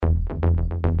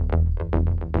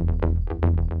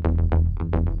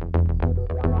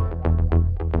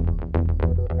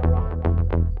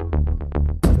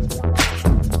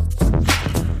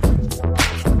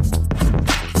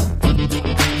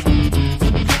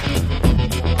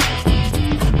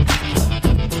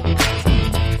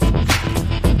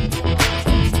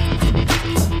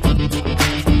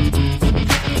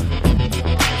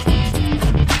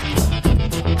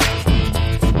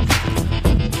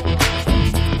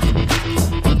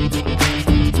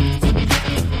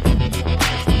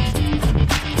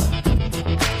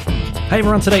Hey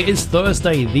everyone, today is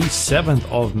Thursday, the 7th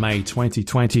of May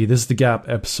 2020. This is The Gap,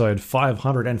 episode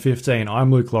 515.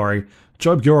 I'm Luke Lawrie.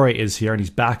 Joab Gilroy is here and he's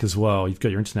back as well. You've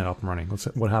got your internet up and running.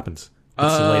 What happened?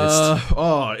 What's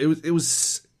the latest? It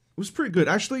was pretty good.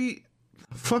 Actually,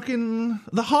 fucking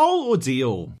the whole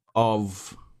ordeal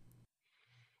of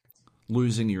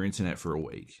losing your internet for a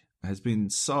week has been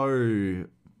so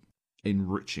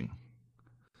enriching.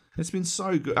 It's been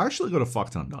so good. I actually got a fuck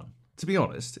ton done, to be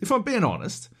honest. If I'm being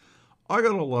honest, I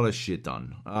got a lot of shit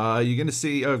done. You're going to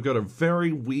see I've got a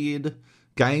very weird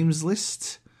games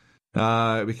list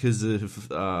because of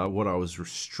what I was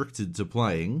restricted to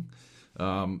playing.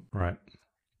 Right.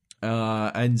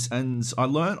 And I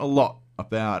learned a lot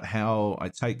about how I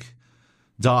take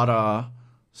data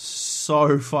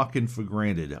so fucking for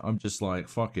granted. I'm just like,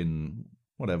 fucking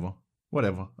whatever.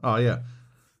 Oh, yeah.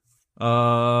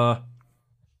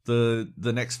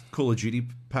 The next Call of Duty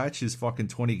patch is fucking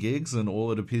 20 gigs, and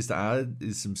all it appears to add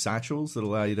is some satchels that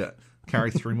allow you to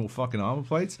carry 3 more fucking armor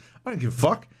plates. I don't give a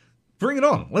fuck. Bring it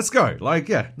on. Let's go. Like,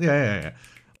 yeah.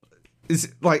 It's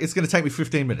going to take me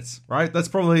 15 minutes, right? That's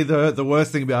probably the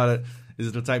worst thing about it, is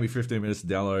it'll take me 15 minutes to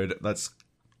download. That's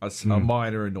a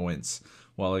minor annoyance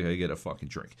while I go get a fucking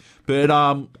drink. But,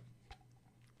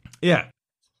 yeah.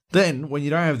 Then, when you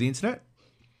don't have the internet,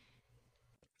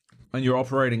 and you're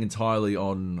operating entirely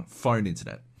on phone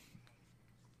internet,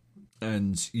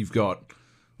 and you've got,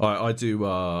 I do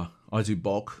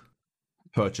bulk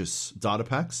purchase data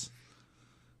packs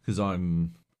because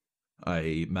I'm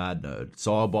a mad nerd.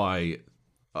 So I'll buy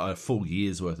a full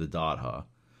year's worth of data,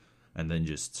 and then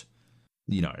just,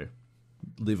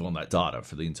 live on that data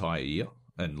for the entire year.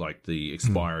 And like the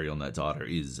expiry on that data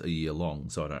is a year long,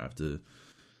 so I don't have to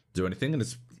do anything, and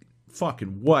it's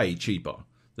fucking way cheaper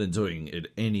than doing it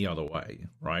any other way,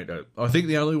 right? I think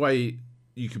the only way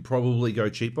you could probably go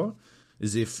cheaper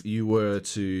is if you were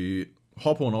to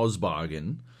hop on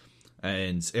Ozbargain,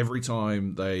 and every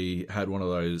time they had one of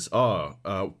those,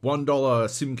 $1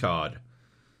 SIM card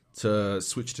to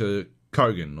switch to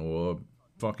Kogan, or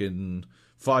fucking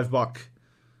 $5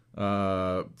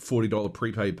 $40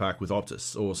 prepaid pack with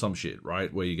Optus or some shit,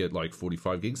 right? Where you get like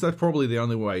 45 gigs. That's probably the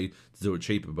only way to do it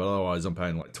cheaper, but otherwise I'm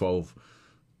paying like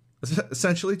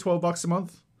essentially $12 a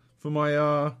month for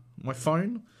my my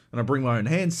phone, and I bring my own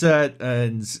handset,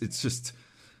 and it's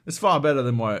far better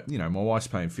than my wife's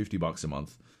paying $50 a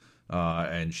month,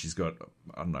 and she's got,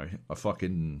 I don't know,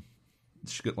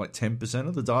 she's got like 10%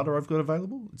 of the data I've got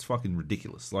available. It's fucking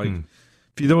ridiculous. Like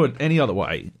if you do it any other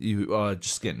way, you are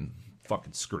just getting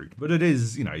fucking screwed. But it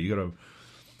is, you got to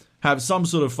have some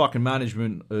sort of fucking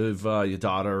management of your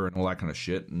data and all that kind of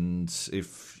shit. And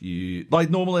if you,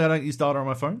 like, normally I don't use data on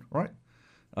my phone, right?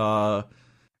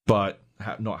 But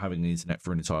not having the internet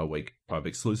for an entire week, I've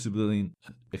exclusively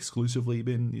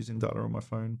been using data on my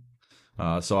phone.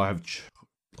 So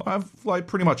I've like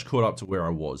pretty much caught up to where I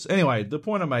was. Anyway, the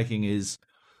point I'm making is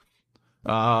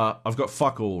I've got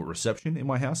fuck all reception in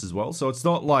my house as well. So it's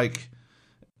not like,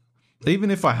 even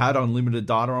if I had unlimited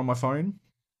data on my phone,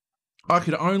 I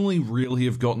could only really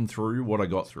have gotten through what I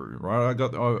got through, right?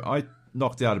 I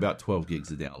knocked out about 12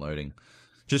 gigs of downloading,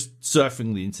 just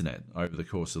surfing the internet over the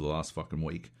course of the last fucking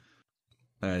week.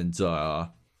 And I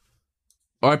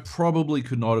probably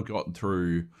could not have gotten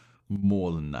through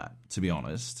more than that, to be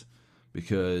honest,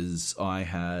 because I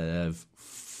have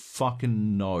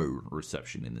fucking no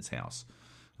reception in this house.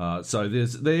 So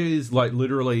there's like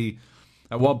literally,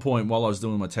 at one point while I was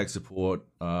doing my tech support,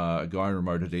 a guy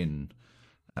remoted in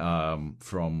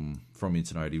from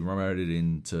Internet. He remoted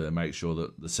in to make sure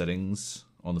that the settings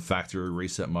on the factory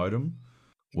reset modem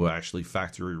were actually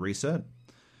factory reset.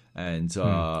 And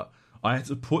I had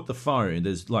to put the phone,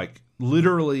 there's like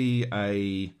literally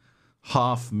a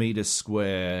half-meter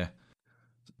square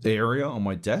area on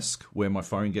my desk where my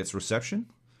phone gets reception.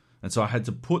 And so I had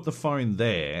to put the phone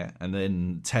there and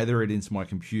then tether it into my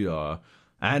computer.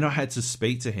 And I had to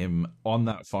speak to him on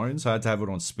that phone, so I had to have it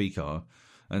on speaker.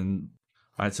 And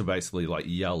I had to basically like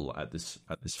yell at this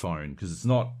phone because it's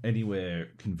not anywhere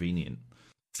convenient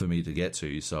for me to get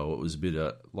to. So it was a bit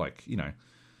of like,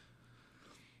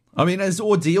 I mean, as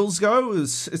ordeals go,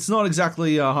 it's not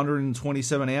exactly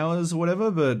 127 hours or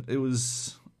whatever, but it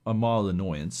was a mild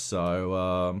annoyance.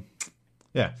 So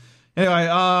yeah. Anyway,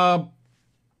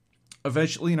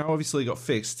 eventually, obviously it got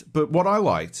fixed. But what I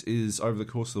liked is over the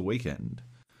course of the weekend,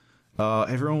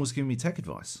 everyone was giving me tech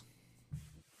advice.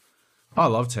 I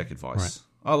love tech advice. Right.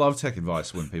 I love tech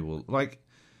advice when people, like,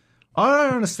 I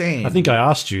don't understand. I think I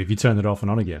asked you if you turned it off and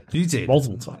on again. You did.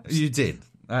 Multiple times. You did.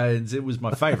 And it was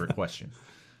my favorite question.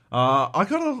 I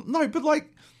gotta, no, but like,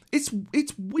 it's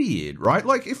weird, right?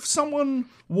 Like, if someone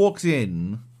walked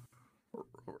in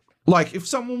like if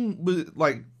someone was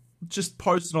like just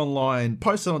posted online,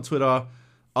 posted on Twitter,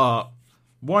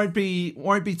 won't be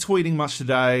tweeting much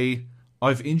today.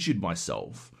 I've injured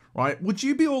myself, right? Would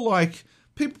you be all like,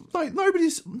 people like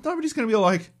nobody's going to be all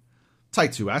like,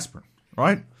 take 2 aspirin,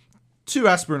 right? 2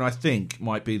 aspirin, I think,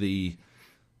 might be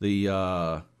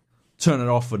the turn it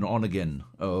off and on again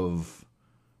of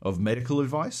medical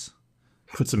advice.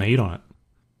 Put some heat on it.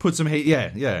 Put some heat,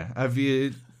 yeah. Have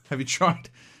you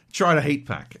tried a heat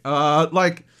pack?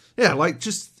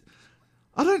 Just.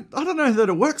 I don't know that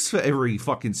it works for every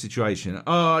fucking situation.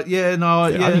 I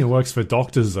think it works for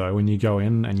doctors though. When you go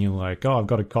in and you're like, "Oh, I've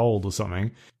got a cold or something,"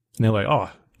 and they're like, "Oh,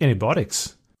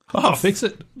 antibiotics. I'll fix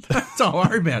it." Don't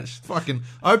worry about it. Just fucking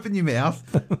open your mouth.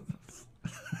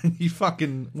 You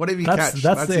fucking whatever you catch.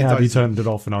 That's how you turned it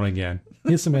off and on again.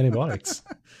 Here's some antibiotics.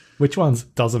 Which ones?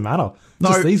 Doesn't matter.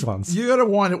 Just these ones. You got to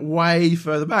wind it way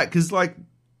further back because like.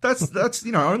 That's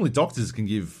only doctors can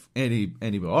give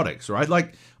antibiotics, right?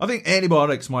 Like, I think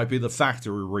antibiotics might be the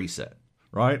factory reset,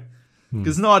 right?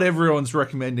 Because not everyone's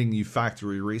recommending you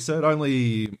factory reset.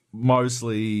 Only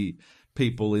mostly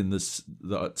people in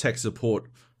the tech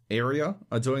support area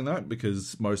are doing that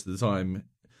because most of the time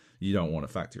you don't want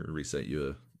to factory reset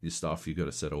your stuff. You've got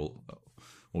to set all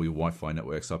your Wi-Fi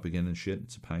networks up again and shit.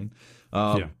 It's a pain.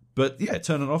 But yeah,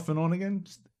 turn it off and on again,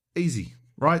 just easy,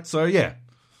 right? So yeah.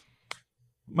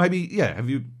 Maybe, yeah, have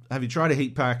you tried a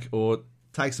heat pack or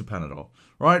take some Panadol,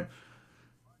 right?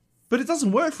 But it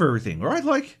doesn't work for everything, right?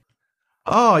 Like,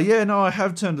 oh, yeah, no, I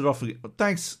have turned it off.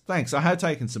 Thanks. I have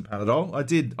taken some Panadol. I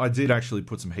did actually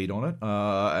put some heat on it,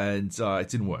 and it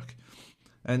didn't work.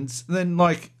 And then,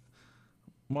 like,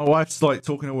 my wife's, like,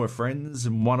 talking to her friends,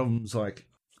 and one of them's like,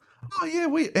 oh, yeah,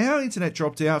 our internet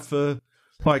dropped out for,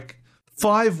 like,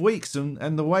 5 weeks,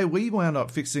 and the way we wound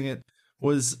up fixing it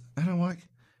was, and I'm like,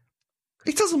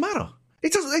 it doesn't matter.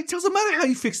 It doesn't matter how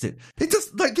you fixed it.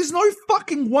 There's no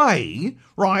fucking way,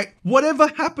 right? Whatever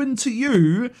happened to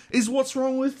you is what's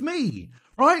wrong with me,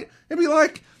 right? It'd be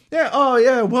like,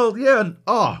 I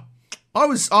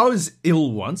was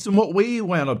ill once, and what we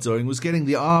wound up doing was getting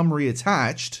the arm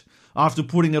reattached after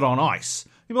putting it on ice.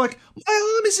 You'd be like, my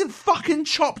arm isn't fucking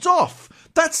chopped off.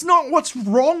 That's not what's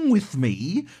wrong with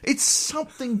me. It's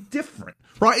something different.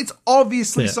 Right, it's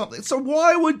obviously something. So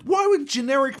why would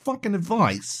generic fucking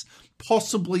advice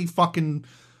possibly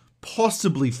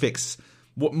fix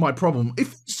what my problem?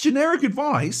 If it's generic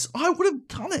advice, I would have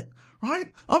done it.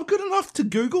 Right, I'm good enough to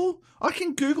Google. I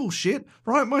can Google shit.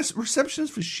 Right, my reception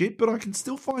is for shit, but I can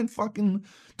still find fucking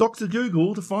Dr.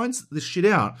 Google to find this shit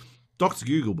out. Dr.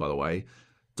 Google, by the way,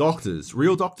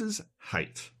 real doctors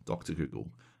hate Dr. Google.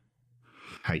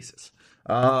 Hate it.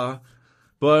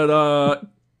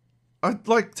 I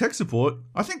like tech support.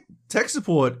 I think tech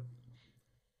support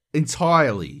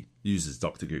entirely uses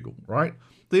Dr. Google, right?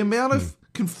 The amount of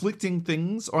conflicting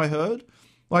things I heard,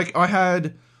 like I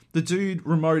had the dude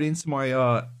remote into my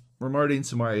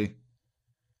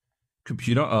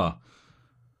computer,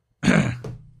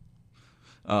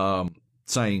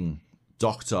 saying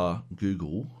Dr.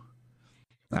 Google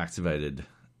activated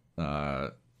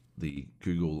the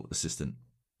Google Assistant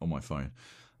on my phone,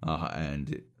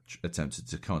 and it attempted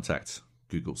to contact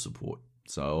Google support.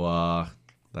 So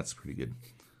that's pretty good.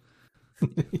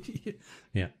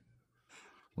 Yeah.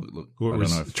 Look, I don't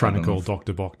know if trying to call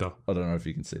Dr. Boctor. I don't know if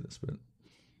you can see this, but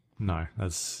no,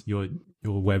 that's your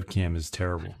webcam is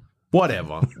terrible.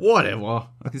 Whatever.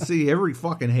 I can see every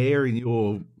fucking hair in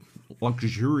your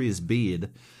luxurious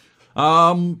beard.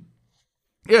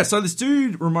 Yeah, so this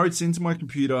dude remotes into my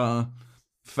computer,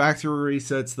 factory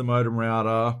resets the modem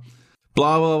router,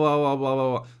 blah, blah, blah, blah, blah,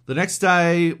 blah. The next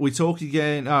day, we talk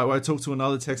again. I talk to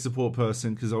another tech support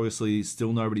person because obviously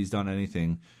still nobody's done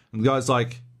anything. And the guy's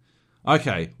like,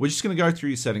 okay, we're just going to go through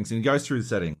your settings. And he goes through the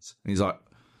settings. And he's like,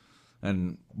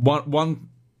 and one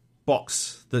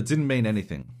box that didn't mean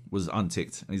anything was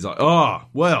unticked. And he's like, oh,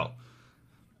 well,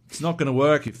 it's not going to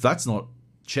work if that's not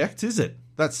checked, is it?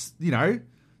 That's,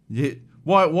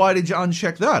 why did you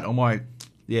uncheck that? I'm like,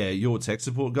 yeah, your tech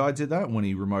support guy did that when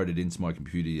he remoted into my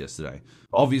computer yesterday.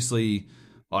 Obviously,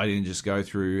 I didn't just go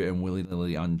through and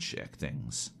willy-nilly uncheck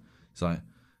things. It's like,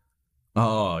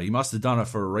 oh, you must have done it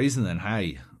for a reason then,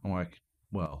 hey. I'm like,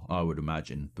 well, I would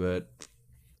imagine, but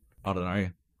I don't know.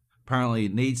 Apparently,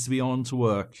 it needs to be on to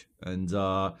work. And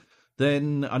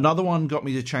then another one got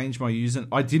me to change my user.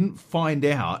 I didn't find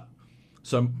out.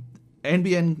 So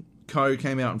NBN Co.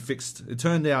 came out and fixed. It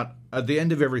turned out at the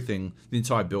end of everything, the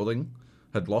entire building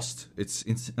had lost its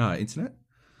internet,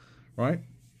 right?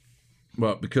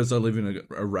 Well, because I live in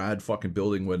a rad fucking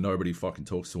building where nobody fucking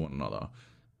talks to one another,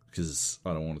 because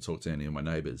I don't want to talk to any of my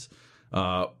neighbors.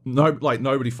 No, like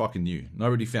nobody fucking knew.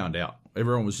 Nobody found out.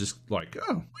 Everyone was just like,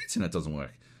 "Oh, my internet doesn't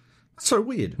work." That's so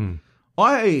weird.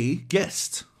 I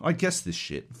guessed this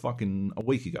shit fucking a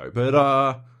week ago, but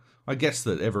I guessed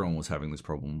that everyone was having this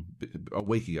problem a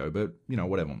week ago. But you know,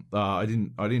 whatever. I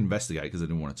didn't investigate because I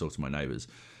didn't want to talk to my neighbors.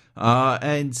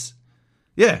 And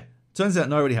yeah, turns out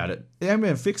nobody had it. The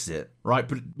MBN fixed it, right?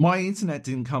 But my internet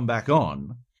didn't come back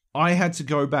on. I had to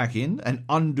go back in and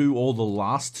undo all the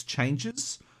last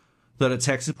changes that a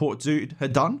tech support dude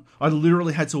had done. I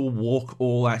literally had to walk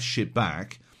all that shit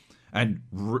back and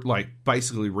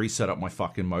basically reset up my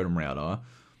fucking modem router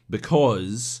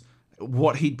because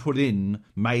what he'd put in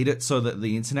made it so that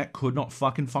the internet could not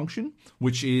fucking function,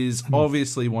 which is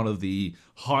obviously one of the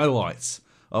highlights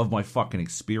of my fucking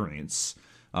experience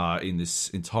in this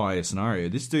entire scenario.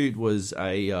 This dude was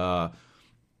a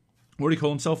what do he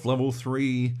call himself? Level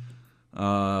 3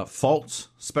 fault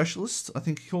specialist, I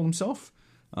think he called himself.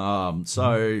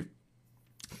 So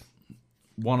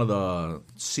one of the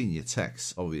senior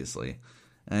techs, obviously.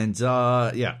 And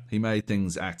yeah, he made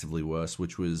things actively worse,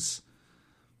 which was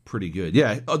pretty good.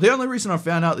 Yeah, the only reason I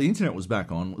found out the internet was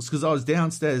back on was because I was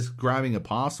downstairs grabbing a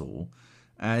parcel,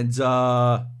 and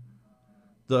the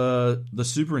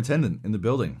superintendent in the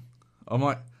building, I'm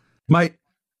like, "Mate,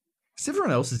 is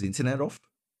everyone else's internet off?"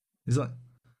 He's like,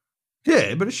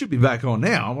 "Yeah, but it should be back on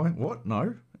now." I'm like, "What?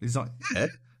 No." He's like, "Yeah,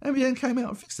 NBN came out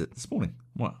and fixed it this morning."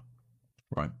 What?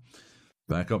 Right.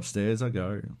 Back upstairs I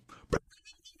go.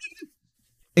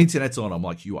 Internet's on. I'm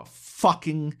like, "You are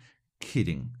fucking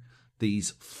kidding.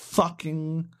 These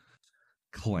fucking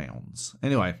clowns."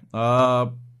 Anyway,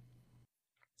 it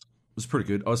was pretty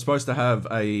good. I was supposed to have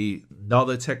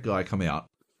another tech guy come out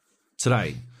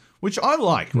today, which I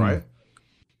like, right?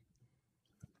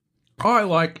 I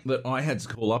like that I had to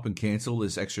call up and cancel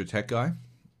this extra tech guy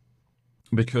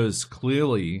because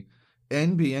clearly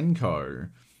NBN Co.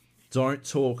 don't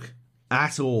talk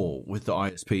at all with the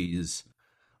ISPs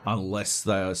unless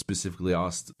they are specifically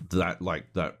asked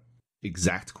that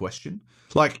exact question.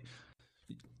 Like,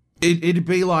 it'd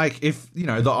be like if, you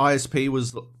know, the ISP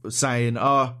was saying,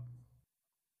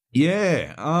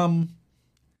 yeah, I've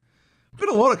got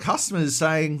a lot of customers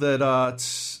saying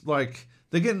that, like,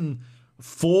 they're getting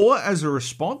 4 as a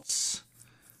response.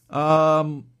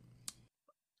 Do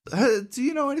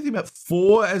you know anything about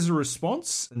 4 as a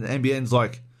response? And the NBN's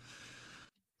like,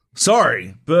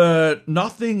 "Sorry, but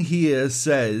nothing here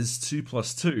says 2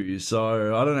 plus 2,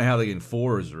 so I don't know how they're getting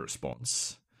 4 as a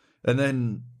response." And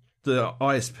then the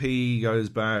ISP goes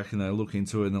back and they look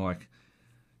into it and they're like,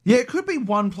 "Yeah, it could be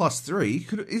 1 plus 3.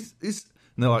 And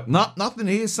they're like, nothing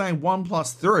here is saying 1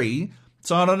 plus 3,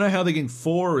 so I don't know how they're getting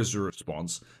 4 as a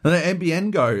response." And then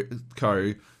NBN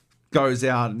Co. goes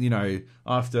out, you know,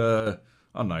 after,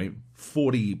 I don't know,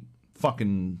 40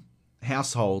 fucking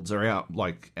households are out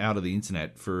of the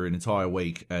internet for an entire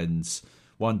week, and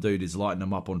one dude is lighting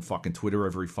them up on fucking Twitter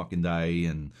every fucking day,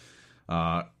 and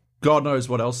God knows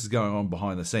what else is going on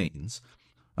behind the scenes.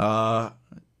 Hang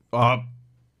on.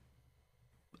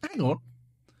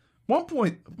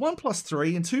 1 plus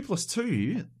 3 and 2 plus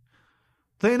 2,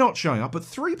 they're not showing up, but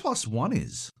 3 plus 1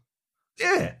 is.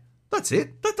 Yeah, that's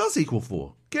it. That does equal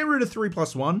 4. Get rid of 3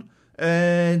 plus 1,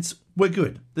 and we're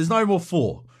good. There's no more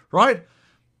 4, right?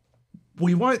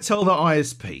 We won't tell the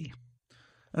ISP.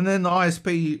 And then the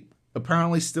ISP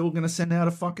apparently still going to send out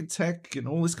a fucking tech and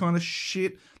all this kind of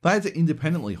shit. They had to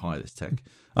independently hire this tech.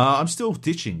 I'm still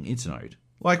ditching Internode.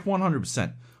 Like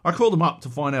 100%. I called them up to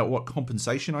find out what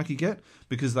compensation I could get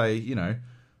because they, you know,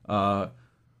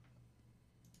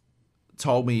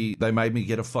 told me they made me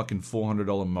get a fucking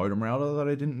 $400 modem router that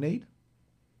I didn't need.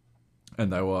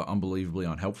 And they were unbelievably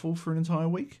unhelpful for an entire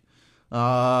week.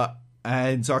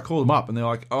 And so I called them up and they're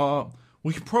like,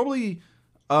 we can probably,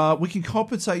 we can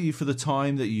compensate you for the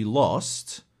time that you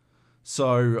lost.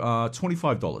 So,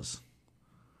 $25.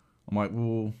 I'm like,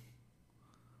 well,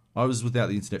 I was without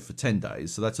the internet for 10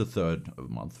 days. So that's a third of a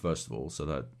month, first of all. So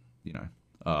that, you know,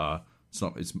 it's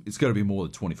going to be more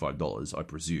than $25, I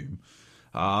presume.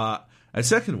 And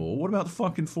second of all, what about the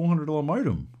fucking $400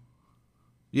 modem?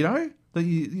 You know,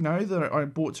 that I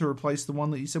bought to replace the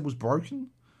one that you said was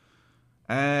broken?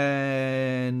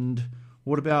 And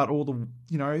what about all the,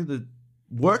 you know, the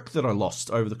work that I lost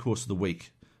over the course of the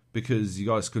week because you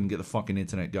guys couldn't get the fucking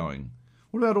internet going?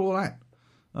 What about all that?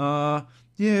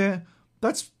 Yeah,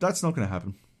 that's not going to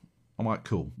happen. I'm like,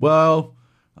 cool. Well,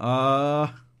 how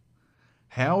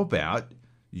about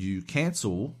you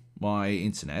cancel my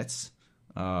internet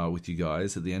with you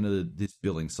guys at the end of this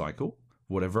billing cycle,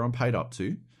 whatever I'm paid up to.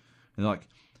 And they're like,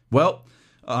 well,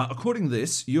 according to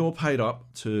this, you're paid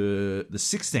up to the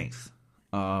 16th.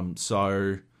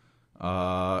 So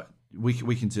we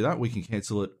can do that. We can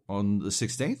cancel it on the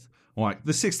 16th. I'm like,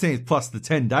 the 16th plus the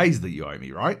 10 days that you owe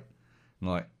me, right? I'm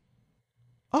like,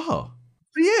 oh,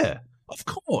 yeah, of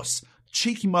course.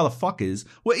 Cheeky motherfuckers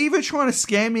were even trying to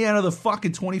scam me out of the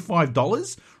fucking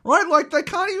 $25, right? Like, they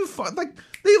can't even,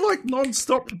 they're like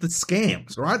non-stop with the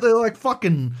scams, right? They're like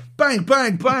fucking bang,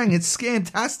 bang, bang. It's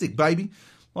scamtastic, baby.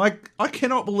 Like, I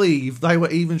cannot believe they were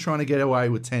even trying to get away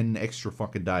with 10 extra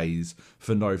fucking days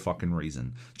for no fucking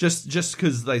reason. Just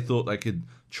because they thought they could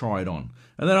try it on.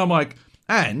 And then I'm like,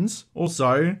 and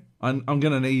also, I'm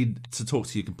going to need to talk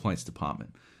to your complaints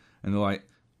department. And they're like,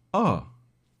 oh,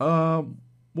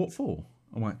 what for?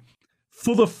 I'm like,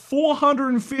 for the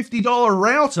 $450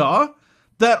 router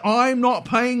that I'm not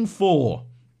paying for.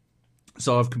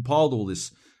 So I've compiled all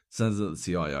this, sends it to the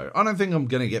CIO. I don't think I'm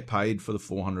going to get paid for the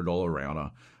 $400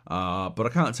 router, but I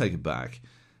can't take it back.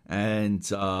 And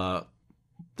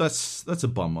that's a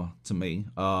bummer to me.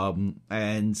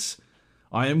 And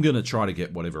I am going to try to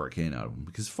get whatever I can out of them,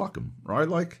 because fuck them, right?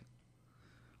 Like,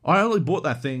 I only bought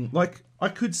that thing, like, I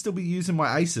could still be using my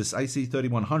Asus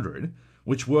AC3100,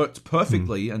 which worked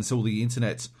perfectly until the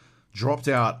internet dropped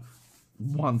out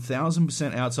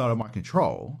 1000% outside of my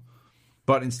control.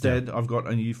 But instead, I've got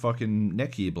a new fucking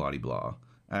Netgear bloody blah,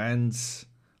 and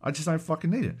I just don't fucking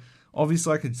need it.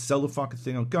 Obviously, I could sell the fucking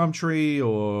thing on Gumtree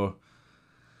or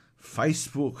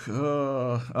Facebook,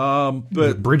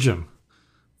 but bridge them.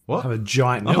 What? Have a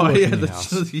giant network in your house.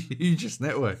 The hugest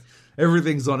network.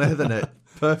 Everything's on Ethernet.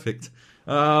 Perfect.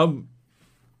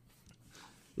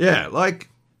 Yeah, like,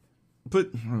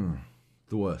 but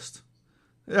the worst.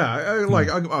 Yeah,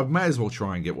 I may as well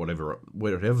try and get whatever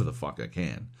the fuck I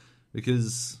can,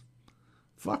 because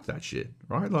fuck that shit,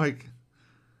 right? Like,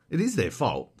 it is their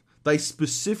fault. They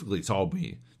specifically told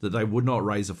me that they would not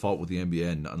raise a fault with the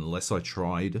NBN unless I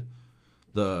tried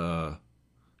the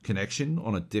connection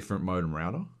on a different modem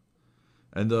router.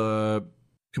 And the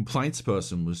complaints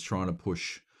person was trying to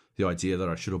push the idea that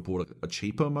I should have bought a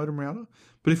cheaper modem router.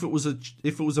 But if it was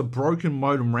a broken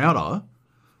modem router,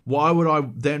 why would I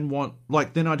then want,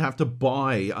 like, then I'd have to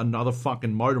buy another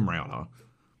fucking modem router.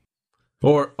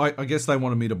 Or I guess they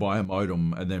wanted me to buy a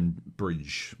modem and then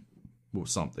bridge or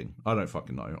something. I don't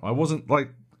fucking know. I wasn't, like,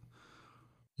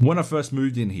 when I first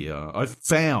moved in here, I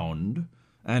found,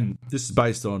 and this is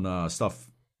based on stuff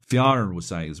Fiona was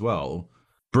saying as well,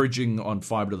 bridging on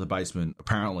fiber to the basement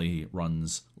apparently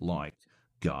runs like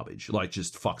garbage. Like,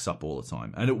 just fucks up all the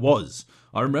time. And it was.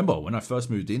 I remember when I first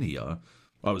moved in here,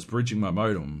 I was bridging my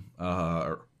modem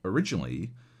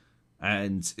originally,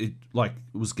 and it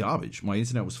was garbage. My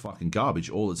internet was fucking garbage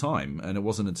all the time, and it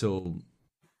wasn't until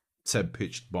Seb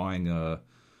pitched buying a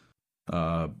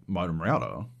modem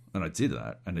router, and I did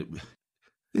that, and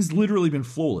it's literally been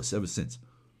flawless ever since.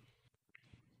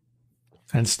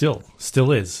 And still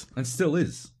is. And still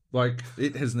is. Like,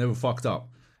 it has never fucked up.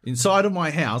 Inside of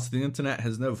my house, the internet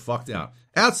has never fucked out.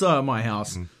 Outside of my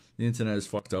house, the internet has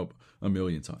fucked up a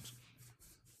million times.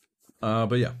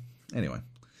 But yeah, anyway.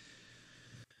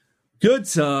 Good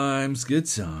times.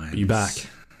 You back?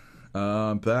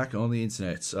 Back on the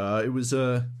internet. It was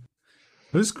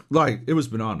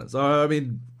bananas. I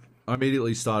mean, I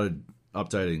immediately started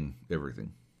updating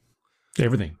everything.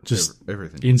 Just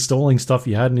everything. Installing stuff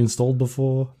you hadn't installed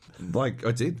before. Like,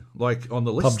 I did. Like, on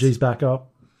the list. PUBG's back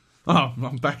up. Oh,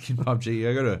 I'm back in PUBG.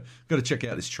 I gotta check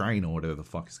out this train or whatever the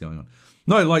fuck is going on.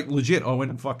 No, like, legit, I went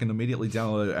and fucking immediately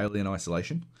downloaded Alien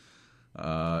Isolation.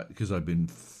 Because I've been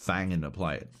fanging to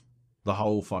play it the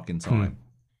whole fucking time.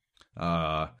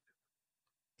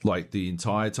 Like, the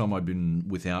entire time I've been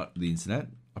without the internet.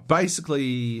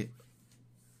 Basically,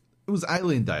 it was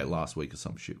Alien Day last week or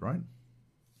some shit, right?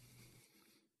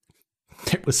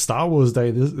 It was Star Wars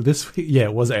Day this week. Yeah,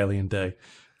 it was Alien Day.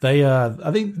 They,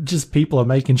 I think just people are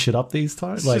making shit up these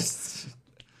times. Like,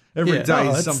 every day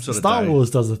is some sort of Star day.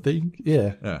 Wars does a thing.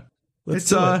 Yeah.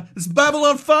 It's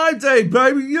Babylon 5 Day,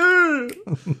 baby. Yeah.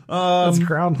 It's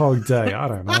Groundhog Day. I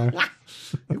don't know.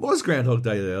 It was Groundhog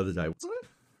Day the other day, wasn't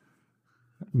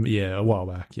it? Yeah, a while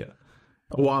back. Yeah,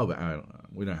 a while back. I don't know.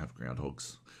 We don't have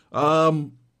groundhogs.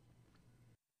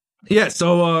 Yeah.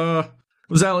 So it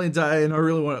was Alien Day, and I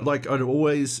really wanted. Like, I'd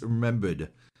always remembered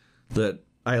that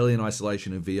Alien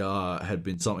Isolation in VR had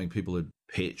been something people had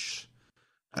pitched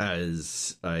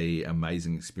as a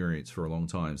amazing experience for a long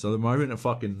time. So the moment it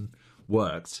fucking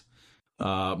worked,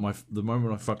 the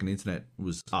moment my fucking internet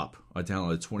was up, I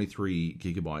downloaded 23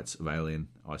 gigabytes of Alien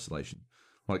Isolation,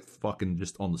 like, fucking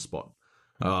just on the spot.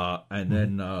 And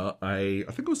then I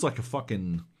think it was like a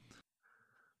fucking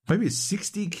maybe a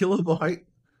 60 kilobyte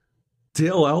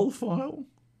DLL file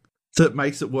that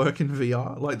makes it work in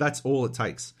VR. Like, that's all it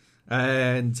takes.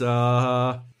 And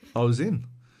I was in.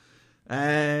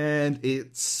 and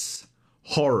it's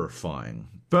horrifying.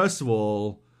 First of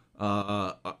all,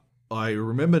 I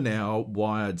remember now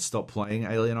why I'd stopped playing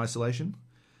Alien Isolation.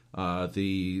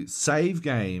 The save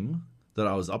game that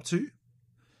I was up to,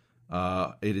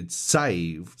 it had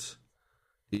saved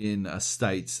in a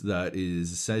state that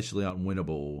is essentially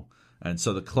unwinnable. And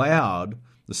so the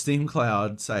Steam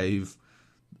cloud save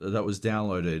that was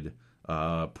downloaded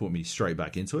put me straight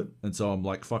back into it. And so I'm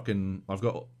like I've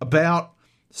got about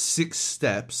 6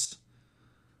 steps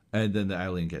and then the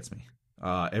alien gets me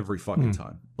every fucking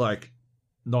time. Like,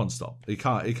 non-stop. It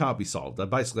can't be solved. I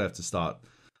basically have to start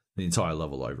the entire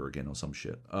level over again or some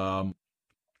shit.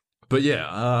 But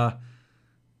yeah,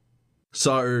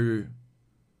 so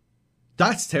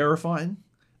that's terrifying.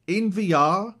 In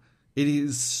VR, it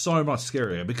is so much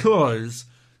scarier because,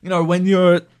 when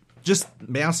you're just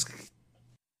mouse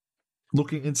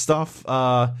looking and stuff,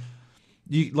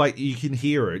 you can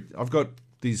hear it. I've got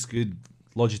these good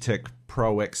Logitech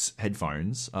Pro X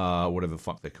headphones, whatever the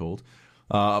fuck they're called.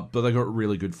 But they got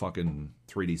really good fucking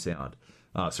 3D sound,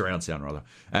 surround sound rather.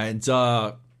 And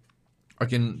I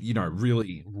can,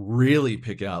 really, really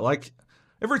pick out. Like,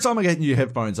 every time I get new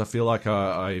headphones, I feel like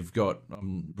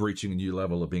I'm reaching a new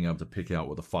level of being able to pick out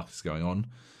what the fuck is going on.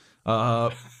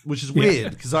 Which is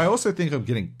weird, because I also think I'm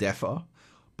getting deafer,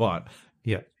 but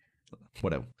yeah,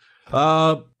 whatever.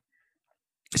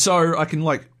 So I can,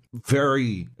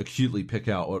 very acutely pick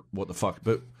out what the fuck.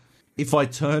 But if I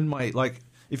turn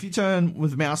if you turn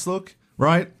with mouse look,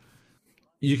 right,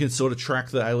 you can sort of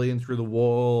track the alien through the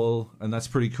wall, and that's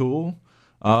pretty cool.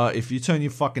 If you turn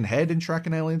your fucking head and track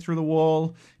an alien through the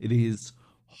wall, it is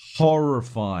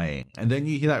horrifying. And then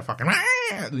you hear that fucking,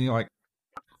 and you're like,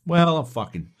 well,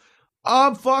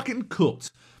 I'm fucking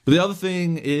cooked. But the other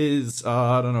thing is,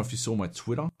 I don't know if you saw my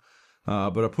Twitter,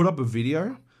 but I put up a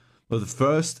video of the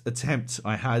first attempt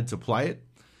I had to play it,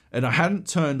 and I hadn't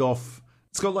turned off.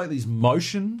 It's got these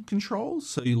motion controls,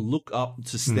 so you look up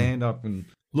to stand up and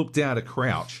look down to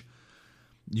crouch.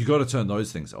 You got to turn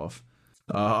those things off.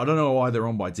 I don't know why they're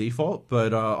on by default,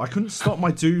 but I couldn't stop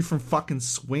my dude from fucking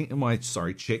my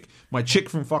chick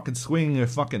from fucking swinging her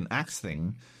fucking axe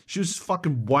thing. She was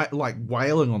fucking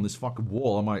wailing on this fucking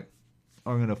wall. I'm like,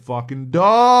 I'm gonna fucking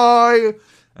die,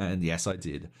 and yes, I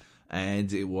did,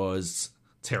 and it was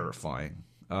terrifying.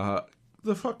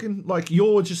 The fucking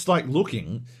you're just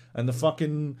looking, and the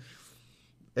fucking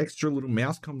extra little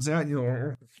mouth comes out, and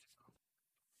you're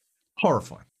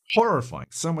horrifying,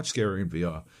 so much scarier in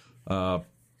VR.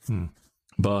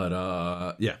 But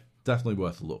yeah, definitely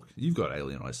worth a look. You've got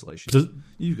Alien Isolation.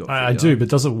 You've got I do, but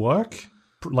does it work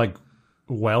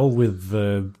well with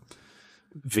the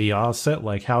VR set?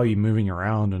 How are you moving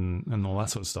around and all that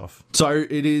sort of stuff? So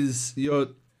it is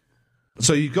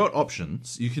so you've got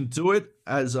options. You can do it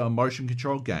as a motion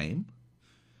control game.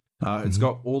 It's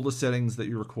got all the settings that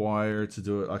you require to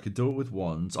do it. I could do it with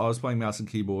wands. I was playing mouse and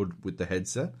keyboard with the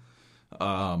headset.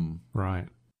 Right.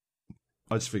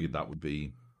 I just figured that would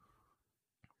be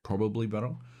probably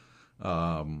better.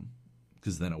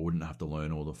 Because then I wouldn't have to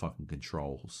learn all the fucking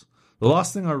controls. The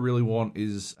last thing I really want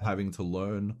is having to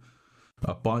learn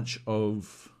a bunch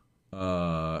of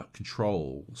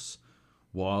controls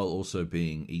while also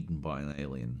being eaten by an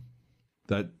alien.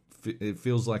 It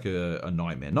feels like a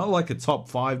nightmare. Not like a top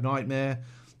 5 nightmare,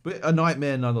 but a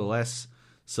nightmare nonetheless.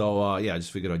 So, yeah, I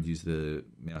just figured I'd use the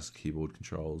mouse and keyboard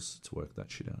controls to work that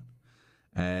shit out.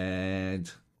 And,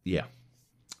 yeah.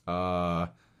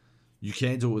 You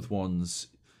can do it with wands.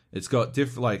 It's got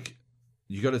different,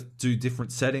 you got to do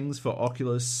different settings for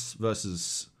Oculus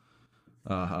versus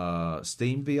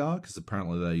Steam VR, because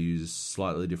apparently they use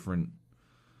slightly different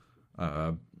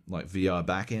VR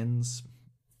backends.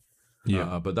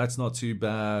 Yeah, but that's not too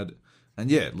bad.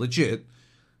 And yeah, legit,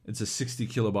 it's a 60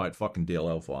 kilobyte fucking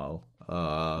DLL file,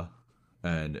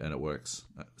 and it works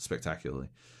spectacularly.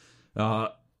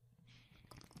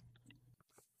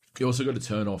 You also got to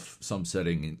turn off some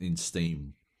setting in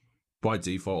Steam. By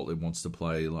default, it wants to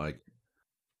play like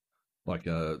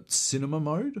a cinema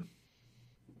mode,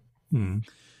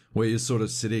 where you're sort of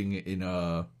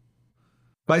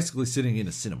basically sitting in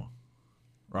a cinema,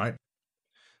 right?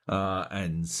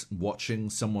 And watching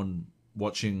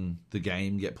the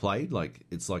game get played,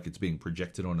 it's being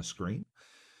projected on a screen,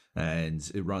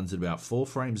 and it runs at about 4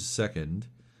 frames a second,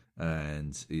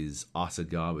 and is utter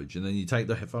garbage. And then you take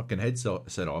the fucking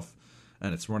headset off,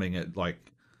 and it's running at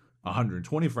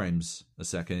 120 frames a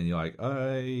second, and you're like,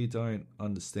 I don't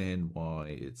understand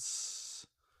why it's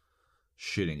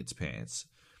shitting its pants.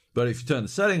 But if you turn the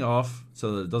setting off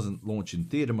so that it doesn't launch in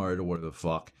theater mode or whatever the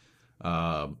fuck,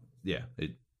 yeah,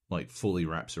 it fully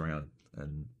wraps around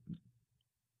and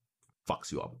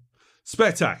fucks you up.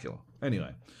 Spectacular.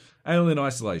 Anyway, Alien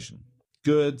Isolation.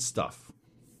 Good stuff.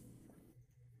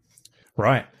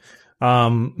 Right.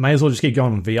 May as well just keep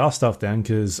going on VR stuff then,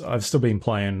 because I've still been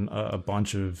playing a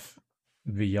bunch of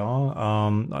VR.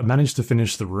 I managed to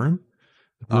finish The Room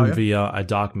VR, A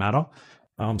Dark Matter.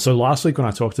 So last week when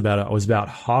I talked about it, I was about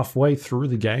halfway through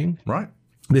the game. Right.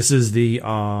 This is the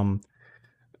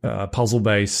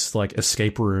puzzle-based like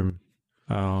escape room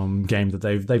game that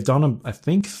they've done. I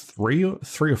think three or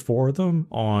four of them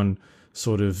on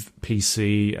sort of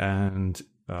PC and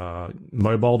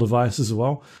mobile devices as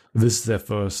well. This is their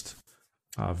first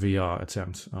VR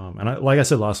attempt, and like I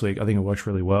said last week, I think it works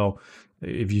really well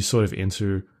if you sort of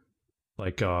into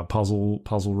like puzzle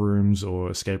rooms or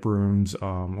escape rooms,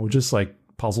 or just like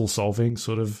puzzle solving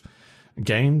sort of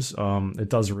games. It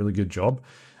does a really good job,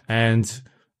 and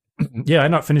yeah, I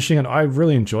ended up finishing it. I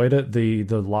really enjoyed it. The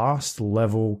last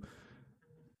level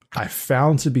I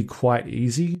found to be quite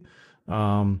easy,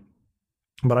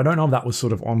 but I don't know if that was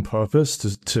sort of on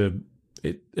purpose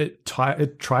it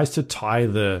tries to tie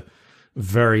the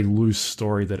very loose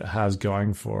story that it has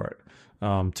going for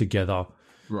it together.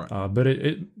 Right. But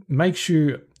it makes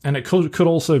you, and it could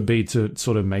also be to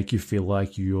sort of make you feel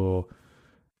like you're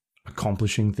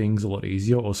accomplishing things a lot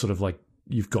easier, or sort of like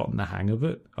you've gotten the hang of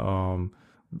it.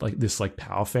 Like this like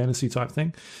power fantasy type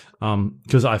thing.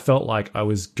 Because I felt like I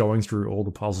was going through all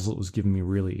the puzzles that was given me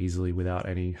really easily without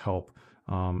any help.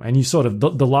 And you sort of,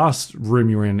 the last room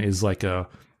you're in is like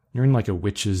you're in like a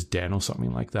witch's den or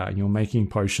something like that. And you're making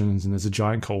potions, and there's a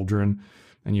giant cauldron,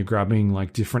 and you're grabbing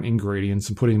like different ingredients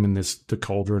and putting them in the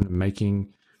cauldron and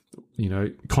making,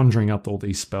 conjuring up all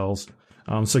these spells.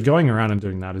 So going around and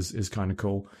doing that is kind of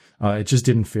cool. It just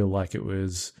didn't feel like it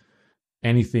was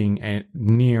anything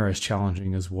near as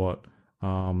challenging as what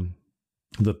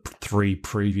the three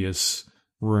previous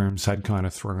rooms had kind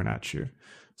of thrown at you.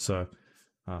 So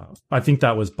I think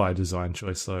that was by design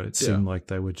choice, though. It seemed like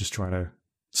they were just trying to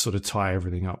sort of tie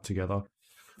everything up together.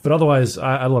 But otherwise,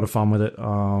 I had a lot of fun with it.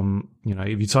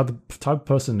 If you type the type of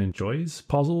person that enjoys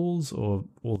puzzles or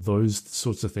those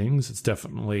sorts of things, it's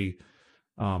definitely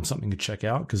something to check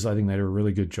out, because I think they do a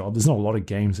really good job. There's not a lot of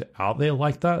games out there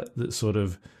like that sort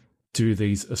of do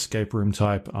these escape room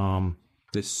type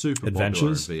they're super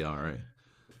adventures. Popular in VR, right?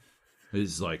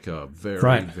 It's like a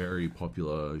very, very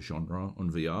popular genre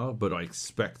on VR, but I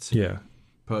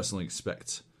personally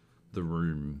expect The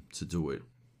Room to do it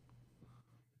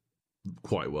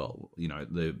quite well.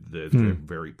 They're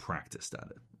very practiced at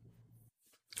it.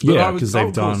 But because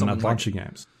they've done a bunch of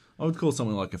games. I would call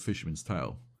something like a Fisherman's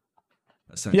Tale,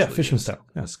 essentially. Fisherman's Tale.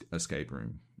 Yeah. Escape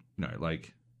room.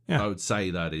 Yeah. I would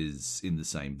say that is in the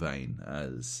same vein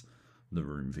as The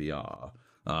Room VR.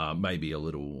 Maybe a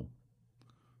little.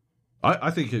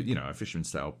 I think a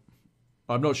Fisherman's Tale.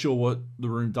 I'm not sure what The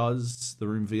Room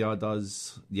VR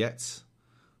does yet,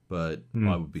 but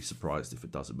I would be surprised if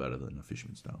it does it better than a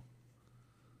Fisherman's Tale.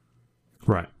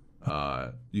 Right.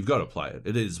 You've got to play it.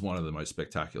 It is one of the most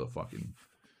spectacular fucking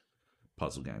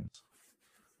puzzle games.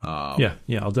 Yeah,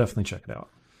 I'll definitely check it out.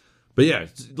 But yeah,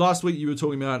 last week you were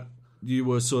talking about you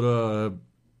were sort of,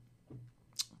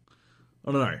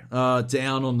 I don't know,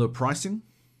 down on the pricing.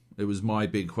 It was my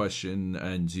big question,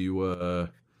 and you were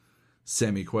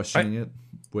semi-questioning it.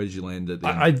 Where did you land at the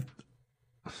end?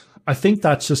 I think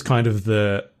that's just kind of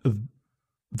the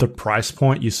price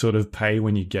point you sort of pay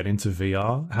when you get into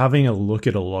VR. Having a look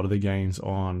at a lot of the games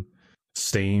on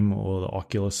Steam or the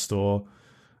Oculus Store,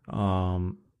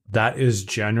 that is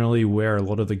generally where a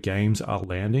lot of the games are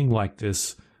landing, like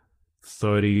this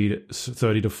 $30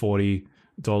 to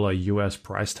 $40 US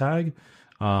price tag.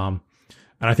 And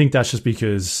I think that's just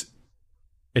because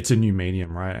it's a new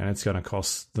medium, right? And it's going to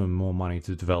cost them more money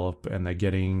to develop. And they're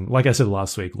getting, like I said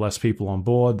last week, less people on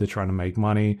board. They're trying to make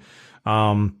money.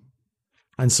 And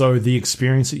so the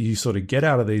experience that you sort of get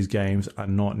out of these games are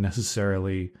not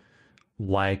necessarily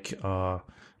like the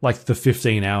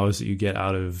 15 hours that you get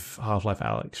out of Half-Life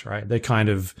Alyx, right? They're kind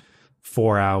of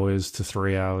 4 hours to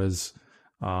 3 hours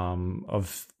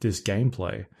of this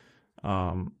gameplay.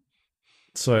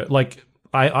 So like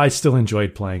I still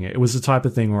enjoyed playing it. It was the type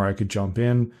of thing where I could jump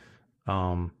in,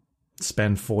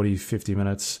 spend 40, 50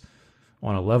 minutes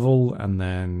on a level, and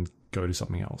then go to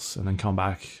something else, and then come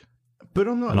back. But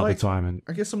I'm not another time. And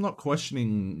I guess I'm not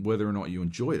questioning whether or not you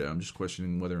enjoyed it. I'm just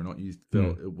questioning whether or not you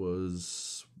felt it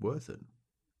was worth it.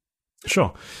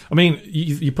 Sure. I mean,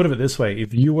 you put it this way: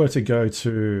 if you were to go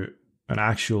to an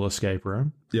actual escape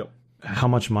room, how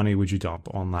much money would you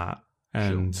dump on that?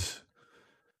 And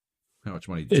how much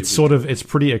money? It's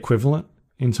pretty equivalent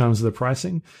in terms of the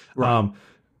pricing. Right.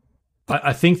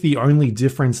 I think the only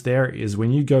difference there is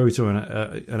when you go to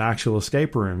an actual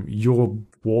escape room, you're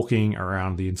walking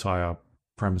around the entire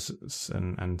premises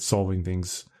and solving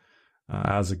things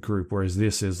as a group. Whereas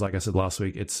this is, like I said last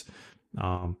week, it's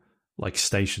like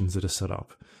stations that are set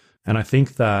up. And I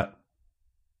think that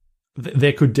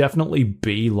there could definitely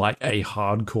be like a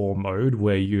hardcore mode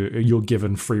where you're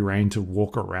given free reign to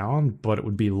walk around, but it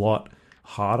would be a lot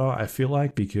harder, I feel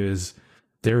like, because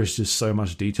there is just so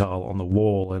much detail on the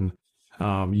wall, and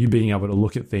you being able to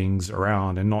look at things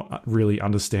around and not really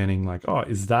understanding like, oh,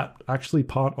 is that actually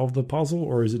part of the puzzle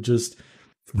or is it just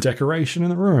decoration in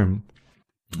the room?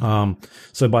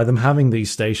 So by them having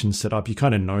these stations set up, you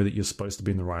kind of know that you're supposed to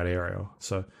be in the right area.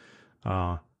 So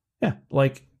yeah,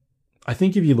 like I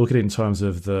think if you look at it in terms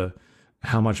of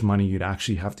how much money you'd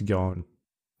actually have to go and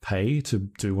pay to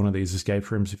do one of these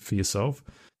escape rooms for yourself,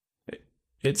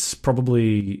 it's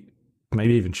probably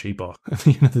maybe even cheaper at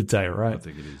the end of the day, right? I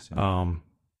think it is. Yeah.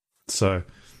 So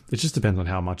it just depends on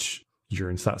how much you're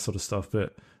into that sort of stuff.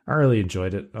 But I really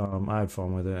enjoyed it. I had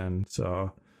fun with it, and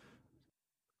so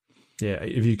yeah,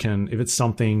 if it's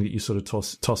something that you sort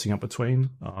of tossing up between,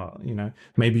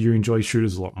 maybe you enjoy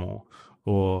shooters a lot more,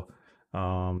 or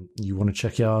you want to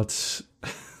check out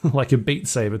like a Beat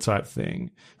Saber type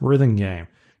thing, rhythm game.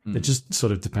 It just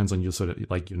sort of depends on your sort of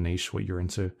like your niche, what you're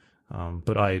into.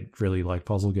 But I really like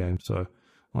puzzle games, so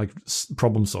like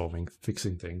problem solving,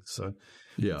 fixing things. So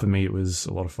yeah, for me, it was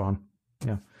a lot of fun.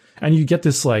 Yeah. And you get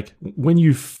this, like, when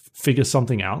you figure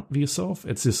something out for yourself,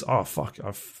 it's this, oh, fuck,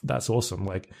 that's awesome.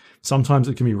 Like, sometimes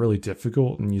it can be really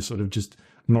difficult and you're sort of just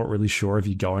not really sure if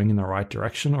you're going in the right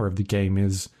direction or if the game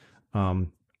is,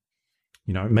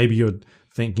 maybe you're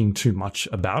thinking too much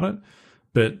about it.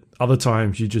 But other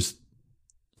times you just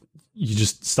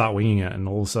start winging it and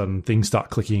all of a sudden things start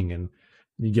clicking and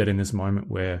you get in this moment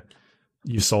where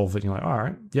you solve it and you're like, all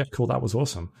right, yeah, cool, that was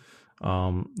awesome.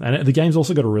 And the game's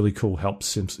also got a really cool help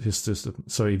system.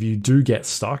 So if you do get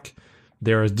stuck,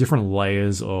 there are different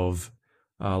layers of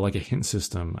like a hint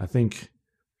system. I think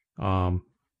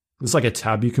there's like a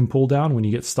tab you can pull down when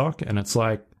you get stuck, and it's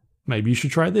like, maybe you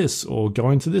should try this or go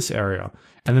into this area.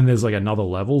 And then there's like another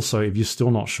level. So if you're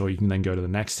still not sure, you can then go to the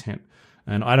next hint.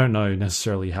 And I don't know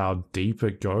necessarily how deep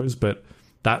it goes, but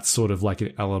that's sort of like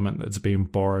an element that's being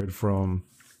borrowed from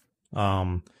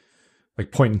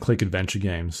like point and click adventure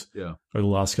games over the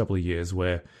last couple of years,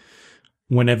 where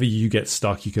whenever you get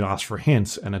stuck, you can ask for a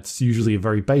hint, and it's usually a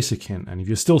very basic hint. And if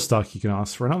you're still stuck, you can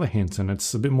ask for another hint, and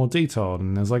it's a bit more detailed,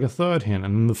 and there's like a third hint,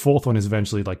 and then the fourth one is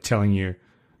eventually like telling you,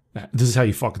 this is how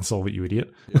you fucking solve it, you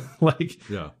idiot.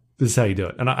 This is how you do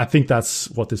it. And I think that's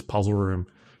what this puzzle room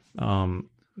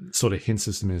sort of hint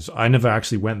system is. I never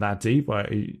actually went that deep.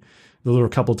 There were a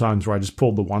couple of times where I just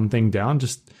pulled the one thing down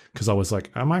just because I was like,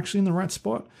 am I actually in the right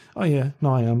spot? Oh yeah,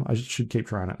 no, I am. I should keep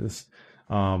trying at this.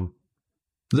 They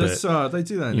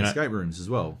do that in escape rooms as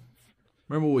well.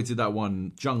 Remember we did that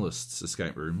one Junglists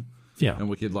escape room? Yeah. And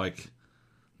we could like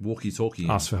walkie-talkie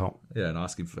ask for help. Yeah, and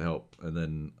ask him for help, and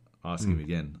then ask him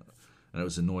again. And it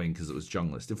was annoying because it was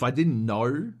Junglist. If I didn't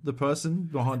know the person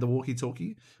behind the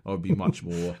walkie-talkie, I would be much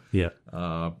more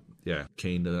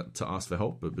keen to ask for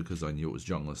help. But because I knew it was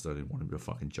Junglist, I didn't want him to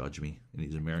fucking judge me in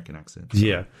his American accent.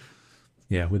 So.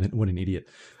 Yeah, what an idiot.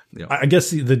 Yeah. I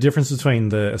guess the difference between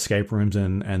the escape rooms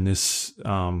and this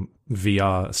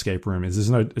VR escape room is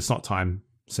it's not time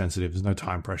sensitive. There's no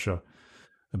time pressure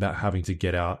about having to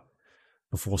get out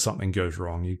before something goes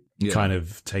wrong. You kind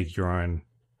of take your own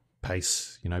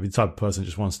pace. If you're the type of person that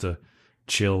just wants to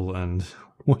chill and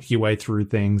work your way through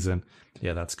things, and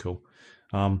yeah, that's cool.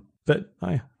 But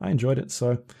I enjoyed it.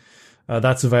 So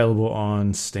that's available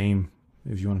on Steam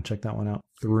if you want to check that one out.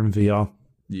 The Room VR.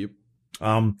 Yep.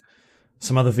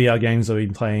 Some other VR games I've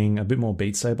been playing, a bit more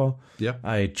Beat Saber. Yeah.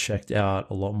 I checked out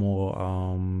a lot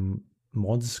more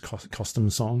mods,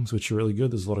 custom songs, which are really good.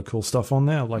 There's a lot of cool stuff on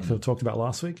there, like I talked about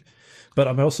last week. But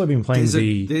I've also been playing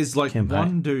there's like campaign.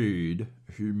 One dude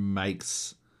who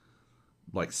makes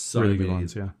like so really many good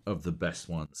ones, of the best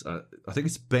ones. I think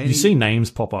it's Benny. You see names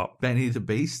pop up. Benny the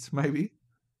Beast, maybe?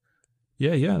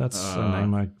 Yeah, that's a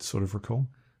name I sort of recall.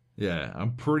 Yeah,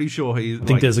 I'm pretty sure I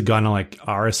think there's a guy named like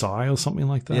RSI or something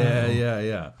like that.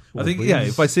 Yeah. I think,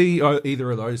 if I see either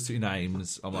of those two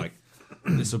names, I'm like,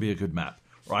 this will be a good map,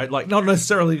 right? Like, not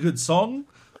necessarily a good song.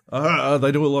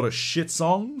 They do a lot of shit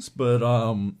songs, but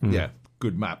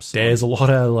good maps. There's a lot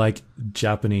of like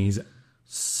Japanese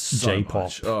J-pop.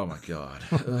 Much. Oh my god.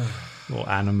 Or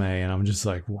anime, and I'm just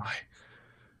like, why?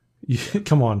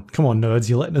 Come on, nerds,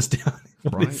 you're letting us down.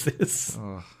 What is this?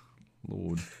 Oh,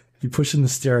 Lord. You're pushing the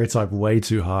stereotype way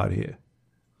too hard here.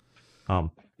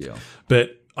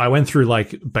 But I went through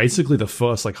like basically the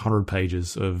first like 100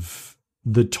 pages of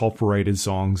the top rated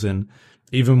songs. And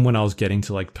even when I was getting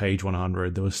to like page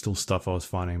 100, there was still stuff I was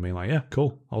finding and being like, yeah,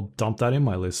 cool, I'll dump that in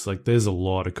my list. Like there's a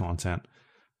lot of content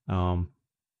that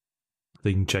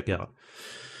you can check out.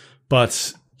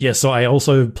 But yeah, so I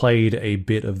also played a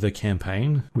bit of the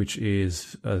campaign, which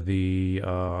is the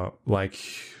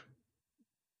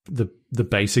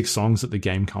basic songs that the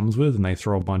game comes with, and they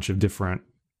throw a bunch of different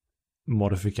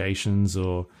modifications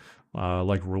or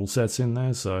like rule sets in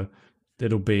there. So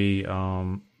it'll be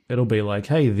like,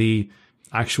 hey, the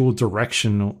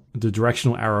directional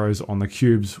arrows on the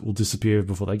cubes will disappear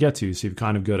before they get to you. So you've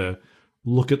kind of got to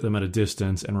look at them at a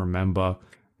distance and remember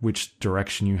which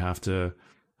direction you have to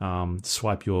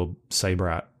swipe your saber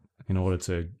at in order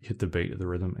to hit the beat of the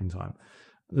rhythm in time.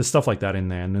 There's stuff like that in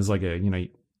there, and there's like a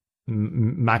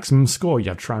maximum score. You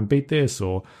have to try and beat this,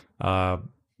 or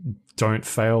don't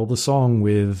fail the song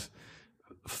with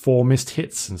 4 missed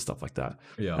hits and stuff like that.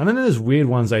 Yeah. And then there's weird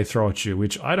ones they throw at you,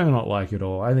 which I do not like at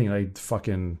all. I think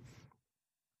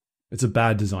it's a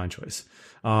bad design choice.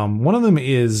 One of them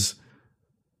is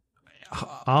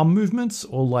arm movements,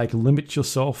 or like limit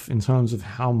yourself in terms of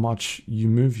how much you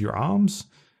move your arms,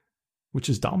 which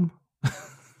is dumb.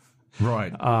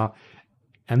 Right.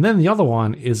 And then the other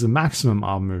one is a maximum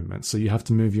arm movement, so you have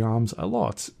to move your arms a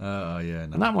lot. Yeah.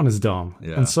 No. And that one is dumb.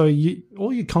 Yeah. And so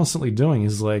all you're constantly doing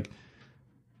is like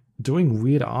doing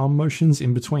weird arm motions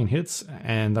in between hits,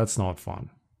 and that's not fun.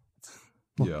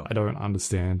 Yeah. I don't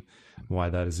understand why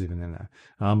that is even in there.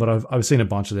 But I've seen a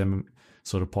bunch of them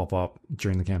sort of pop up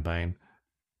during the campaign.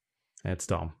 It's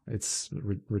dumb. It's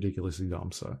ridiculously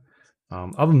dumb. So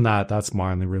other than that, that's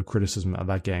my only real criticism of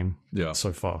that game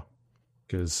so far.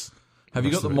 Because have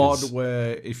you got the mod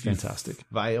where if you fantastic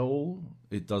fail,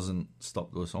 it doesn't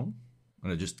stop the song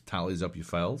and it just tallies up your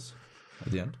fails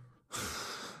at the end?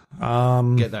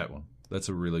 Get that one. That's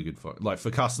a really good like for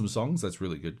custom songs. That's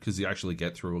really good because you actually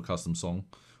get through a custom song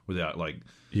without like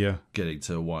getting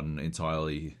to one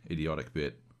entirely idiotic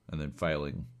bit and then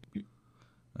failing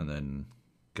and then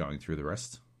going through the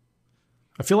rest.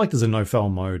 I feel like there's a no fail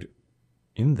mode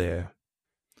in there.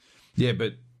 Yeah,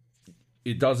 but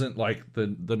it doesn't, like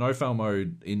the no fail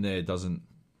mode in there doesn't.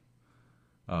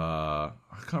 I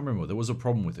can't remember. There was a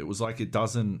problem with it. It was like it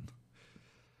doesn't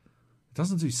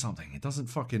do something. It doesn't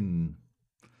fucking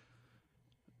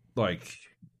like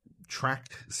track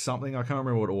something. I can't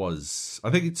remember what it was. I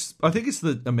think it's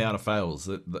the amount of fails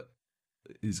that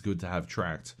is good to have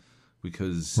tracked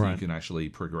because you can actually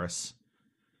progress.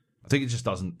 I think it just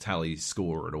doesn't tally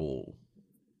score at all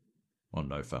on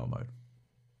no fail mode.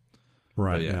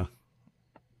 Right. Yeah.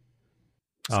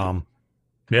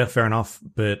 Yeah, fair enough.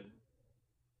 But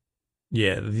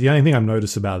yeah, the only thing I've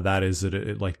noticed about that is that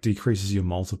it like decreases your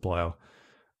multiplier,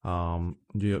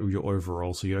 your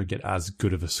overall, so you don't get as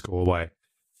good of a score by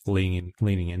leaning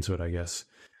into it, I guess.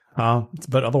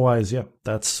 But otherwise, yeah,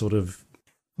 that's sort of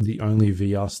the only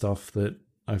VR stuff that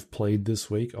I've played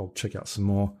this week. I'll check out some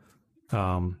more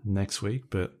next week,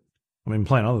 but I've been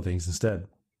playing other things instead.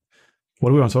 What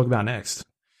do we want to talk about next?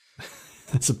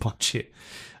 That's a bunch here.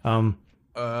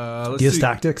 Gears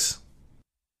Tactics?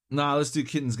 Nah, let's do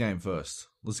Kittens Game first.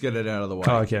 Let's get it out of the way.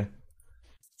 Oh, okay.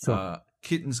 So,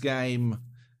 Kittens Game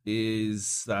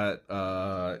is that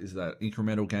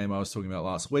incremental game I was talking about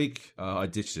last week. I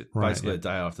ditched it basically a day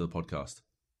after the podcast.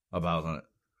 I bailed on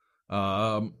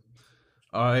it.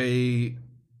 I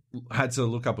had to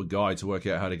look up a guide to work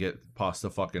out how to get past the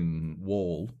fucking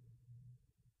wall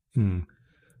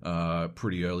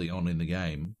pretty early on in the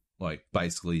game, like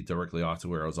basically directly after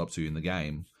where I was up to in the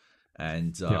game.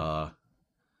 And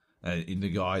in the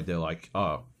guide, they're like,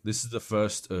 oh, this is the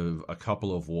first of a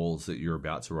couple of walls that you're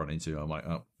about to run into. I'm like,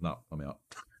 oh, no, I'm out.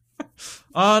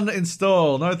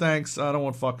 Uninstall. No thanks. I don't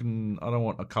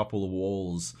want a couple of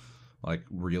walls like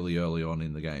really early on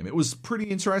in the game. It was pretty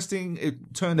interesting.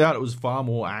 It turned out it was far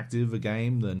more active a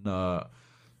game than the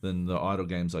idle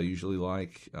games I usually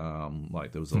like.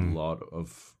 Like there was a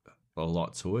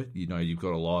lot to it. You know, you've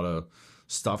got a lot of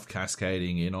stuff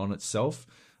cascading in on itself.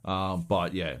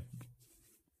 But yeah,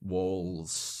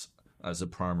 walls as a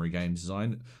primary game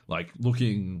design, like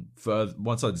looking further,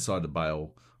 once I decided to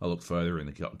bail, I looked further in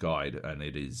the guide and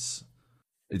it's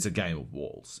a game of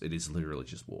walls. It is literally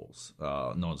just walls,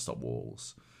 non-stop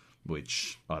walls,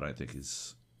 which I don't think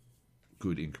is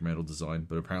good incremental design,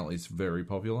 but apparently it's very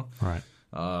popular. Right.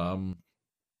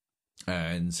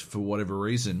 And for whatever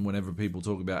reason, whenever people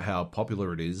talk about how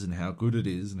popular it is and how good it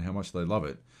is and how much they love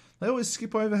it, they always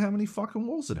skip over how many fucking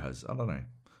walls it has. I don't know.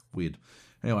 Weird.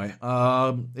 Anyway,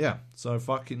 yeah. So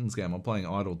fuck Kittens Game. I'm playing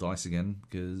Idle Dice again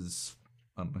because,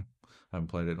 I don't know, I haven't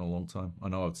played it in a long time. I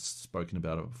know I've spoken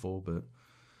about it before, but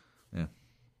yeah.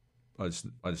 I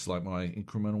just like my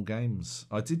incremental games.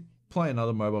 I did play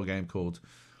another mobile game called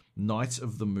Night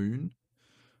of the Moon,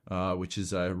 which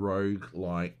is a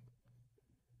rogue-like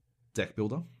deck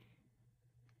builder.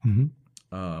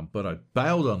 Mm-hmm. But I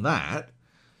bailed on that.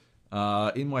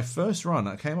 In my first run,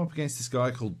 I came up against this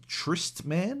guy called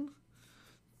Tristman,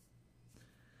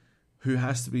 who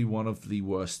has to be one of the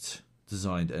worst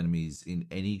designed enemies in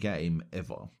any game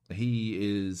ever.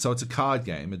 So it's a card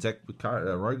game, a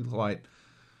roguelite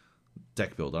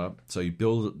deck builder. So you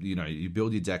build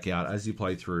your deck out as you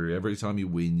play through. Every time you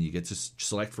win, you get to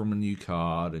select from a new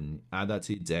card and add that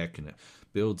to your deck, and it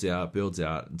builds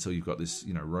out until you've got this,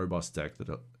 robust deck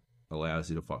that allows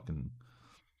you to fucking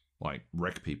like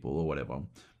wreck people or whatever.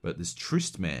 But this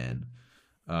Tristman,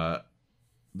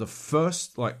 the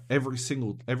first every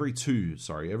two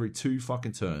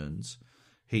fucking turns,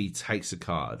 he takes a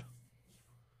card.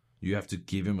 You have to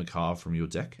give him a card from your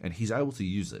deck, and he's able to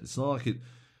use it. It's not like it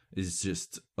is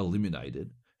just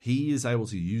eliminated. He is able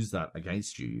to use that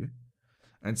against you,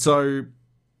 and so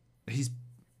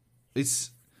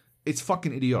it's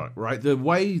fucking idiotic, right? The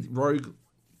way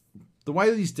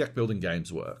these deck building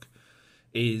games work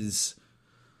is,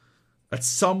 at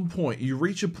some point you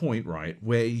reach a point, right,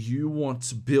 where you want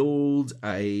to build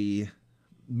the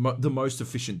most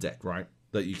efficient deck, right,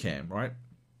 that you can, right?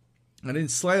 And in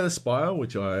Slay the Spire,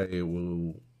 which I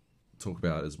will talk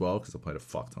about as well because I played a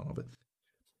fuck ton of it.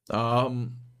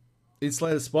 In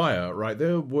Slay the Spire, right,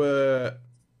 there were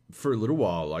for a little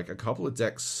while a couple of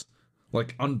decks,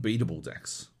 unbeatable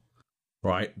decks,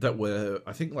 right, that were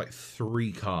I think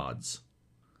 3 cards,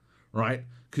 right?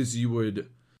 Because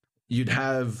you'd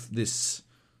have this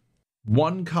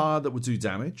one card that would do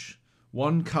damage,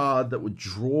 one card that would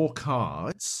draw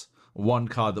cards, one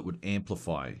card that would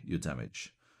amplify your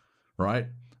damage, right?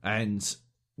 And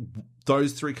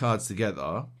those 3 cards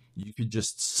together, you could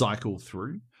just cycle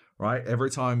through, right? Every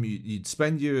time you'd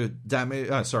spend your damage,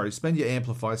 spend your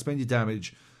amplify, spend your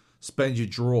damage, spend your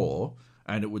draw,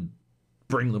 and it would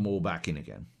bring them all back in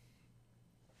again.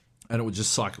 And it would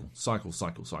just cycle.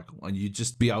 And you'd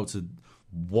just be able to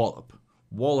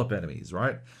wallop enemies,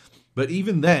 right? But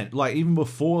even then, even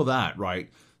before that, right,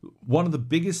 one of the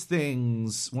biggest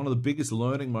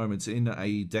learning moments in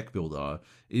a deck builder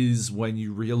is when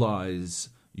you realize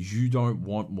you don't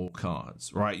want more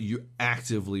cards, right? You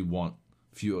actively want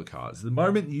fewer cards. The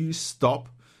moment you stop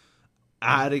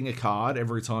adding a card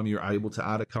every time you're able to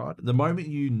add a card, the moment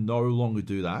you no longer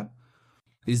do that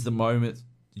is the moment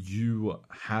you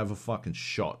have a fucking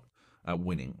shot at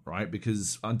winning, right?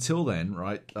 Because until then,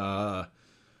 right,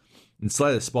 in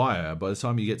Slay the Spire, by the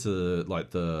time you get to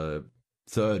the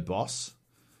third boss,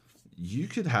 you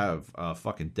could have a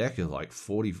fucking deck of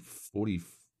 40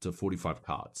 to 45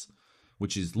 cards,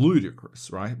 which is ludicrous,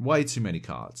 right? Way too many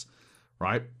cards,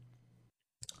 right?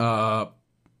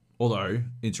 Although,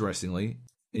 interestingly,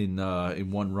 in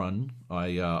one run,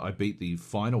 I beat the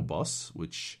final boss,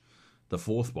 the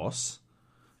 4th boss,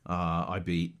 I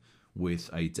beat with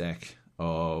a deck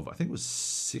of, I think it was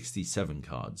 67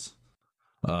 cards.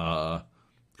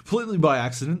 Completely by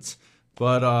accident,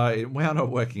 but it wound up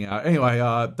working out. Anyway,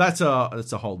 that's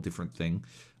a whole different thing.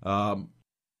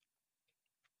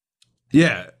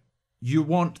 Yeah, you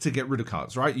want to get rid of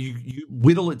cards, right? You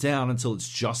whittle it down until it's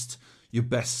just your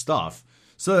best stuff.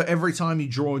 So every time you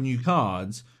draw new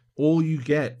cards, all you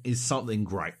get is something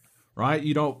great. Right?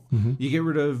 You don't. Mm-hmm. You get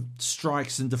rid of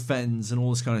strikes and defends and all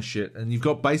this kind of shit, and you've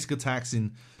got basic attacks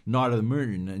in Night of the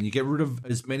Moon, and you get rid of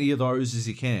as many of those as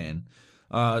you can,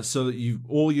 so that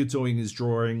all you're doing is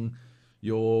drawing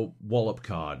your wallop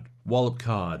card,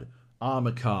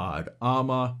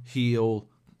 armor, heal,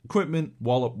 equipment,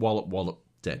 wallop,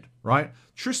 dead. Right?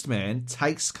 Tristman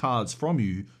takes cards from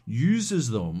you, uses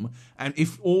them, and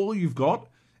if all you've got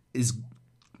is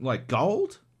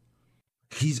gold,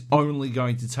 he's only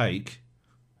going to take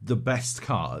the best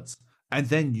cards and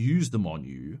then use them on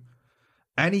you.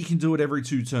 And he can do it every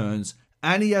 2 turns.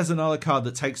 And he has another card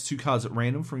that takes 2 cards at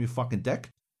random from your fucking deck.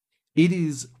 It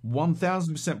is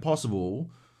 1000%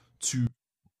 possible to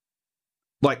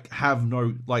have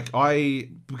no...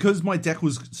 because my deck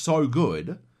was so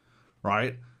good,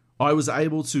 right? I was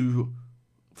able to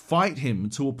fight him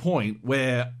to a point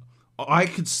where I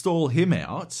could stall him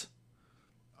out.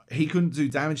 He couldn't do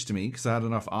damage to me because I had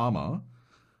enough armor,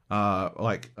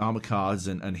 armor cards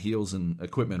and heals and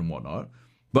equipment and whatnot.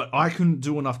 But I couldn't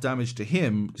do enough damage to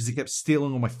him because he kept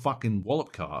stealing all my fucking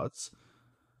wallop cards.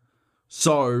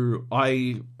 So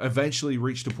I eventually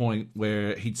reached a point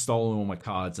where he'd stolen all my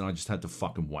cards and I just had to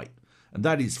fucking wait. And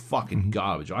that is fucking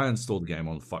garbage. I uninstalled the game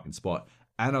on the fucking spot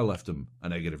and I left him a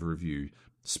negative review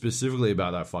specifically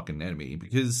about that fucking enemy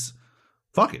because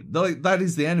fuck it. Like, that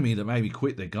is the enemy that made me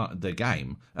quit their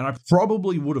game. And I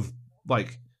probably would have,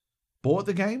 like, bought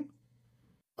the game,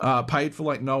 paid for,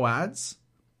 like, no ads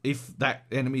if that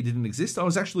enemy didn't exist. I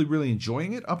was actually really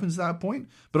enjoying it up until that point.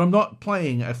 But I'm not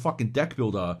playing a fucking deck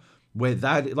builder where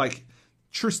that, like,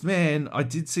 Trist Man, I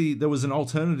did see there was an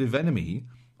alternative enemy.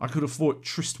 I could have fought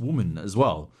Trist Woman as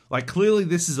well. Like, clearly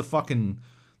this is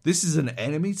an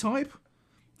enemy type.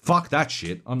 Fuck that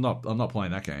shit. I'm not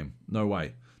playing that game. No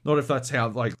way. Not if that's how,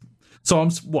 like... So I'm,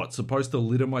 supposed to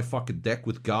litter my fucking deck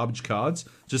with garbage cards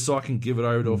just so I can give it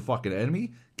over to a fucking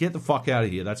enemy? Get the fuck out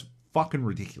of here. That's fucking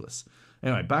ridiculous.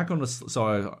 Anyway, back on the...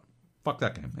 So, fuck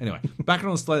that game. Anyway, back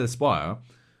on the Slay the Spire,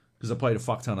 because I played a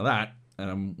fuck ton of that,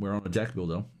 and we're on a deck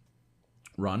builder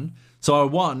run. So I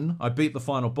won. I beat the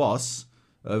final boss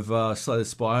of Slay the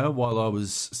Spire while I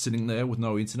was sitting there with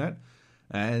no internet.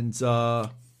 And, yeah,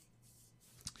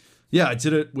 I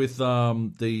did it with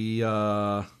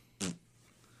the...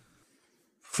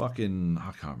 fucking...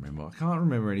 I can't remember. I can't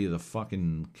remember any of the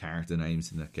fucking character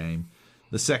names in that game.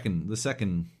 The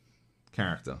second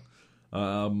character.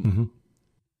 And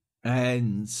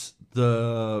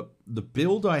the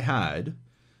build I had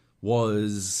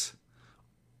was,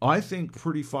 I think,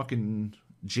 pretty fucking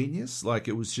genius. Like,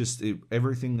 it was just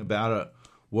everything about it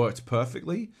worked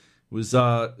perfectly. It was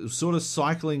sort of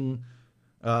cycling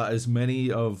as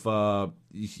many of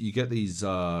you get these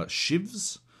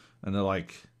shivs, and they're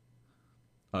like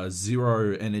a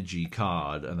 0 energy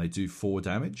card, and they do 4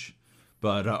 damage.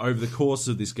 But over the course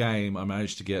of this game, I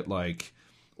managed to get like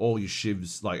all your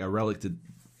shivs, like a relic did,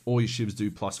 all your shivs do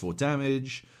 +4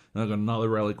 damage. And I got another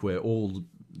relic where all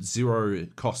 0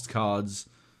 cost cards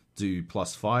do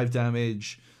 +5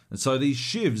 damage. And so these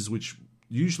shivs, which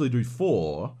usually do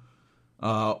 4,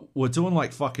 were doing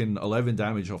like fucking 11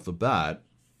 damage off the bat.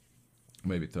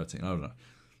 Maybe 13, I don't know.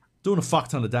 Doing a fuck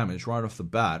ton of damage right off the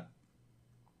bat.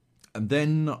 And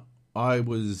then I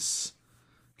was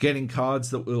getting cards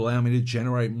that would allow me to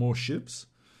generate more ships.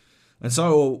 And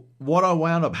so what I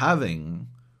wound up having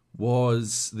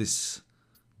was this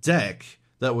deck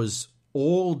that was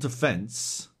all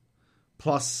defense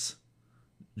plus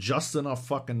just enough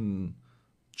fucking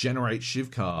generate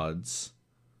shiv cards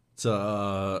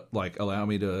to like allow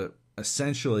me to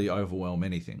essentially overwhelm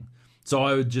anything. So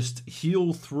I would just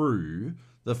heal through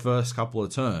the first couple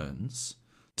of turns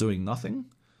doing nothing.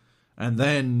 And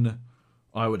then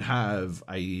I would have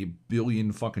a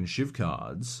billion fucking shiv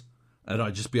cards, and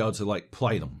I'd just be able to like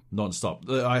play them non-stop.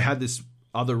 I had this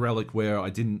other relic where I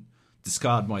didn't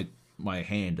discard my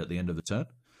hand at the end of the turn.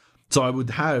 So I would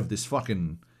have this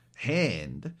fucking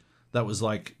hand that was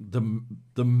like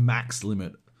the max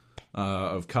limit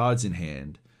of cards in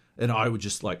hand, and I would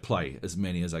just like play as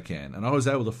many as I can. And I was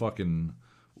able to fucking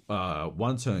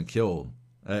one turn kill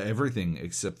everything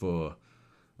except for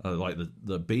like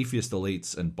the beefiest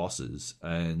elites and bosses,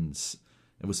 and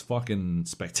it was fucking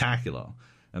spectacular.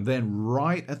 And then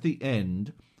right at the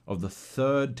end of the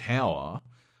third tower,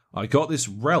 I got this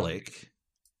relic,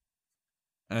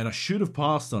 and I should have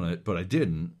passed on it, but I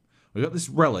didn't. I got this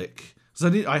relic because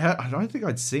I don't think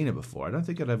I'd seen it before. I don't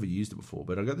think I'd ever used it before,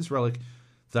 but I got this relic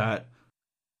that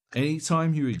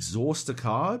anytime you exhaust a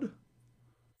card,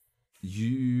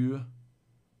 you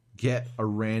get a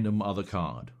random other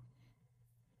card.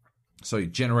 So you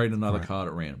generate another card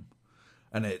at random.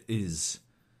 And it is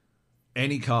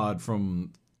any card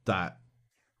from that,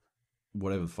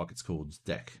 whatever the fuck it's called,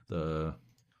 deck. I'm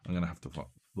going to have to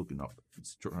look it up.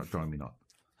 It's driving me nuts.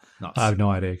 I have no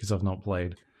idea because I've not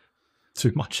played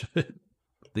too much of it.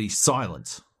 The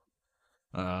Silence.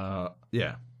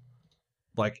 Yeah.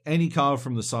 Like any card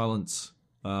from the Silence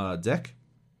deck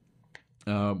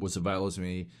was available to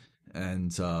me,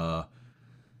 and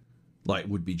like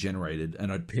would be generated,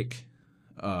 and I'd pick...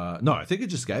 no, I think it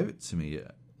just gave it to me,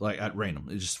 like, at random.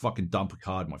 It just fucking dump a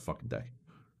card in my fucking deck.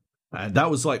 And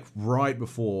that was, like, right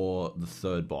before the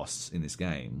third boss in this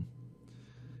game.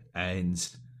 And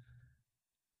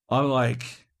I'm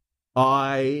like,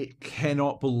 I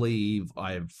cannot believe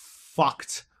I have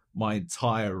fucked my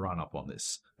entire run-up on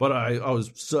this. But I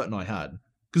was certain I had.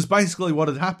 Because basically what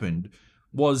had happened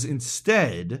was,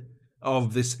 instead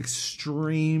of this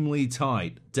extremely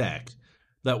tight deck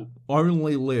that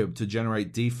only lived to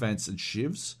generate defense and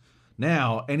shivs,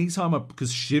 now, anytime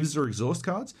because shivs are exhaust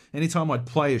cards, anytime I'd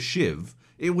play a shiv,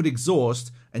 it would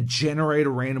exhaust and generate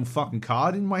a random fucking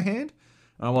card in my hand.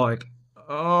 And I'm like,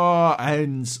 oh,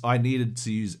 and I needed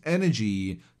to use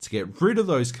energy to get rid of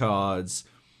those cards,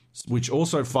 which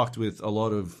also fucked with a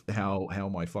lot of how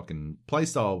my fucking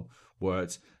playstyle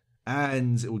worked,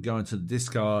 and it would go into the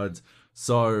discard.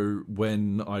 So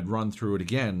when I'd run through it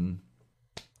again,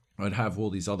 I'd have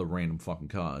all these other random fucking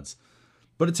cards.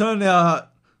 But it turned out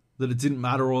that it didn't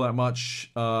matter all that much.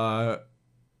 If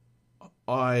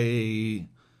I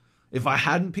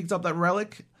hadn't picked up that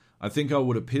relic, I think I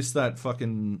would have pissed that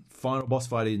fucking final boss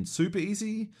fight in super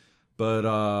easy. But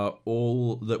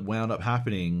all that wound up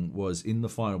happening was in the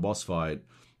final boss fight.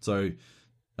 So,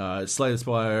 Slay the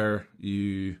Spire,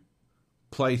 you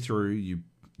play through,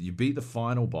 you beat the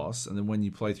final boss, and then when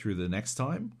you play through the next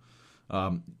time,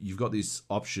 you've got this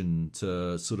option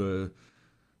to sort of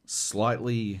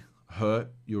slightly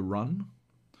hurt your run,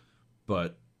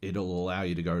 but it'll allow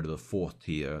you to go to the 4th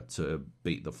tier to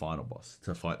beat the final boss,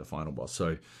 to fight the final boss.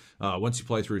 So once you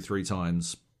play through 3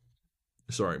 times,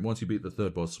 once you beat the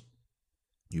 3rd boss,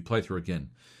 you play through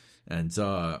again. And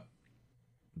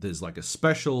there's like a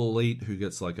special elite who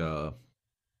gets like a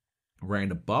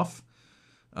random buff.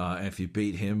 And if you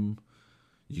beat him,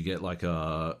 you get like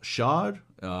a shard.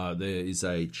 There is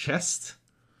a chest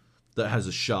that has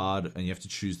a shard, and you have to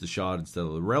choose the shard instead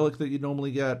of the relic that you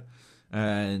normally get.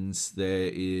 And there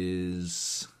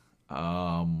is,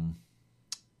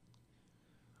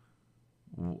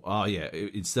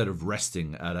 instead of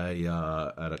resting at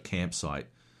a campsite,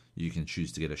 you can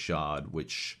choose to get a shard,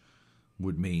 which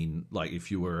would mean like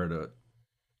if you were at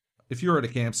a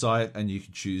campsite and you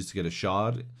could choose to get a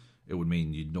shard, it would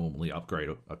mean you'd normally upgrade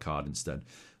a card instead.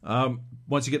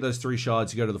 Once you get those 3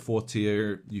 shards, you go to the 4th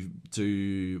tier. You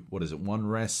do, 1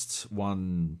 rest,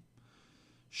 1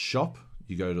 shop.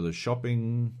 You go to the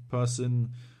shopping person.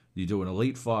 You do an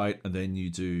elite fight, and then you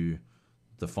do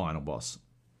the final boss.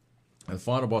 And the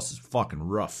final boss is fucking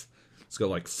rough. It's got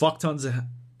like fuck tons of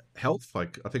health,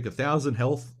 like I think 1,000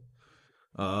 health.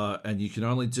 And you can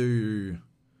only do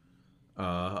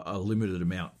a limited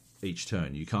amount each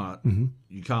turn. You can't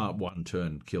one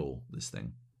turn kill this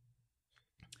thing.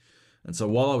 And so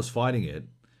while I was fighting it,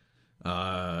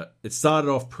 it started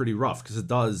off pretty rough because it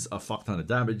does a fuck ton of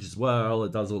damage as well.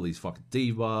 It does all these fucking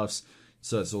debuffs,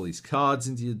 so it's all these cards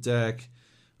into your deck.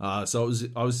 So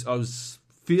I was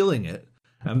feeling it,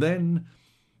 and then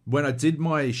when I did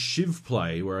my Shiv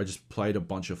play, where I just played a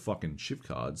bunch of fucking Shiv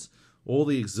cards, all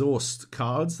the exhaust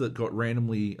cards that got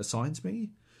randomly assigned to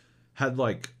me had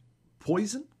like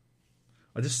poison.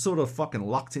 I just sort of fucking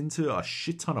lucked into a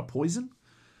shit ton of poison.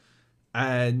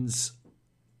 And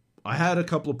I had a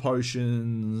couple of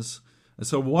potions. And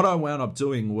so what I wound up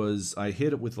doing was I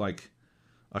hit it with like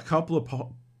a couple of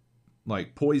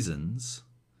poisons.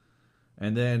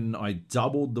 And then I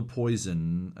doubled the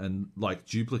poison and like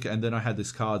duplicate. And then I had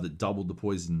this card that doubled the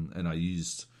poison, and I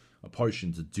used a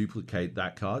potion to duplicate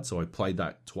that card. So I played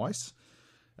that twice.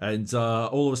 And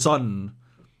all of a sudden,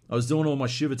 I was doing all my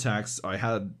Shiv attacks. I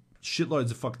had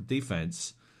shitloads of fucking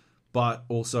defense. But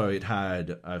also it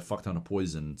had a fuck ton of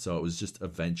poison, so it was just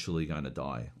eventually going to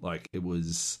die. Like, it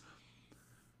was...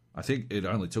 I think it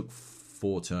only took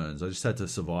 4 turns. I just had to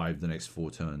survive the next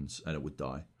 4 turns, and it would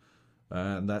die.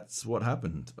 And that's what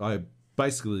happened. I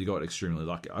basically got extremely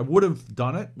lucky. I would have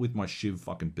done it with my Shiv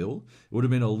fucking build. It would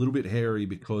have been a little bit hairy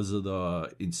because of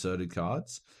the inserted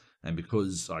cards, and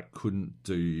because I couldn't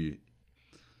do...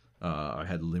 I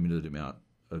had a limited amount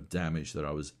of damage that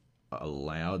I was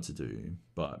allowed to do,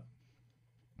 but...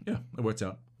 yeah, it worked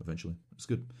out eventually. It was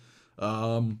good.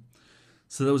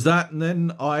 So there was that, and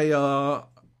then I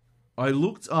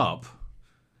looked up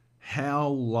how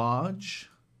large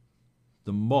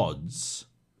the mods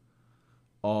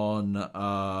on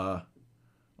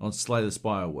Slay the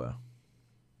Spire were,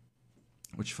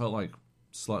 which felt like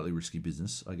slightly risky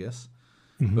business, I guess.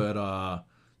 Mm-hmm. But I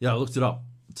looked it up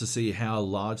to see how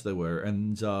large they were,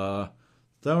 and they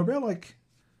were about like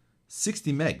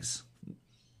 60 megs.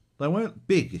 They weren't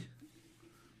big.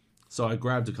 So I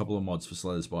grabbed a couple of mods for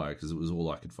Slay the Spire because it was all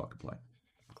I could fucking play.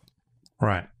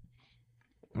 Right.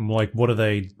 And like, what are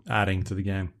they adding to the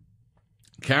game?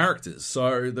 Characters.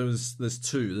 So there's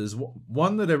 2. There's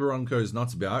one that everyone goes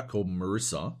nuts about called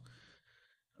Marissa,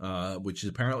 which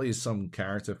apparently is some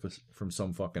character from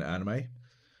some fucking anime.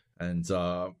 And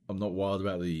I'm not wild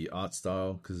about the art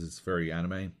style because it's very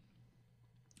anime.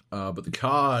 But the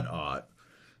card art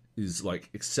is like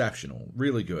exceptional,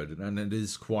 really good, and it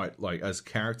is quite like, as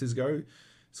characters go,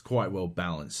 it's quite well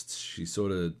balanced. She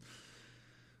sort of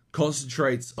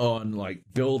concentrates on like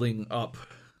building up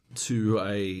to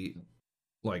a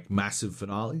like massive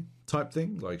finale type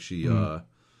thing. Like she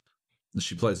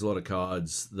plays a lot of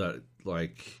cards that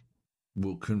like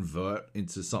will convert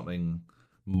into something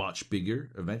much bigger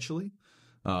eventually,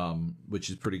 which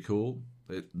is pretty cool.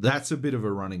 That's a bit of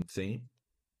a running theme.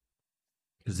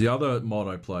 Because the other mod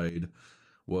I played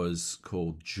was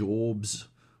called Joab's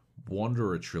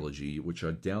Wanderer Trilogy, which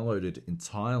I downloaded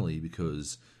entirely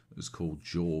because it was called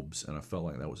Joab's, and I felt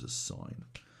like that was a sign.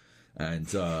 And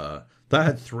that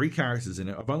had 3 characters in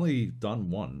it. I've only done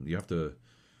 1. You have to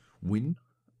win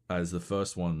as the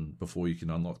first one before you can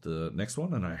unlock the next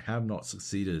one, and I have not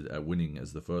succeeded at winning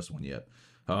as the first one yet.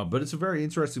 But it's a very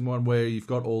interesting one where you've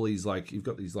got all these you've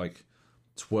got these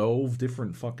 12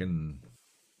 different fucking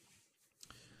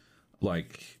I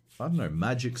don't know,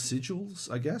 magic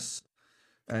sigils, I guess.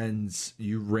 And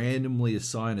you randomly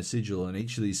assign a sigil, and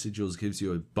each of these sigils gives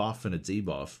you a buff and a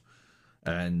debuff.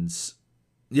 And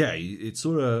yeah, it's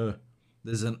sort of,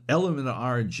 there's an element of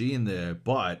RNG in there,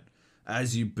 but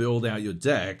as you build out your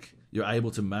deck, you're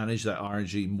able to manage that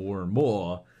RNG more and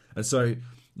more. And so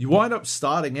you wind up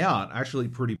starting out actually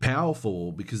pretty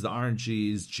powerful because the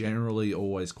RNG is generally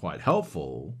always quite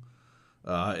helpful.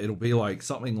 It'll be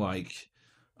something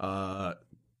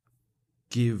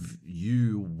give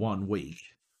you 1 week,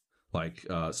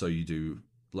 so you do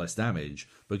less damage,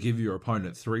 but give your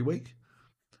opponent 3 week.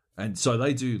 And so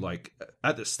they do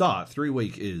at the start, 3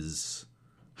 week is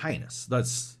heinous.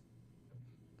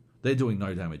 They're doing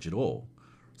no damage at all.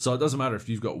 So it doesn't matter if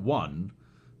you've got 1,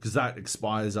 because that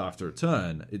expires after a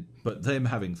turn. But them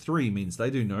having 3 means they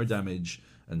do no damage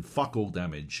and fuck all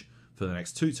damage for the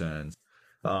next 2 turns.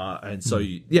 And so,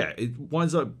 it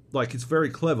winds up it's very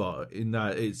clever in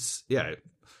that it's,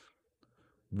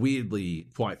 weirdly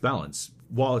quite balanced.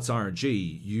 While it's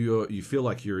RNG, you feel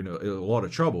like you're in a lot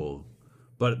of trouble.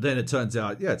 But then it turns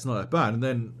out, it's not that bad. And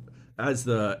then as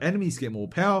the enemies get more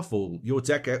powerful, your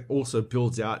deck also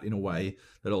builds out in a way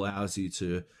that allows you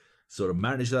to sort of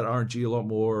manage that RNG a lot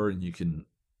more, and you can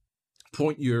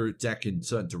point your deck in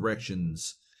certain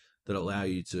directions that allow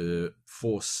you to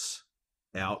force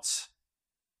out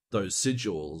those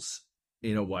sigils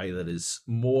in a way that is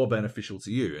more beneficial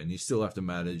to you. And you still have to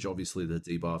manage, obviously, the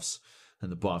debuffs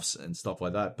and the buffs and stuff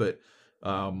like that. But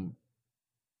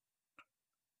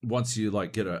once you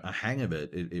get a hang of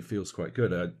it, it feels quite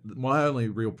good. My only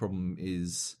real problem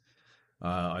is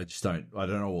I don't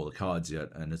know all the cards yet,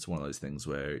 and it's one of those things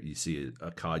where you see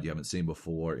a card you haven't seen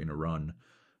before in a run,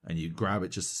 and you grab it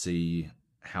just to see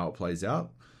how it plays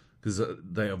out, because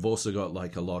they have also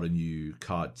got a lot of new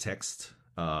card text,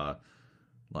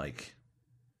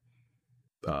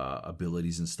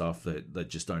 abilities and stuff that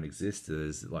just don't exist.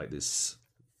 There's this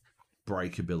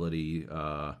break ability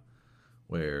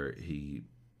where he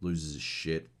loses his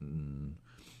shit, and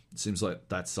it seems like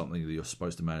that's something that you're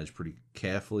supposed to manage pretty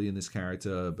carefully in this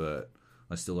character, but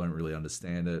I still don't really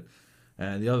understand it.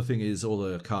 And the other thing is, all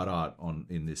the card art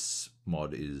in this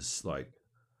mod is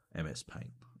MS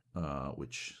Paint,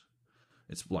 which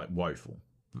it's woeful.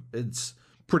 It's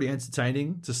pretty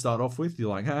entertaining to start off with. You're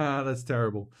like, that's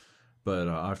terrible, but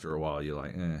after a while you're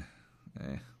like,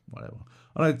 whatever.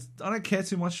 I don't care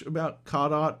too much about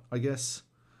card art, I guess,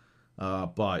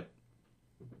 but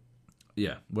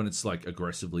yeah, when it's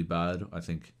aggressively bad, I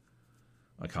think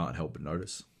I can't help but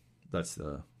notice. That's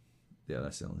the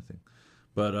only thing.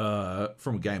 But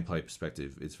from a gameplay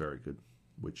perspective, it's very good,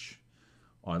 which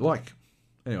I like.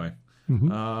 Anyway,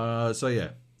 so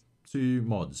yeah, 2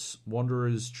 mods: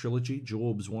 Wanderer's Trilogy,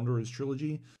 Joab's Wanderer's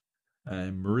Trilogy,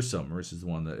 and Marissa. Marissa's the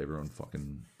one that everyone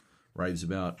fucking raves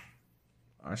about.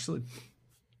 Actually,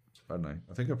 I don't know.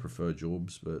 I think I prefer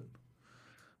Joab's, but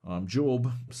I'm Joab,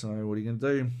 so what are you going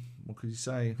to do? What could you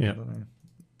say? Yeah. I don't know.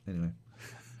 Anyway.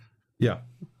 Yeah.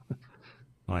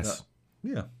 Nice.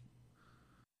 Yeah.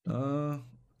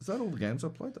 Is that all the games I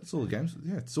played? That's all the games.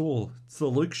 Yeah, it's the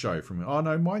Luke show from me. Oh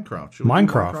no, Minecraft. Should we do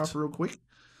Minecraft real quick?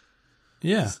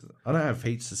 Yeah. I don't have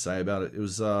heaps to say about it. It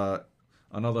was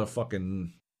another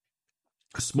fucking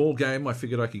small game I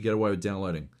figured I could get away with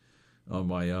downloading on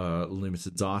my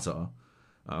limited data.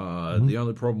 The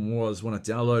only problem was when I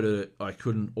downloaded it, I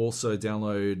couldn't also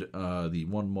download the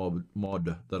one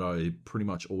mod that I pretty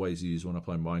much always use when I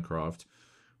play Minecraft,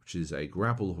 which is a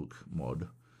grapple hook mod.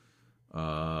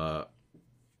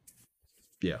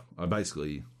 Yeah, I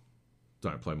basically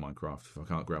don't play Minecraft if I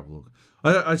can't grapple hook.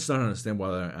 I just don't understand why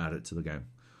they don't add it to the game.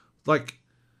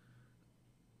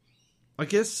 I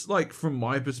guess, from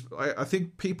my perspective, I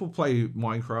think people play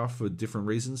Minecraft for different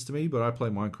reasons to me, but I play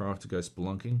Minecraft to go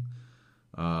spelunking.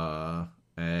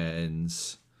 And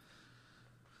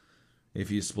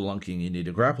if you're spelunking, you need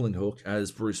a grappling hook,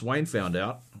 as Bruce Wayne found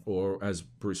out, or as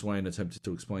Bruce Wayne attempted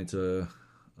to explain to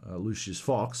Lucius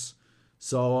Fox.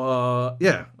 So,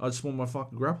 yeah, I just want my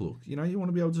fucking grapple hook. You want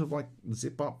to be able to,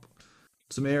 zip up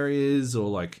some areas,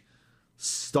 or,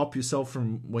 stop yourself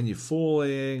from when you're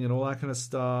falling and all that kind of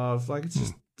stuff. It's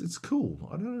just, it's cool.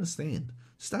 I don't understand.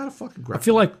 Just add a fucking grapple. I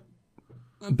feel like,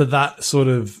 but that sort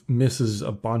of misses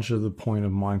a bunch of the point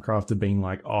of Minecraft of being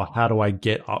how do I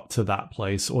get up to that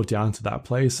place or down to that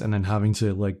place, and then having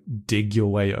to dig your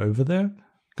way over there.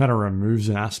 kind of removes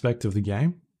an aspect of the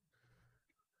game.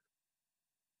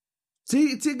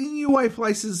 Digging your way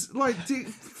places, like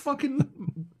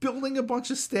fucking building a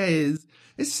bunch of stairs.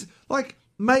 It's like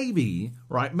maybe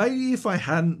if I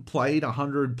hadn't played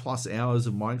 100+ hours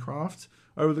of Minecraft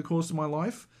over the course of my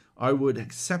life, I would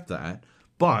accept that.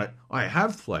 But I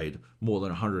have played more than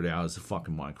 100 hours of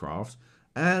fucking Minecraft,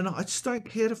 and I just don't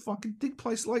care to fucking dig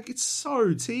places. Like, it's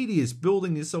so tedious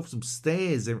building yourself some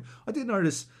stairs. I did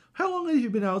notice, how long have you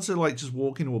been able to, like, just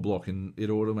walk into a block and it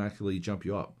automatically jump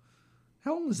you up?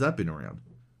 How long has that been around?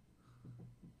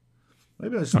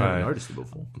 Maybe I just never noticed it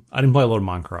before. I didn't play a lot of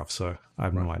Minecraft, so I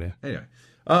have no idea. Anyway.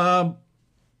 I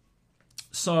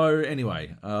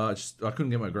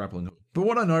couldn't get my grappling hook. But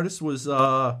what I noticed was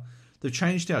they've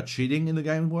changed how cheating in the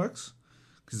game works.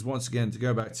 Because once again, to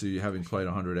go back to having played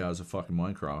 100 hours of fucking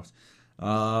Minecraft,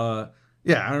 I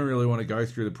don't really want to go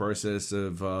through the process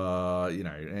of, I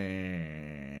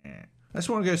just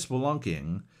want to go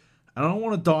spelunking. And I don't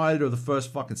want to die to the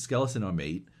first fucking skeleton I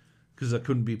meet, because I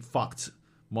couldn't be fucked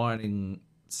mining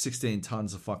 16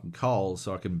 tons of fucking coal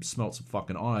so I can smelt some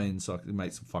fucking iron so I can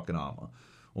make some fucking armor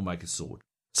or make a sword.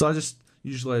 So I just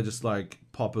like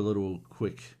pop a little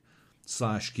quick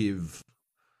 /give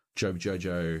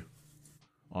Jojo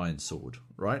iron sword,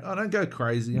 right? I don't go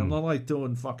crazy. I'm not like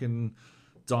doing fucking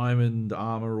diamond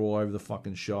armor all over the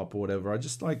fucking shop or whatever. I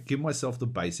just like give myself the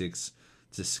basics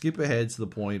to skip ahead to the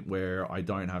point where I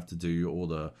don't have to do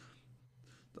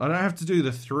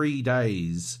the 3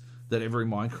 days that every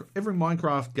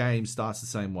Minecraft game starts the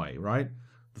same way, right?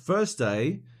 The first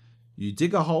day, you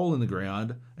dig a hole in the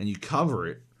ground and you cover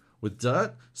it with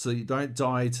dirt so you don't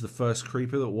die to the first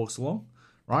creeper that walks along,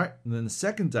 right? And then the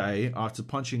second day, after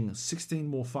punching 16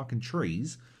 more fucking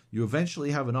trees, you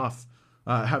eventually have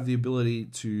the ability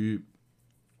to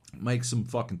make some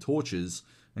fucking torches,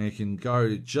 and you can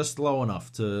go just low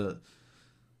enough to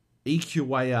eke your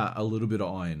way out a little bit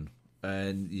of iron.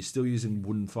 And you're still using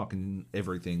wooden fucking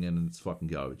everything, and it's fucking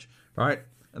garbage, right?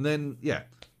 And then,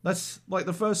 that's like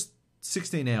the first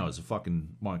 16 hours of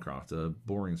fucking Minecraft are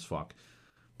boring as fuck.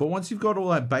 But once you've got all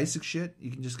that basic shit,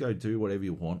 you can just go do whatever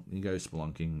you want. You go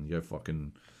spelunking, you go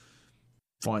fucking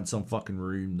find some fucking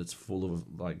room that's full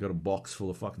of, like, got a box full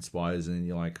of fucking spiders, and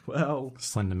you're like, well...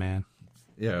 Slender Man.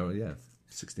 Yeah.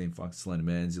 16 fucking Slender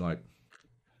Mans. You're like,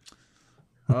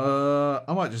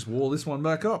 I might just wall this one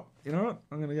back up. You know what?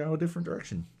 I'm going to go a different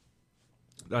direction.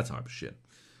 That type of shit.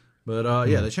 But,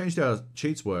 they changed how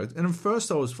cheats worked. And at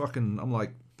first I'm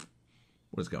like,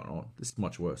 what is going on? This is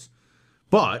much worse.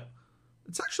 But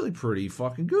it's actually pretty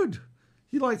fucking good.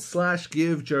 You like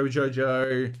 /give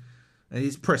Jojo, and you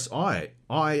just press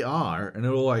IR, and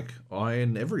it'll like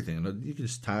iron everything. And you can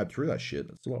just tab through that shit.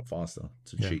 It's a lot faster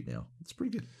to cheat now. It's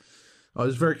pretty good. I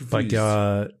was very confused.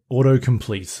 Like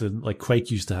autocompletes, like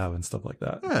Quake used to have and stuff like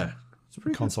that. Yeah. It's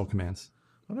pretty console commands.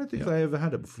 I don't think they ever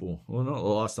had it before. Well, not the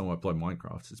last time I played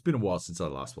Minecraft. It's been a while since I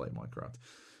last played Minecraft.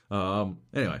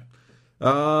 Anyway.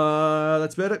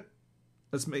 That's about it.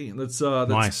 That's me. That's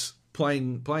nice.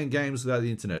 Playing games without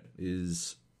the internet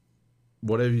is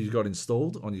whatever you've got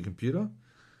installed on your computer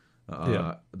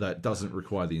that doesn't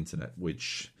require the internet,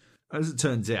 which, as it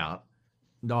turns out,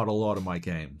 not a lot of my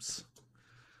games.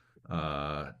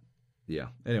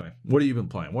 Anyway, what have you been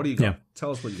playing? What do you got?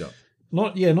 Tell us what you got.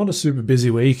 Not a super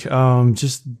busy week.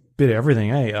 Just a bit of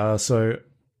everything, eh? So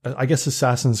I guess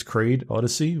Assassin's Creed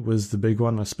Odyssey was the big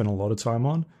one I spent a lot of time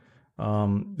on.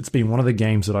 It's been one of the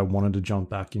games that I wanted to jump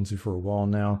back into for a while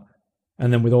now.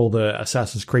 And then with all the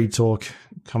Assassin's Creed talk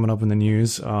coming up in the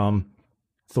news,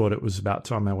 thought it was about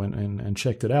time I went in and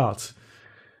checked it out.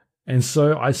 And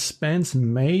so I spent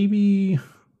maybe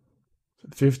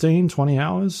 15, 20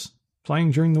 hours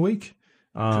playing during the week.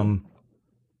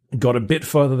 Got a bit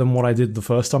further than what I did the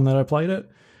first time that I played it,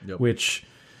 which,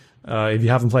 if you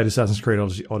haven't played Assassin's Creed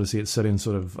Odyssey, it's set in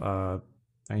sort of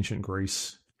ancient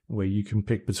Greece, where you can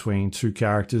pick between two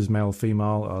characters, male or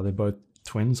female. They're both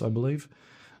twins, I believe,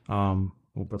 or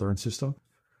brother and sister.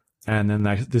 And then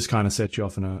this kind of sets you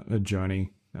off in a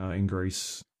journey in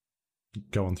Greece,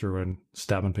 going through and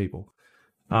stabbing people.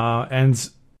 I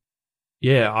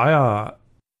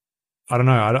don't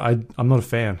know. I'm not a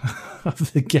fan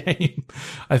of the game.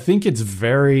 I think it's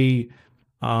very...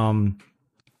 there's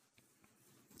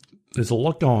a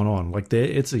lot going on. Like,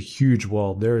 it's a huge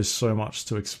world. There is so much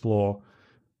to explore.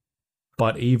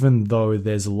 But even though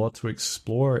there's a lot to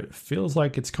explore, it feels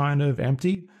like it's kind of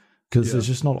empty because there's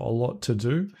just not a lot to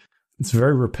do. It's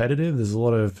very repetitive. There's a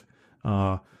lot of...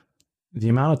 the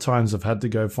amount of times I've had to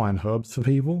go find herbs for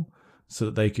people so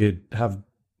that they could have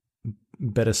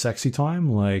better sexy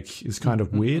time, like, is kind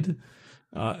of weird.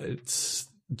 It's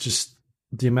just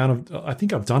the amount of, I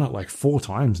think I've done it like 4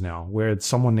 times now, where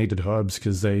someone needed herbs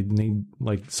because they need,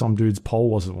 like, some dude's pole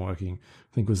wasn't working,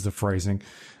 I think was the phrasing.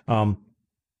 But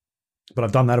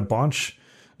I've done that a bunch.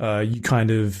 You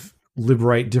kind of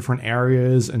liberate different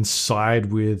areas and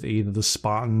side with either the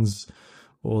Spartans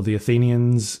or the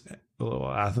Athenians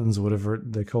or Athens, or whatever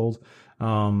they're called.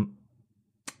 And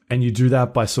you do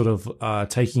that by sort of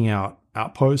taking out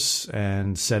outposts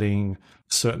and setting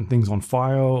certain things on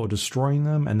fire or destroying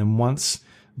them. And then once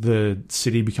the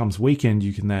city becomes weakened,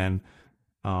 you can then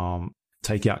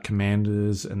take out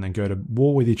commanders and then go to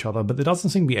war with each other. But there doesn't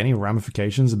seem to be any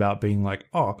ramifications about being like,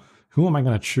 oh, who am I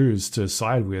going to choose to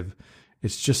side with?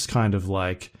 It's just kind of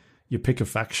like you pick a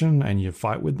faction and you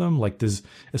fight with them. Like there's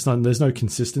no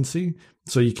consistency.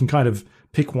 So you can kind of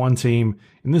pick one team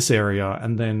in this area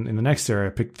and then in the next area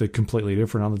pick the completely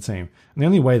different other team. And the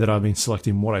only way that I've been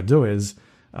selecting what I do is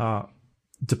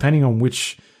depending on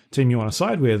which team you want to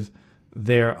side with,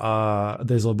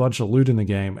 there's a bunch of loot in the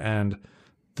game, and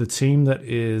the team that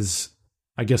is,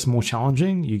 I guess, more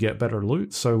challenging, you get better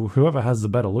loot. So whoever has the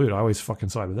better loot, I always fucking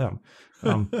side with them.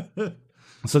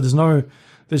 So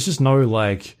there's just no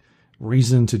like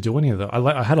reason to do any of that.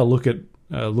 I had a look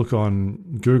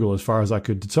on Google as far as I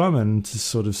could determine to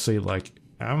sort of see like,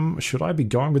 should I be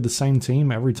going with the same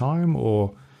team every time,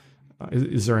 or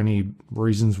is there any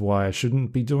reasons why I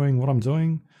shouldn't be doing what I'm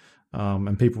doing?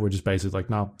 And people were just basically like,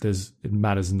 no, it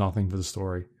matters nothing for the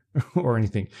story or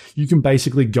anything. You can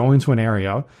basically go into an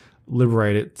area,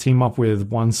 liberate it, team up with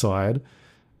one side,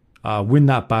 win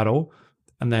that battle,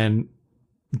 and then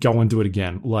go and do it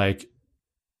again. Like,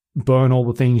 burn all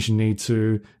the things you need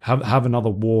to, have another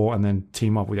war, and then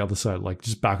team up with the other side, like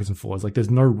just backwards and forwards. Like,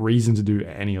 there's no reason to do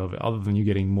any of it other than you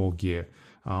getting more gear.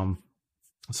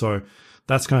 So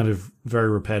that's kind of very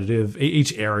repetitive.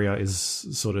 Each area is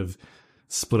sort of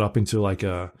split up into like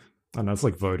I don't know, it's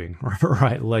like voting,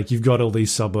 right? Like you've got all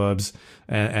these suburbs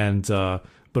and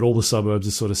but all the suburbs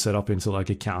are sort of set up into like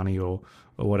a county or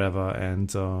whatever. And,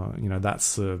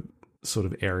 that's the sort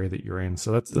of area that you're in.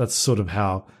 So that's sort of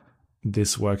how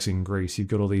this works in Greece. You've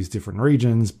got all these different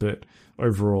regions, but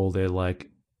overall they're like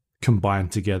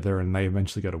combined together and they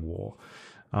eventually go to war.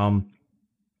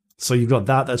 So you've got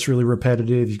that's really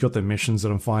repetitive. You've got the missions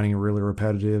that I'm finding are really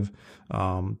repetitive.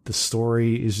 The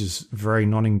story is just very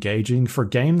non-engaging. For a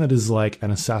game that is like an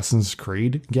Assassin's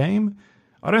Creed game,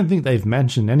 I don't think they've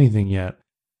mentioned anything yet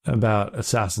about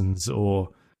assassins or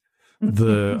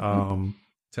the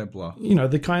Templar.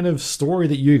 The kind of story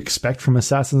that you expect from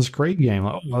Assassin's Creed game.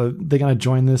 Like, oh, they're going to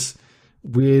join this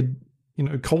weird,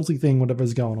 culty thing,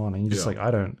 whatever's going on. And you're just like,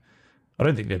 I don't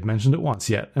think they've mentioned it once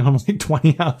yet. And I'm like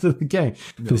 20 hours of the game.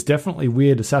 Yeah. There's definitely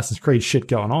weird Assassin's Creed shit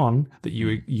going on that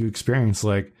you experience,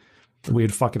 like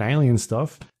weird fucking alien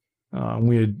stuff,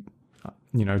 weird,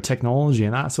 technology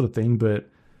and that sort of thing. But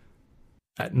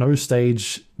at no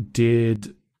stage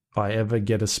did I ever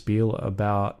get a spiel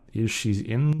about if she's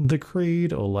in the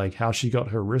Creed or like how she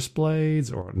got her wrist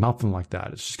blades or nothing like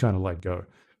that. It's just kind of like go.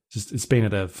 It's been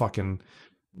at a fucking,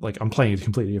 like, I'm playing a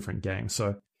completely different game.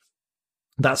 So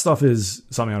that stuff is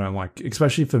something I don't like,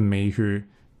 especially for me who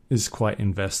is quite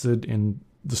invested in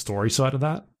the story side of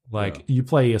that. Like, you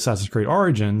play Assassin's Creed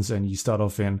Origins and you start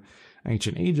off in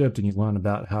ancient Egypt and you learn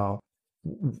about how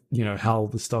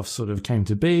the stuff sort of came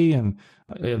to be. And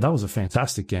that was a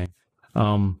fantastic game.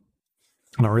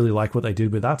 And I really like what they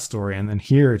did with that story. And then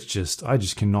here it's just, I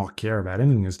just cannot care about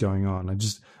anything that's going on. I'm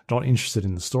just not interested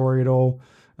in the story at all.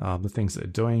 The things that they're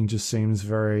doing just seems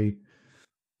very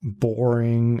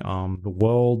boring. The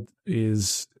world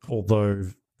is, although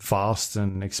vast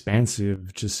and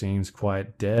expansive, just seems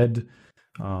quite dead.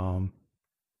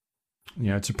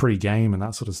 It's a pretty game and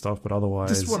that sort of stuff, but otherwise,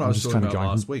 this is what I was talking about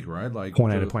last week, right? Like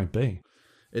point A to point B.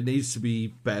 It needs to be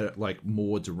better, like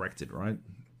more directed, right?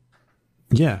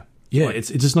 Yeah, like, it's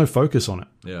just no focus on it.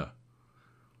 Yeah,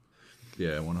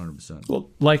 100%.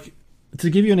 Well, like, to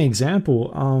give you an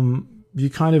example, you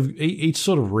kind of, each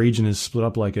sort of region is split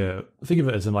up like think of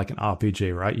it as in like an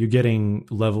RPG, right? You're getting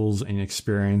levels and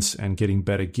experience and getting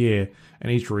better gear,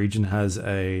 and each region has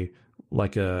a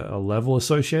level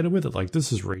associated with it. Like,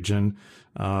 this is region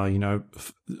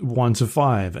 1 to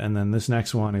 5, and then this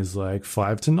next one is like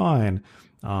 5 to 9,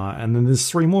 and then there's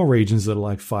 3 more regions that are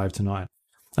like 5 to 9.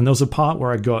 And there was a part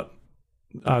where I got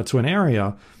to an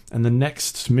area, and the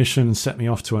next mission set me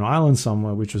off to an island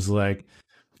somewhere, which was like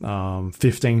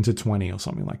 15 to 20 or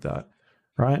something like that,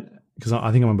 right? Because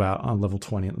I think I'm about on level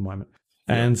 20 at the moment.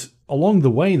 Yeah. And along the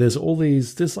way, there's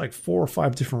like 4 or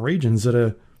 5 different regions that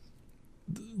are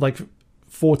like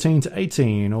 14 to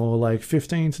 18 or like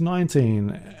 15 to 19.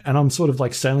 And I'm sort of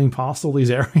like sailing past all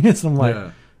these areas. And I'm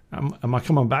like, am I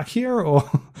coming back here, or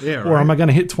Yeah, or right. am I going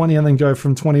to hit 20 and then go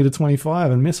from 20 to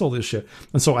 25 and miss all this shit?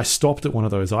 And so I stopped at one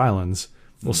of those islands,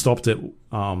 or stopped at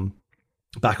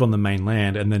back on the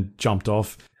mainland, and then jumped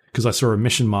off because I saw a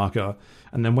mission marker,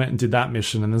 and then went and did that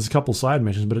mission. And there's a couple side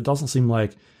missions, but it doesn't seem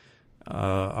like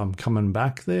I'm coming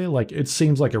back there. Like, it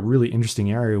seems like a really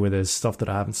interesting area where there's stuff that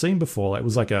I haven't seen before. Like, it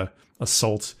was like a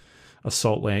salt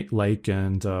lake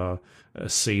and a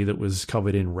sea that was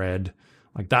covered in red,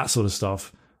 like that sort of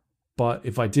stuff. But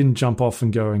if I didn't jump off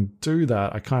and go and do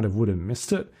that, I kind of would have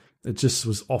missed it. It just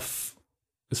was off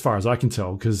as far as I can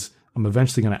tell, because I'm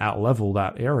eventually going to out-level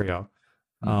that area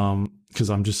because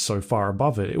I'm just so far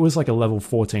above it. It was like a level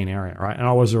 14 area, right? And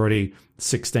I was already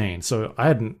 16. So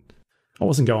I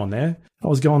wasn't going there. I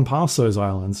was going past those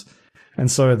islands.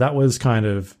 And so that was kind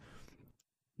of,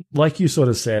 like you sort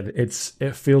of said, it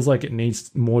feels like it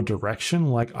needs more direction.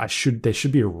 Like there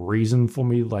should be a reason for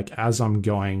me, like as I'm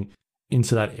going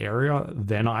into that area,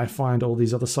 then I find all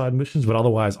these other side missions. But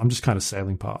otherwise, I'm just kind of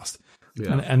sailing past.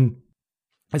 Yeah. And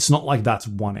it's not like that's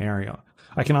one area.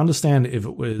 I can understand if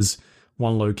it was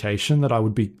one location that I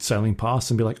would be sailing past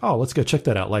and be like, oh, let's go check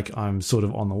that out. Like I'm sort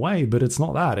of on the way, but it's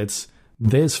not that.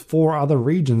 There's 4 other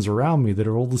regions around me that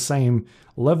are all the same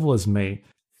level as me.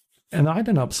 And I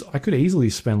could easily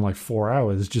spend like 4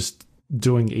 hours just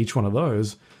doing each one of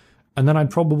those. And then I'd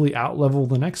probably out-level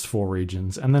the next 4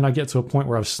 regions. And then I get to a point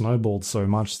where I've snowballed so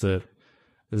much that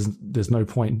there's no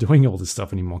point in doing all this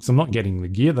stuff anymore, because I'm not getting the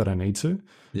gear that I need to.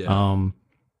 Yeah.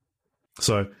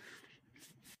 So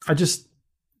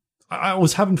I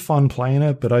was having fun playing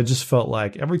it, but I just felt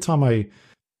like every time I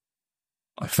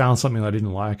found something I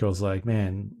didn't like, I was like,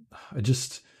 man,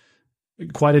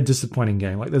 quite a disappointing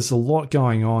game. Like, there's a lot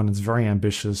going on. It's very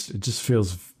ambitious.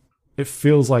 It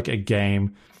feels like a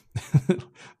game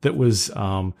that was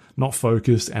not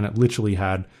focused, and it literally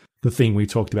had the thing we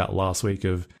talked about last week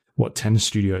of 10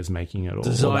 studios making it, or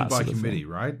Designed that by sort of committee, thing.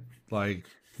 right? Like,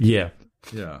 Yeah.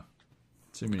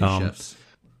 Too many chefs.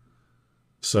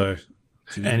 So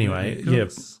Too anyway, many yeah,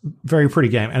 cooks. very pretty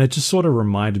game, and it just sort of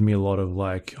reminded me a lot of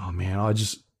like, oh man, I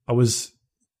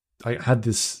had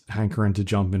this hankering to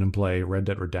jump in and play Red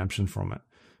Dead Redemption from it,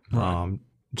 Right.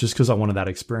 just because I wanted that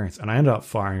experience, and I ended up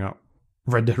firing up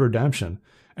Red Dead Redemption,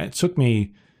 and it took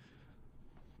me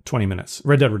 20 minutes.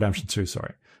 Red Dead Redemption 2,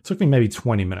 sorry, it took me maybe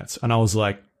 20 minutes, and I was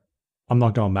like, I'm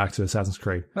not going back to Assassin's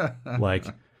Creed, like.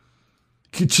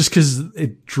 Just because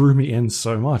it drew me in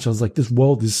so much. I was like, this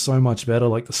world is so much better.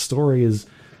 Like, the story is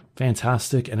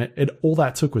fantastic. And it all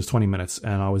that took was 20 minutes.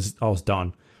 And I was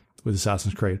done with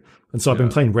Assassin's Creed. And so I've been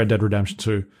playing Red Dead Redemption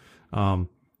 2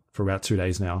 for about 2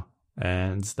 days now.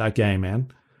 And that game,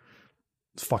 man,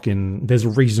 there's a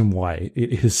reason why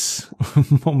it is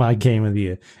my game of the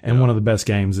year and one of the best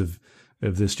games of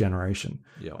this generation.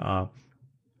 Yeah.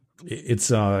 It's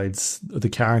the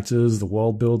characters, the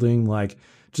world building, like,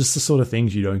 just the sort of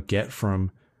things you don't get from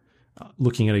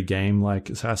looking at a game like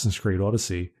Assassin's Creed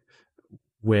Odyssey,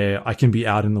 where I can be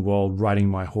out in the world riding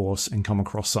my horse and come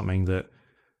across something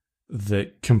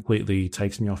that completely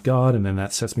takes me off guard, and then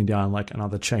that sets me down like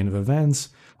another chain of events.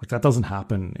 Like, that doesn't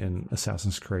happen in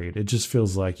Assassin's Creed. It just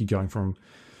feels like you're going from,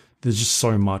 there's just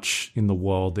so much in the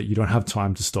world that you don't have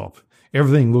time to stop.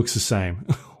 Everything looks the same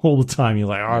all the time. You're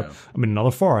like, I'm in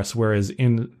another forest. Whereas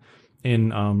in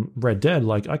Red Dead,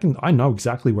 like, I know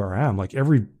exactly where I am. Like,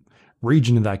 every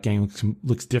region in that game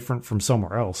looks different from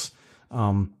somewhere else.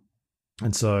 And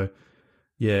so,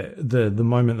 yeah, the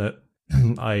moment that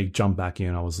I jumped back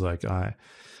in, I was like, I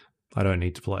don't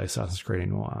need to play Assassin's Creed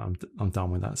anymore. I'm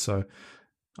done with that. So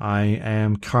I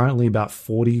am currently about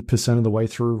 40% of the way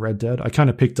through Red Dead. I kind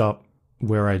of picked up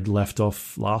where I'd left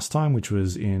off last time, which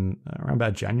was in around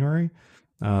about January,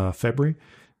 February,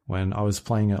 when I was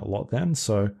playing it a lot then.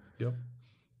 So, Yep.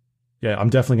 yeah,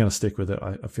 I'm definitely going to stick with it.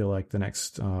 I feel like the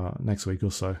next week or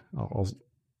so, I'll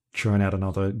churn out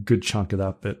another good chunk of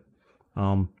that. But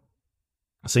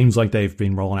it seems like they've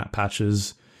been rolling out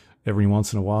patches every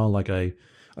once in a while. Like, I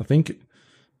think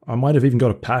I might have even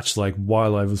got a patch like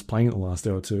while I was playing it the last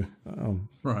day or two.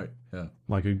 Right. Yeah.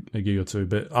 Like a gig or two.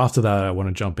 But after that, I want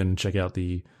to jump in and check out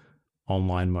the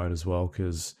online mode as well,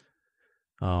 because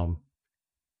I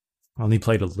only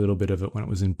played a little bit of it when it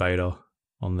was in beta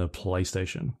on the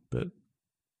PlayStation, but it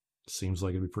seems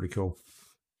like it'd be pretty cool.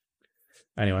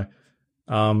 Anyway,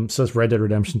 so it's Red Dead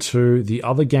Redemption 2. The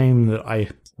other game that I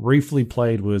briefly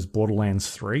played was Borderlands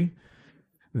 3.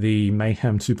 The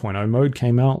Mayhem 2.0 mode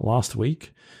came out last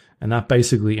week, and that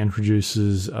basically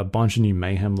introduces a bunch of new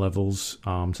Mayhem levels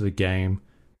to the game.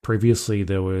 Previously,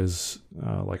 there was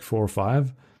like 4 or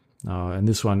 5, and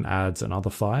this one adds another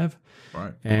 5.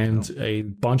 Right. And a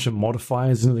bunch of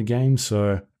modifiers into the game,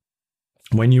 so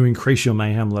when you increase your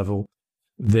mayhem level,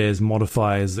 there's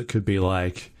modifiers that could be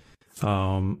like,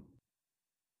 I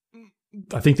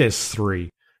think there's 3,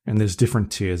 and there's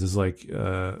different tiers. There's like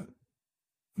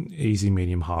easy,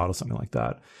 medium, hard, or something like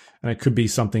that. And it could be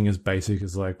something as basic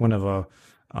as like whenever,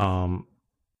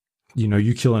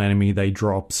 you kill an enemy, they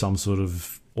drop some sort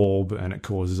of orb and it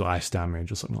causes ice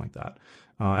damage or something like that.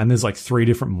 And there's like 3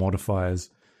 different modifiers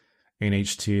in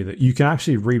each tier that you can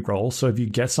actually re-roll. So if you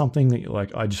get something that you're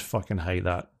like, I just fucking hate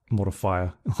that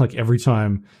modifier, like every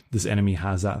time this enemy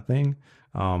has that thing,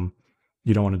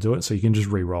 you don't want to do it, so you can just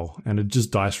re-roll, and it just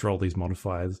dice roll these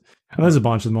modifiers. And there's a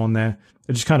bunch of them on there.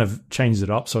 It just kind of changes it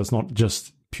up, so it's not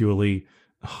just purely,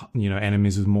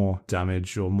 enemies with more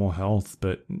damage or more health,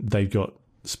 but they've got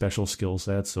special skill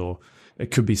sets, or it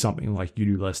could be something like you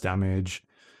do less damage,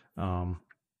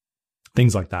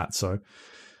 things like that. So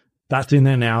that's in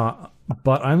there now.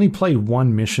 But I only played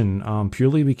one mission,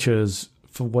 purely because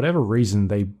for whatever reason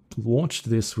they launched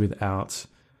this without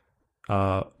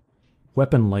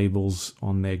weapon labels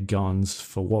on their guns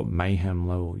for what mayhem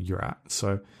level you're at.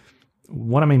 So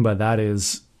what I mean by that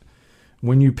is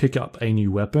when you pick up a new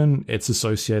weapon, it's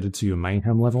associated to your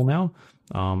mayhem level now,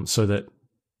 so that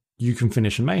you can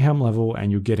finish a mayhem level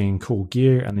and you're getting cool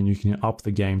gear, and then you can up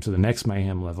the game to the next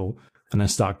mayhem level and then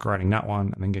start grinding that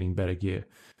one and then getting better gear.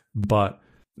 But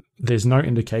there's no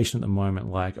indication at the moment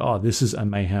like, oh, this is a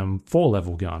mayhem 4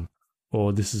 level gun,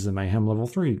 or this is a mayhem level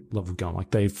 3 level gun.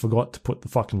 Like, they forgot to put the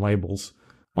fucking labels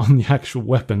on the actual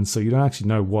weapon, so you don't actually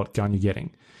know what gun you're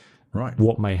getting, right?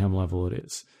 What mayhem level it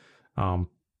is.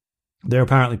 They're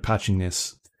apparently patching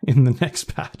this in the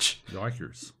next patch.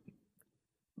 Yikers.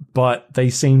 But they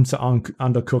seem to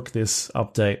undercook this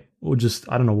update, or just,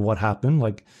 I don't know what happened,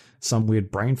 like some weird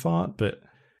brain fart, but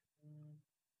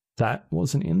that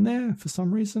wasn't in there for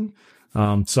some reason.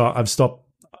 So I've stopped.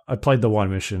 I played the one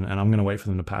mission, and I'm going to wait for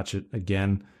them to patch it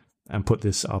again and put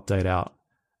this update out,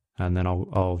 and then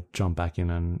I'll jump back in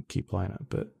and keep playing it.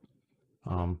 But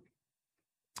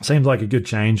seems like a good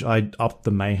change. I upped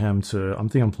the mayhem to, I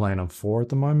think I'm playing on 4 at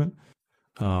the moment.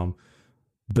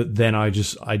 But then I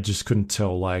just couldn't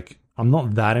tell, like, I'm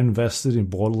not that invested in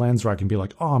Borderlands where I can be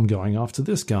like, oh, I'm going after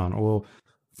this gun, or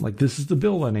like, this is the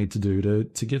build I need to do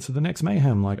to get to the next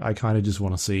mayhem. Like, I kind of just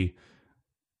want to see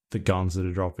the guns that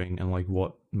are dropping and like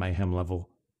what mayhem level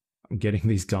I'm getting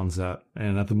these guns at.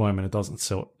 And at the moment, it doesn't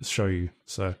show you.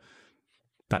 So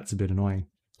that's a bit annoying.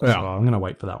 Yeah. So I'm going to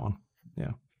wait for that one.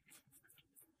 Yeah.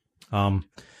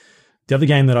 The other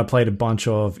game that I played a bunch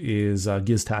of is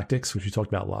Gears Tactics, which we talked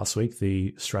about last week,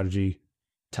 the strategy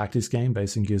tactics game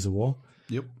based in Gears of War.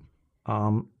 Yep.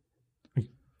 I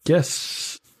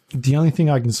guess the only thing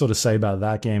I can sort of say about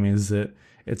that game is that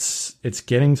it's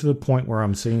getting to the point where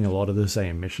I'm seeing a lot of the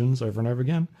same missions over and over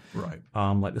again. Right.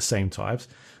 Like the same types.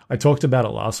 I talked about it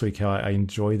last week, how I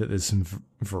enjoy that there's some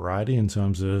variety in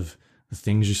terms of the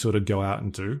things you sort of go out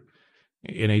and do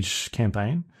in each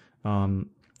campaign.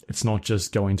 It's not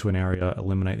just go into an area,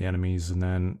 eliminate the enemies, and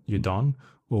then you're done,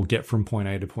 or get from point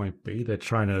A to point B. They're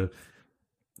trying to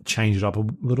change it up a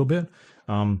little bit.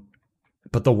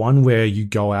 But the one where you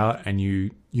go out and you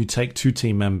take 2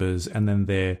 team members, and then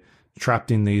they're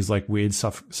trapped in these like weird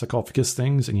sarcophagus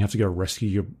things, and you have to go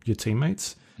rescue your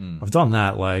teammates. I've done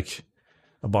that like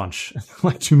a bunch,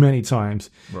 like too many times.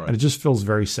 Right. And it just feels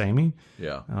very samey.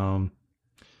 Yeah.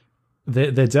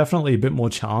 They're definitely a bit more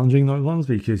challenging, those ones,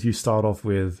 because you start off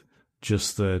with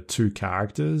just the 2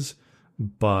 characters,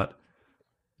 but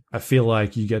I feel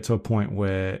like you get to a point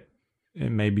where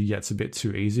it maybe gets a bit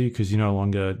too easy, because you're no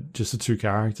longer just the 2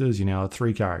 characters, you're now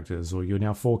 3 characters, or you're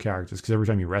now 4 characters, because every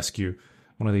time you rescue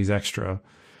one of these extra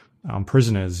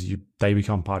prisoners, they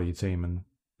become part of your team, and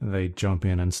they jump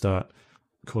in and start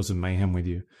causing mayhem with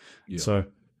you. Yeah. So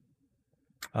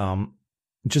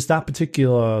just that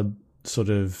particular sort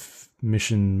of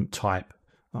mission type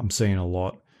I'm seeing a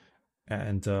lot,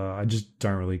 and I just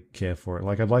don't really care for it.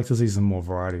 Like, I'd like to see some more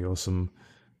variety, or some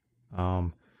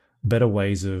better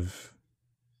ways of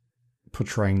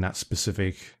portraying that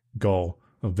specific goal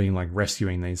of being like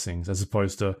rescuing these things, as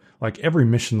opposed to like every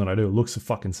mission that I do looks the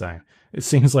fucking same. It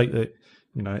seems like that,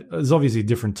 there's obviously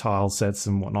different tile sets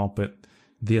and whatnot, but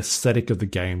the aesthetic of the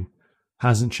game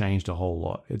hasn't changed a whole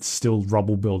lot. It's still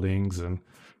rubble buildings and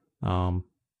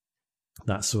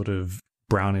that sort of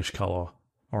brownish color,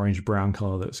 orange brown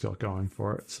color that it's got going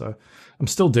for it. So I'm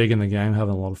still digging the game,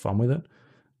 having a lot of fun with it.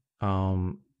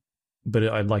 But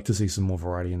I'd like to see some more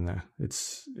variety in there.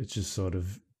 It's just sort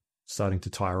of starting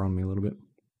to tire on me a little bit,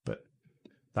 but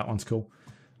that one's cool.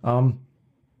 And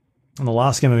the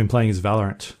last game I've been playing is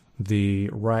Valorant, the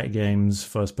Riot Games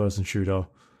first-person shooter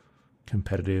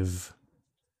competitive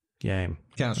game.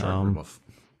 Counter-Strike ripoff.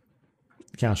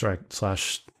 Counter-Strike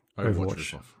slash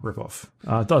Overwatch ripoff.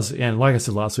 It does, and like I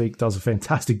said last week, does a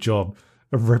fantastic job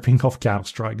of ripping off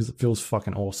Counter-Strike because it feels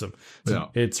fucking awesome.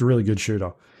 It's a really good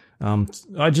shooter.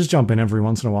 I just jump in every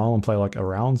once in a while and play like a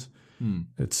round.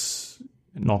 It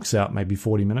knocks out maybe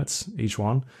 40 minutes each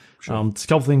one. Sure. There's a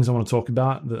couple things I want to talk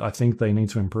about that I think they need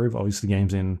to improve. Obviously, the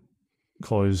game's in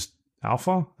closed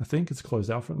alpha. I think it's closed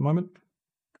alpha at the moment.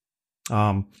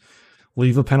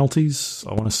 Lever penalties.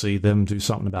 I want to see them do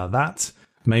something about that.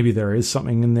 Maybe there is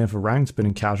something in there for ranked, but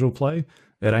in casual play,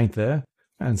 it ain't there.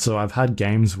 And so I've had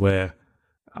games where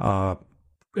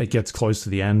it gets close to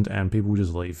the end and people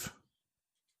just leave.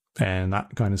 And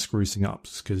that kind of screws things up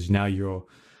because now you're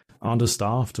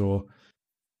understaffed or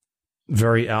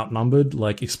very outnumbered,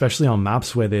 like especially on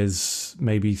maps where there's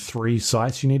maybe 3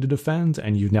 sites you need to defend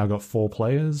and you've now got 4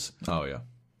 players. Oh, yeah.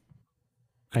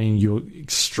 And you're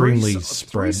extremely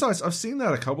spread. 3 sites. I've seen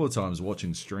that a couple of times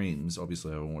watching streams.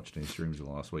 Obviously, I haven't watched any streams in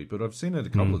the last week, but I've seen it a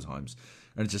couple of times,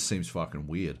 and it just seems fucking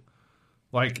weird.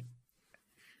 Like,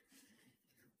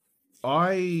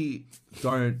 I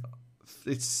don't...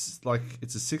 It's like,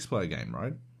 it's a 6-player game,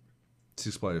 right?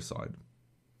 6-player side.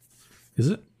 Is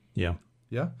it? Yeah.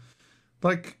 Yeah?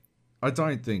 Like, I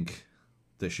don't think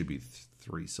there should be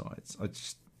 3 sides.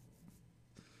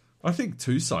 I think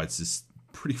 2 sides is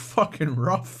pretty fucking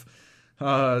rough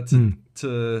for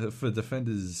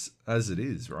defenders as it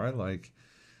is, right? Like,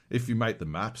 if you make the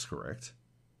maps correct,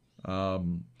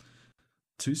 2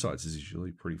 sides is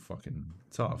usually pretty fucking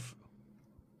tough.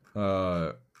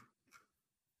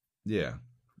 Yeah,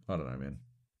 I don't know, man.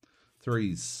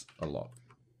 3's a lot.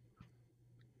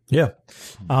 Yeah.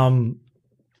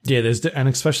 Yeah, and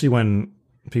especially when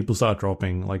people start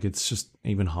dropping, like it's just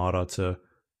even harder to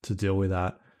deal with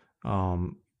that.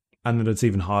 And then it's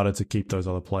even harder to keep those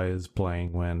other players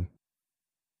playing when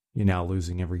you're now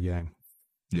losing every game.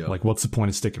 Yeah. Like, what's the point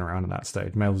of sticking around at that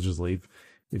stage? May as well just leave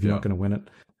if you're not going to win it.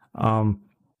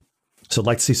 So I'd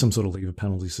like to see some sort of lever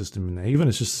penalty system in there. Even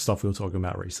it's just the stuff we were talking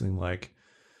about recently, like,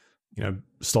 you know,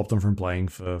 stop them from playing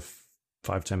for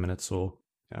 5-10 minutes or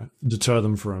deter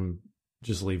them from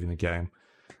just leaving the game.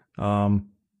 The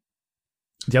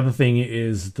other thing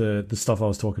is the stuff I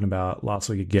was talking about last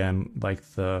week again, like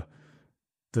the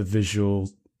visual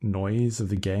noise of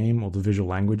the game or the visual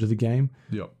language of the game.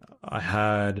 Yeah. I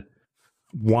had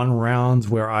one round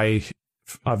where I've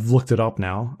looked it up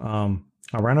now.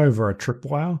 I ran over a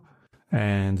tripwire,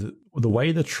 and the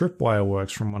way the tripwire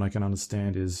works, from what I can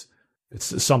understand, is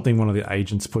it's something one of the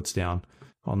agents puts down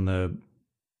on the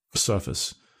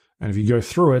surface, and if you go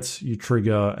through it, you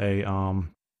trigger a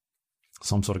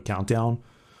some sort of countdown,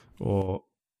 or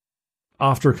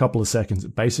after a couple of seconds,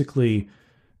 it basically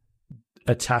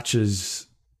attaches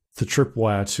the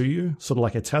tripwire to you, sort of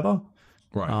like a tether,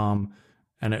 right?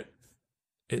 And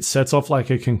it sets off like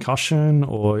a concussion,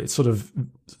 or it sort of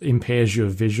impairs your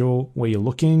visual where you're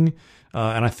looking,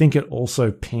 and I think it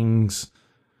also pings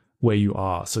where you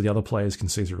are, so the other players can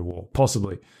see through the wall.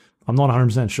 Possibly, I'm not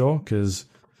 100% sure because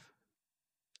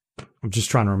I'm just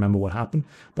trying to remember what happened.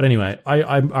 But anyway,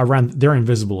 I ran. They're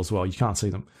invisible as well. You can't see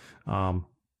them,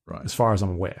 right? As far as I'm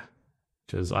aware,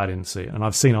 because I didn't see it, and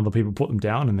I've seen other people put them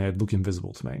down, and they look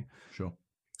invisible to me. Sure.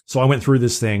 So I went through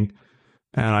this thing,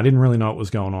 and I didn't really know what was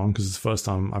going on because it's the first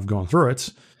time I've gone through it,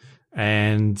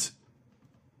 and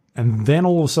then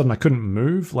all of a sudden I couldn't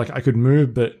move. Like, I could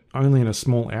move, but only in a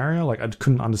small area. Like, I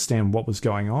couldn't understand what was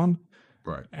going on,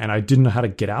 right? And I didn't know how to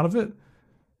get out of it.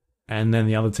 And then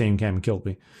the other team came and killed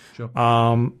me. Sure.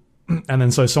 And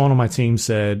then so someone on my team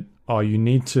said, "Oh, you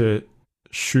need to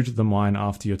shoot the mine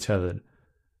after you're tethered."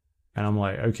 And I'm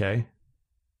like, okay.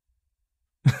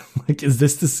 Like, is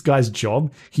this guy's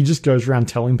job? He just goes around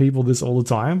telling people this all the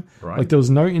time. Right. Like, there was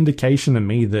no indication to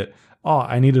me that,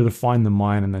 I needed to find the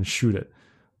mine and then shoot it.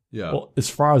 Yeah. Well, as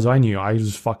far as I knew, I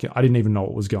didn't even know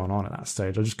what was going on at that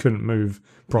stage. I just couldn't move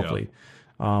properly.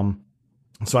 Yeah.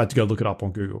 So I had to go look it up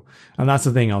on Google. And that's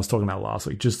the thing I was talking about last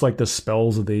week. Just like the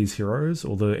spells of these heroes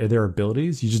or their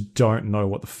abilities, you just don't know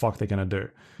what the fuck they're going to do.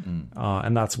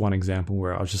 And that's one example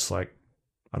where I was just like,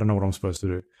 I don't know what I'm supposed to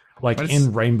do. Like,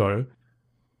 in Rainbow,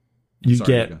 you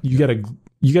get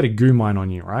a goo mine on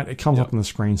you, right? It comes up on the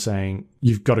screen saying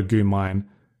you've got a goo mine.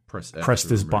 Press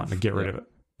this button to get rid of it.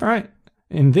 All right.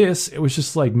 In this, it was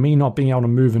just like me not being able to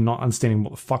move and not understanding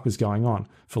what the fuck was going on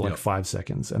for like 5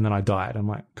 seconds, and then I died. I'm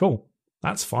like, cool,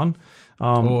 that's fun.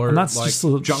 Or and that's like just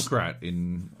Junkrat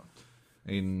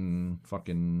in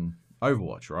fucking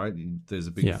Overwatch, right? There's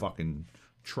a big fucking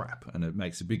trap, and it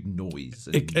makes a big noise.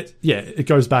 And it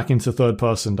goes back into third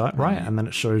person, right? And then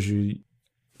it shows you,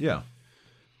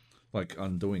 like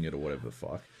undoing it or whatever the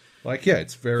fuck. Like,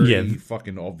 it's very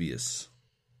fucking obvious.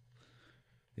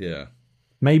 Yeah.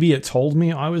 maybe it told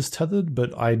me I was tethered,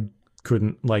 but I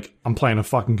couldn't, like, I'm playing a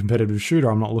fucking competitive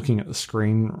shooter. I'm not looking at the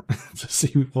screen to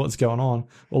see what's going on.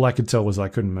 All I could tell was I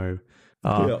couldn't move.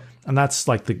 And that's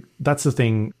that's the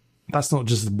thing. That's not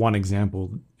just one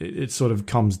example. It sort of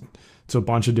comes to a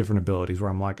bunch of different abilities where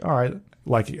I'm like, all right,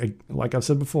 like I've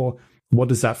said before, what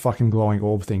is that fucking glowing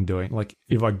orb thing doing? Like,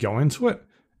 if I go into it,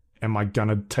 am I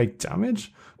gonna take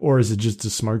damage, or is it just a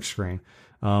smoke screen?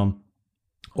 Or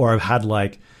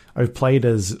I'm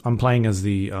playing as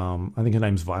the I think her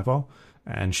name's Viper,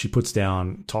 and she puts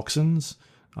down toxins.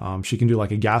 She can do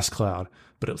like a gas cloud,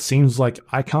 but it seems like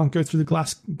I can't go through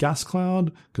the gas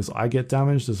cloud because I get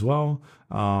damaged as well.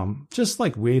 Just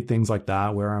like weird things like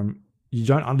that where you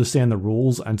don't understand the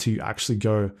rules until you actually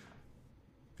go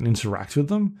and interact with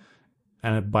them.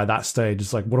 And by that stage,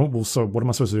 it's like, what am I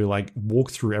supposed to do? Like,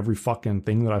 walk through every fucking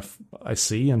thing that I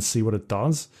see and see what it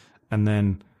does, and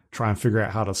then try and figure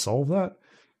out how to solve that.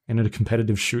 And in a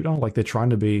competitive shooter, like, they're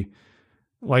trying to be,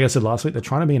 like I said last week, they're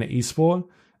trying to be an esport,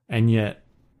 and yet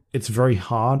it's very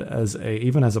hard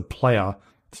even as a player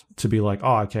to be like,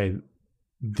 oh, okay,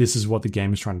 this is what the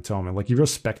game is trying to tell me. Like, if you're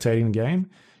spectating the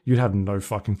game, you'd have no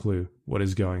fucking clue what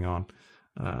is going on.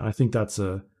 I think that's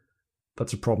a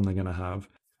problem they're going to have.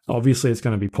 Obviously, it's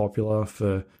going to be popular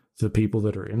for the people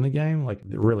that are in the game, like,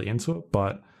 they're really into it.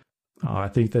 But I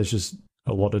think there's just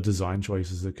a lot of design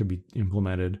choices that could be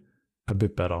implemented a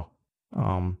bit better.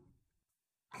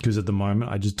 Because at the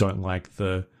moment, I just don't like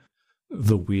the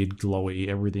weird glowy,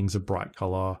 everything's a bright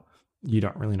color, you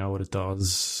don't really know what it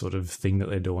does sort of thing that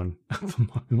they're doing at the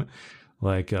moment.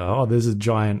 Like, there's a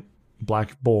giant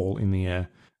black ball in the air.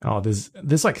 Oh,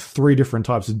 there's like 3 different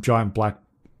types of giant black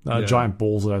giant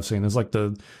balls that I've seen. There's like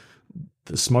the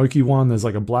smoky one, there's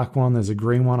like a black one, there's a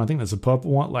green one, I think there's a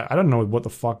purple one. Like, I don't know what the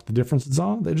fuck the differences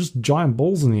are. They're just giant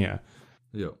balls in the air.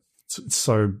 Yeah. It's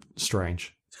so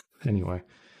strange. Anyway,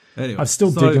 I'm still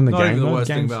digging the game. Not even the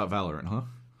worst thing about Valorant, huh?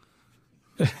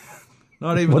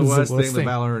 Not even the worst thing that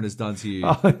Valorant has done to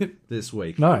you this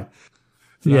week. No.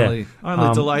 I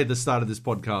only delayed the start of this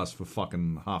podcast for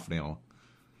fucking half an hour.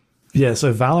 Yeah,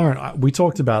 so Valorant, we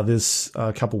talked about this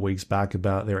a couple weeks back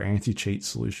about their anti-cheat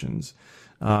solutions.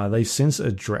 They've since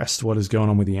addressed what is going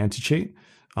on with the anti-cheat,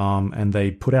 and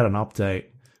they put out an update,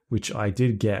 which I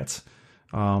did get.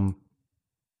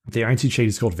 Their anti-cheat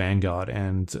is called Vanguard,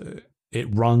 and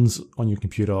it runs on your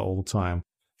computer all the time.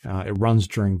 It runs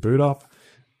during boot up,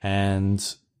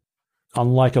 and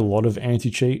unlike a lot of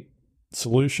anti-cheat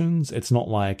solutions, it's not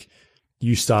like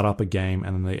you start up a game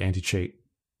and then the anti-cheat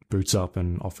boots up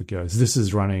and off it goes. This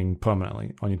is running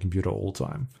permanently on your computer all the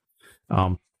time.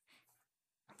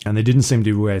 And they didn't seem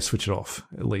to be a way to switch it off,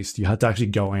 at least. You had to actually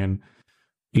go in,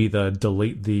 either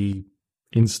delete the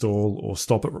install or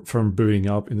stop it from booting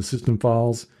up in the system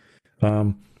files.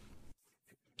 And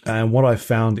what I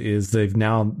found is they've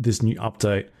now, this new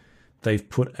update, they've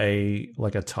put a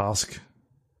task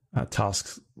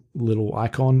little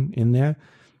icon in there,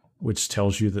 which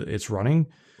tells you that it's running.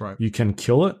 Right. You can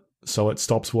kill it, so it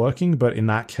stops working, but in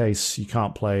that case, you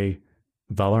can't play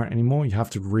Valorant anymore. You have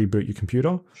to reboot your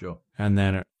computer. Sure. And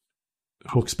then it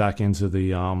hooks back into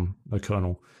the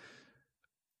kernel.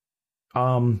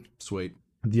 Sweet.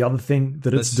 The other thing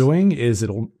that it's doing is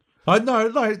it'll... I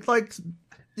know, I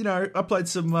played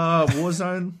some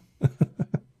Warzone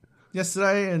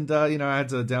yesterday, and, I had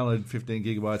to download 15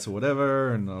 gigabytes or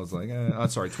whatever, and I was like, 20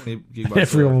 gigabytes.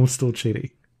 Everyone was still cheating.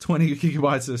 20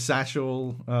 gigabytes of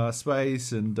satchel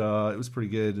space, and it was pretty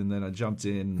good. And then I jumped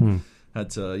in,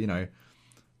 had to, an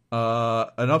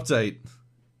update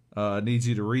needs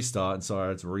you to restart, and so I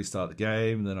had to restart the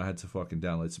game, and then I had to fucking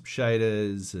download some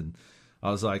shaders, and I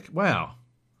was like, wow.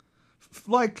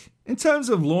 Like, in terms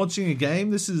of launching a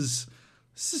game, this is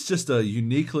just a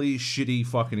uniquely shitty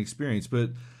fucking experience,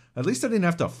 but at least I didn't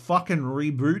have to fucking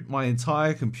reboot my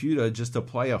entire computer just to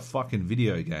play a fucking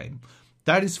video game.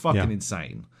 That is fucking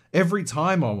insane. Every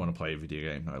time I want to play a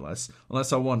video game, no less.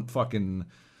 Unless I want fucking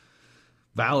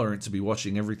Valorant to be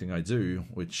watching everything I do,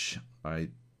 which I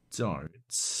don't.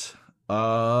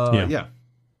 Yeah.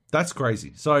 That's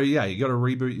crazy. So, yeah, you got to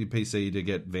reboot your PC to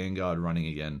get Vanguard running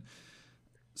again.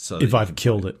 So if I've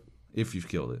killed it. If you've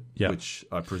killed it. Yeah. Which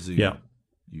I presume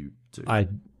you do. I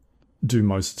do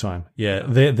most of the time. Yeah,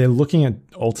 they're looking at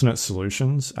alternate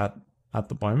solutions at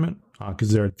the moment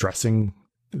because they're addressing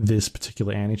this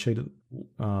particular anti-cheat,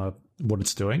 what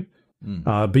it's doing.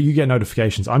 But you get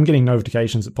notifications. I'm getting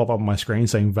notifications that pop up on my screen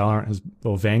saying Vanguard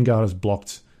has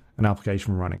blocked an application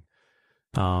from running.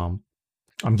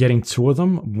 I'm getting 2 of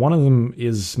them. One of them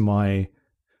is my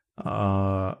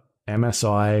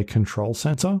MSI control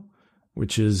center,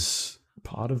 which is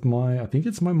part of I think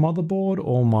it's my motherboard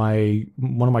or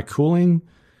one of my cooling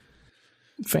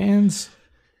fans.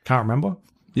 Can't remember.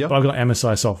 Yeah. But I've got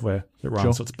MSI software that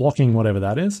runs, so it's blocking whatever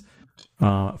that is.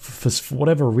 For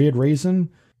whatever weird reason,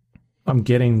 I'm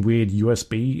getting weird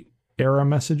USB error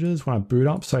messages when I boot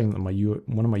up saying that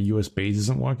one of my USBs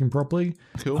isn't working properly.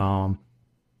 Cool.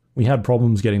 We had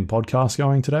problems getting the podcast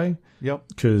going today. Yep.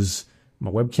 Because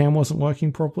my webcam wasn't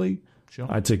working properly. Sure.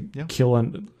 I had to kill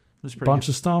a bunch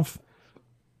of stuff.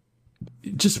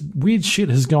 Just weird shit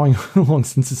is going on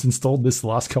since it's installed this the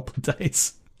last couple of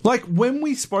days. Like, when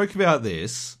we spoke about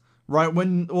this, right,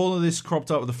 when all of this cropped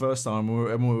up the first time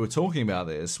and we were talking about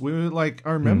this, we were like,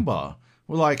 I remember,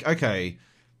 we're like, okay,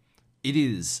 it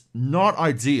is not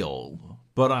ideal,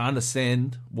 but I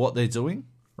understand what they're doing,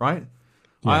 right?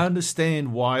 Yeah. I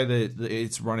understand why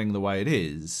it's running the way it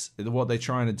is. What they're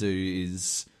trying to do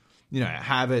is,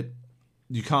 have it,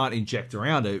 you can't inject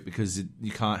around it because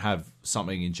you can't have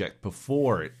something inject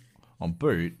before it on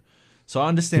boot. So I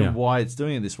understand why it's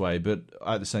doing it this way, but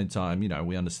at the same time,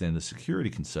 we understand the security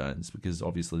concerns because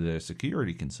obviously there are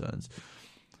security concerns.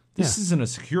 This isn't a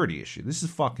security issue. This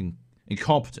is fucking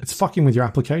incompetence. It's fucking with your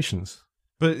applications.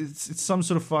 But it's some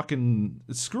sort of fucking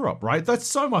screw up, right? That's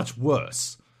so much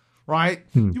worse, right?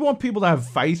 You want people to have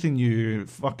faith in you,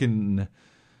 fucking,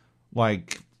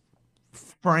 like,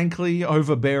 frankly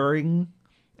overbearing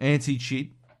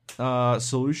anti-cheat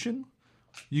solution.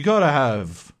 You gotta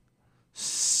have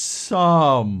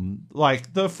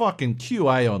the fucking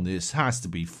QA on this has to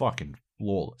be fucking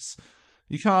flawless.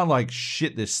 You can't, like,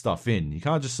 shit this stuff in. You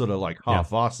can't just sort of, like,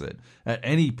 half-ass it at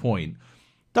any point.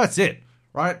 That's it,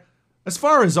 right? As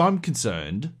far as I'm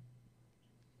concerned,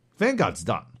 Vanguard's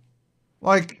done.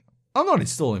 Like, I'm not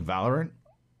installing Valorant.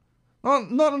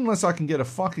 Not unless I can get a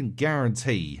fucking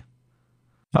guarantee.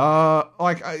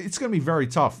 It's going to be very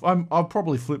tough. I'll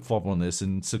probably flip-flop on this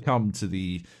and succumb to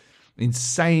the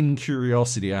insane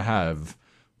curiosity I have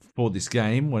for this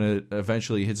game when it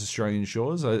eventually hits Australian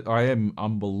shores. I am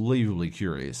unbelievably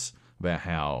curious about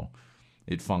how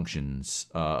it functions.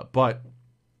 But,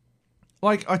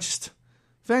 like,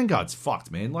 Vanguard's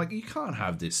fucked, man. Like, you can't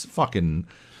have this fucking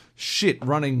shit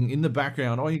running in the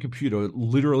background on your computer,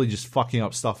 literally just fucking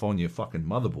up stuff on your fucking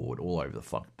motherboard all over the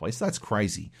fucking place. That's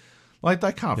crazy. Like,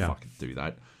 they can't fucking do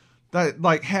that.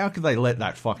 Like, how could they let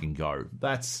that fucking go?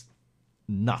 That's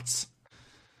nuts.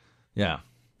 Yeah.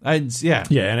 And, Yeah,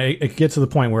 and it gets to the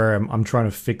point where I'm trying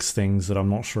to fix things that I'm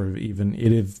not sure even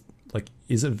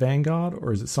is it Vanguard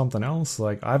or is it something else?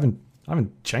 Like, I haven't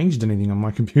changed anything on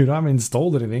my computer. I haven't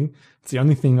installed anything. It's the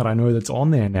only thing that I know that's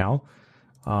on there now.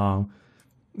 And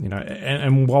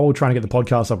while we're trying to get the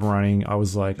podcast up and running, I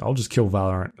was like, I'll just kill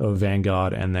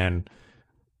Vanguard and then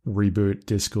reboot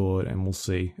Discord and we'll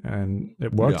see. And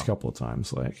it worked a couple of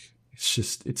times. Like,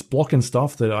 it's blocking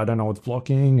stuff that I don't know what's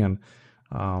blocking. And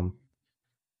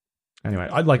anyway,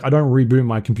 I don't reboot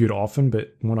my computer often,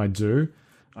 but when I do,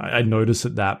 I notice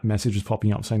that message is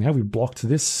popping up saying, have we blocked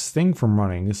this thing from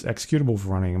running, this executable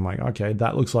from running? I'm like, okay,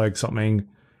 that looks like something,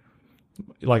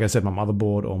 like I said, my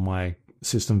motherboard or my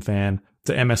system fan,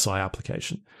 the MSI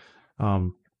application.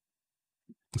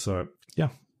 So yeah.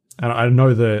 And I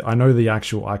know the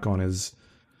actual icon is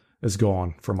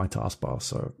gone from my taskbar,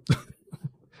 so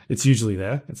it's usually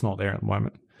there. It's not there at the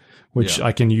moment, which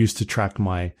I can use to track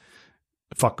my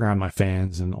fuck around my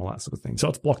fans and all that sort of thing. So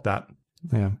it's blocked that.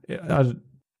 Yeah.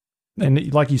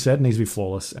 And like you said, it needs to be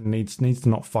flawless and needs to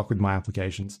not fuck with my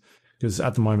applications because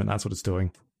at the moment that's what it's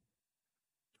doing.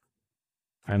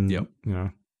 And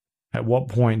at what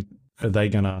point are they're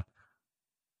gonna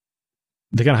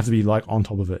have to be like on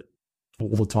top of it all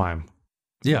the time?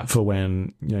 Yeah. For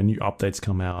when new updates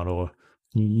come out or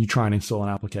you try and install an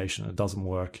application and it doesn't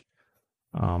work.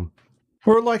 Or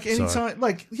like anytime,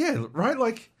 right?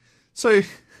 Like, so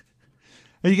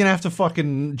are you gonna have to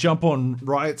fucking jump on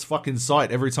Riot's fucking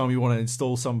site every time you want to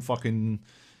install some fucking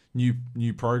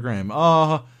new program?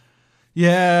 I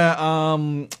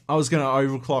was gonna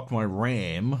overclock my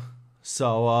RAM,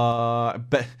 so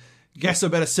guess I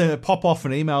better pop off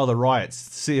an email to Riot to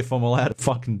see if I'm allowed to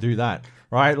fucking do that,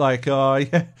 right? Like,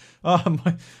 I've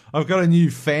got a new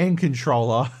fan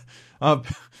controller.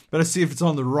 Better see if it's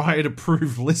on the Riot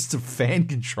approved list of fan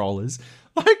controllers.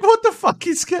 Like, what the fuck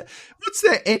what's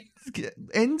their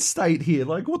end state here?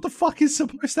 Like, what the fuck is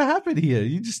supposed to happen here?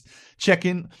 You just check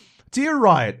in. Dear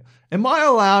Riot, am I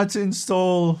allowed to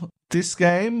install this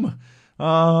game?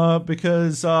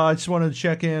 Because I just wanted to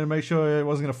check in and make sure it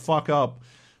wasn't going to fuck up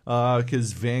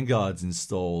because Vanguard's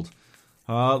installed.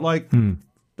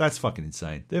 That's fucking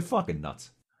insane. They're fucking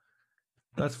nuts.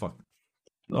 That's fucking...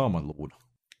 Oh, my lord.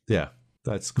 Yeah,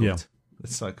 that's cooked. Yeah.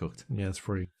 It's so cooked. Yeah, it's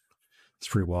pretty It's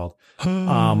pretty wild.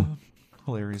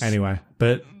 Hilarious. Anyway,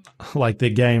 but like the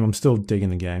game, I'm still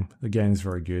digging the game. The game's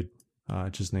very good.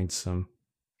 It just needs some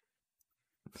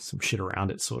shit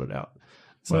around it sorted out.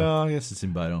 So, well, I guess it's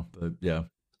in beta, but yeah.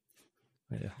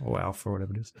 Or alpha, or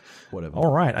whatever it is. Whatever.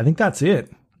 All right, I think that's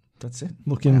it. That's it.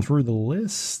 Looking through the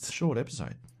list. Short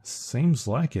episode. Seems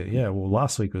like it. Yeah, well,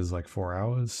 last week was like 4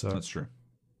 hours. So That's true.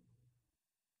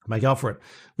 make up for it.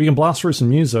 We can blast through some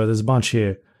news, though. There's a bunch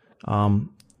here.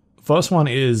 First one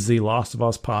is The Last of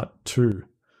Us Part 2.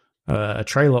 A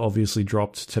trailer obviously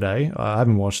dropped today. I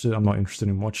haven't watched it. I'm not interested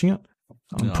in watching it.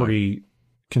 I'm pretty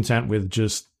content with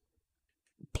just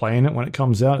playing it when it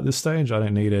comes out at this stage. I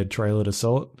don't need a trailer to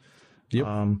sell it. Yep.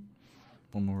 I'm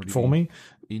already for me.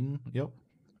 In. Yep.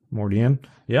 I'm already in.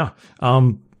 Yeah.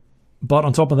 But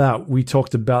on top of that, we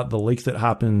talked about the leak that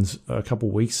happened a couple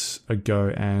weeks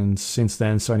ago, and since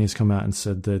then, Sony's come out and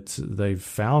said that they've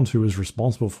found who was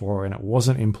responsible for it, and it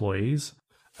wasn't employees,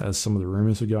 as some of the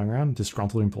rumors were going around,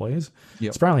 disgruntled employees. Yep.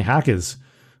 It's apparently hackers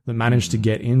that managed to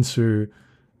get into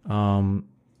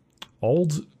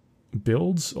old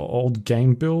builds, or old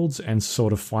game builds, and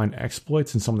sort of find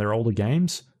exploits in some of their older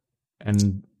games.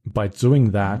 And by doing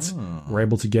that, we're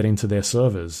able to get into their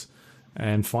servers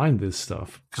and find this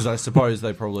stuff. Because I suppose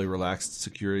they probably relaxed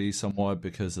security somewhat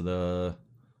because of the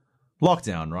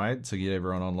lockdown, right? To get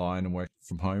everyone online and work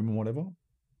from home and whatever.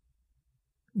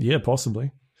 Yeah,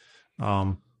 possibly.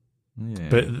 Yeah.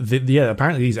 But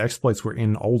apparently these exploits were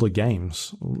in older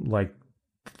games. Like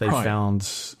they found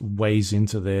ways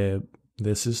into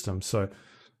their system. So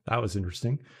that was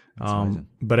interesting.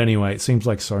 But anyway, it seems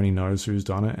like Sony knows who's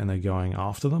done it and they're going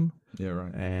after them. Yeah,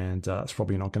 right. And that's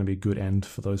probably not going to be a good end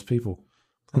for those people.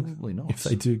 Probably not. If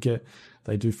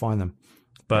they do find them.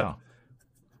 But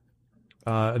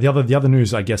the other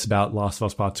news, I guess, about Last of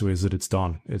Us Part 2 is that it's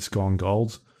done. It's gone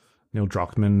gold. Neil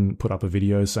Druckmann put up a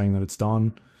video saying that it's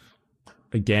done.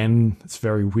 Again, it's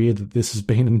very weird that this has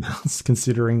been announced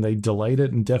considering they delayed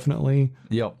it indefinitely.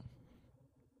 Yep.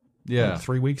 Yeah. Like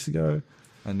 3 weeks ago.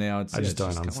 And now I just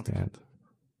don't understand.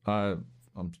 I'm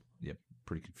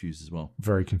pretty confused as well.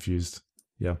 Very confused.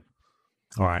 Yeah.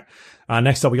 All right.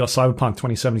 Next up, we got Cyberpunk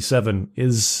 2077.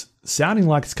 Is sounding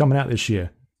like it's coming out this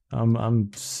year.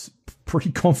 I'm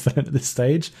pretty confident at this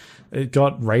stage. It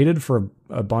got rated for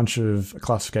a bunch of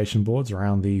classification boards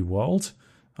around the world.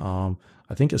 I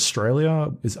think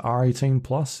Australia is R18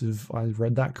 plus, if I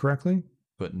read that correctly.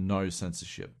 But no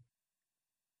censorship.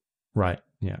 Right.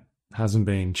 Yeah. Hasn't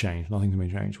been changed. Nothing's been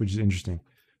changed, which is interesting.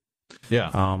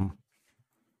 Yeah.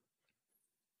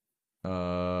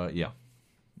 Yeah.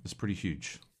 It's pretty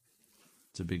huge.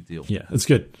 It's a big deal. Yeah, it's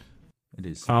good. It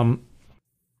is. On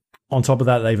top of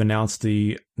that, they've announced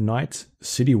the Night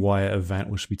Citywire event,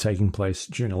 which will be taking place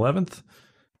June 11th,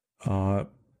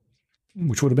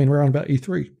 which would have been around about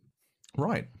E3.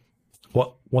 Right.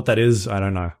 What that is, I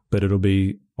don't know, but it'll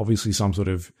be obviously some sort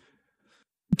of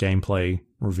gameplay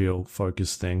reveal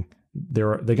focus thing.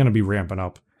 They're going to be ramping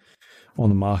up on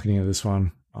the marketing of this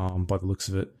one, by the looks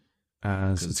of it,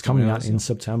 as it's coming out in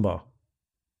September.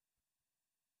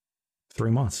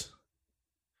 3 months.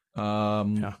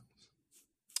 Yeah.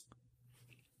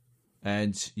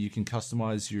 And you can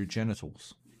customize your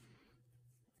genitals.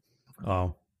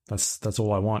 Oh, that's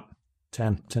all I want.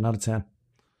 10 out of 10.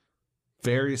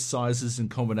 Various sizes and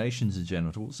combinations of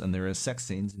genitals, and there are sex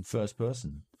scenes in first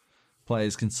person.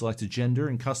 Players can select a gender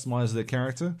and customize their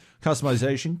character.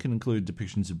 Customization can include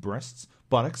depictions of breasts,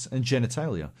 buttocks, and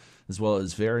genitalia, as well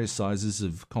as various sizes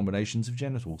of combinations of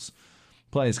genitals.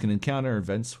 Players can encounter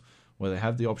events where they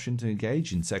have the option to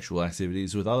engage in sexual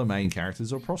activities with other main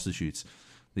characters or prostitutes.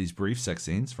 These brief sex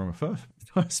scenes, from a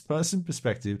first-person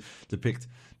perspective, depict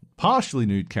partially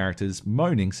nude characters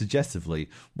moaning suggestively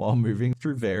while moving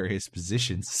through various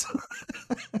positions.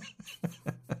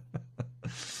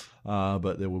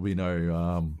 But there will be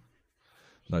no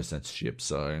censorship,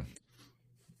 so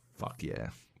fuck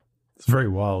yeah. It's very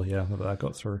wild, yeah, that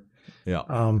got through.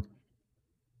 Yeah.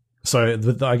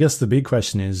 So I guess the big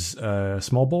question is,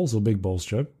 small balls or big balls,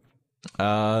 Joe?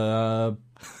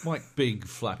 Like big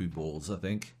flappy balls, I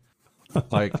think.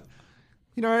 Like,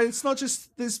 it's not just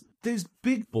there's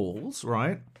big balls,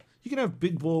 right? You can have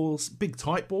big balls, big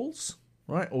tight balls,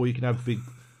 right? Or you can have big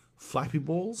flappy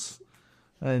balls,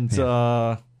 and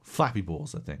flappy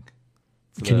balls, I think.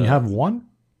 Can you have one?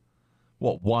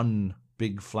 What, one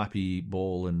big flappy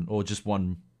ball or just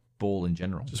one ball in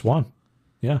general? Just one.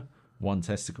 Yeah. One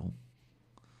testicle.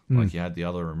 Like you had the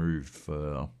other removed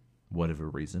for whatever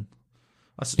reason.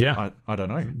 I don't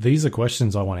know. These are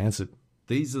questions I want answered.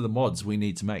 These are the mods we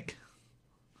need to make.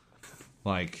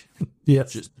 Like,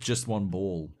 yes. just one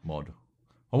ball mod.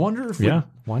 I wonder if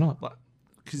why not?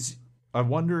 Because I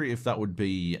wonder if that would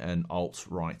be an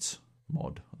alt-right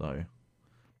mod, though.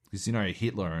 Because,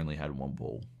 Hitler only had one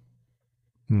ball.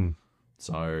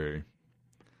 So,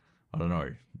 I don't know.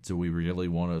 Do we really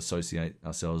want to associate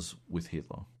ourselves with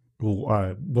Hitler?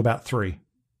 Well, what about 3?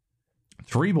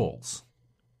 3 balls?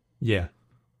 Yeah.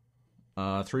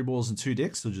 3 balls and 2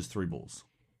 dicks, or just 3 balls?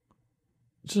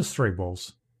 Just 3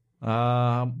 balls.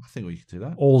 I think we could do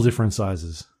that. All different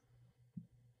sizes.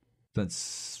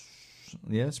 It's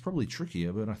probably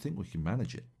trickier, but I think we can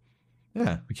manage it.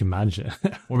 Yeah. We can manage it.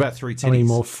 What about 3 titties? How many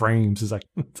more frames? Is like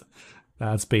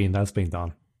that's been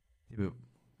done. Yeah, but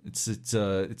it's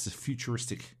a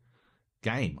futuristic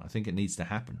game. I think it needs to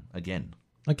happen again.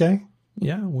 Okay.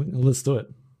 Yeah, let's do it.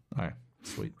 All right.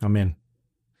 Sweet. I'm in.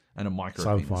 And a micro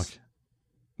Cyberpunk. penis.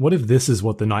 What if this is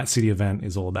what the Night City event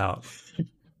is all about?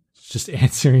 Just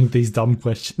answering these dumb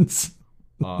questions.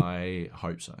 I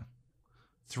hope so.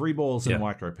 3 balls and a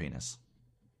micro penis.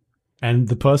 And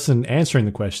the person answering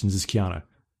the questions is Keanu.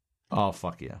 Oh,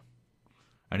 fuck yeah.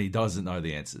 And he doesn't know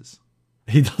the answers.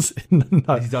 He doesn't.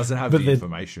 No, he doesn't have the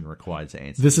information required to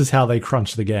answer. This is how they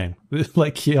crunch the game.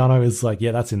 Like, Keanu is like,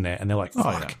 yeah, that's in there. And they're like, fuck.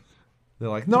 Oh, yeah. They're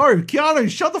like, no, Keanu,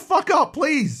 shut the fuck up,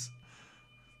 please.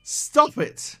 Stop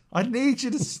it. I need you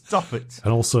to stop it.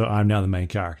 And also, I'm now the main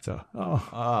character.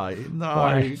 Oh, no,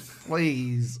 why?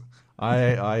 Please.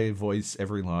 I voice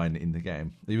every line in the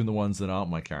game, even the ones that aren't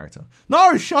my character.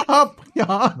 No, shut up,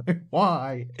 Keanu.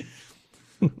 Why?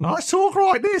 I talk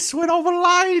like this when I'm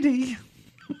a lady.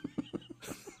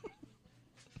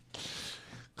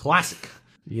 Classic.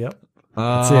 Yep.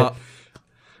 That's it.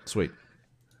 Sweet.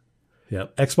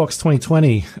 Yep. Xbox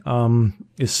 2020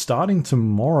 is starting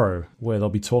tomorrow, where they'll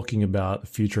be talking about the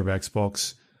future of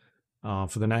Xbox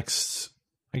for the next,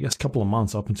 I guess, couple of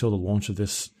months up until the launch of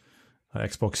this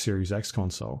Xbox Series X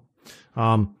console.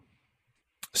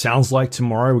 Sounds like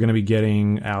tomorrow we're going to be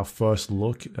getting our first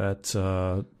look at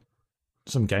some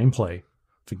gameplay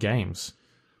for games.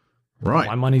 Right.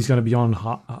 My money's going to be on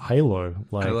Halo.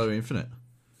 Halo Infinite.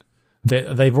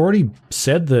 They've already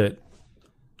said that.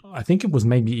 I think it was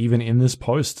maybe even in this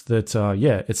post that,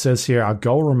 it says here, our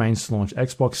goal remains to launch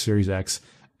Xbox Series X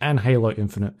and Halo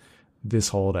Infinite this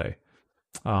holiday.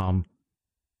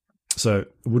 So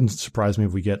it wouldn't surprise me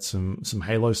if we get some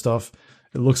Halo stuff.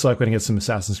 It looks like we're going to get some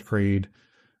Assassin's Creed,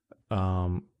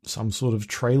 some sort of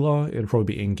trailer. It'll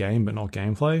probably be in-game, but not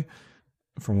gameplay,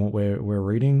 from what we're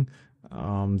reading.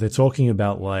 They're talking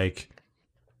about, like,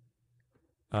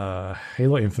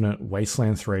 Halo Infinite,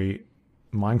 Wasteland 3,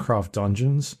 Minecraft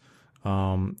Dungeons,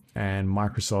 and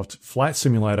Microsoft Flight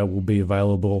Simulator will be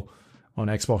available on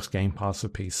Xbox Game Pass for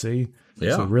PC.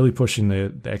 Yeah. So really pushing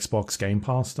the Xbox Game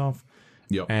Pass stuff.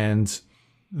 Yep. And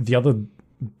the other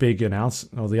big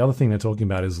announcement, or the other thing they're talking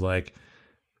about is, like,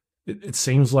 it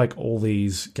seems like all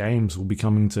these games will be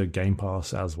coming to Game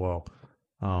Pass as well.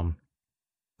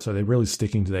 So they're really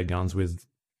sticking to their guns with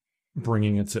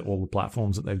bringing it to all the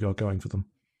platforms that they've got going for them.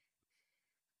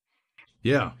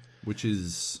 Yeah, which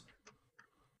is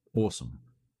awesome.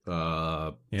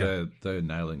 They're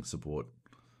nailing support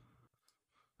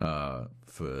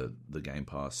for the Game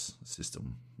Pass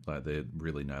system. Like, they're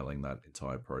really nailing that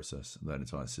entire process, that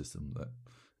entire system, that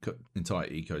entire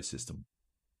ecosystem,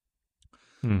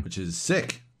 which is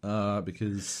sick.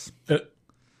 Because I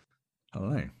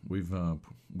don't know,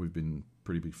 we've been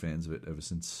pretty big fans of it ever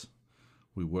since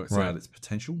we worked out its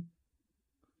potential,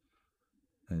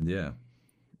 and it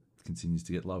continues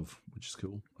to get love, which is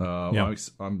cool.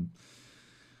 I'm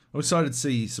excited to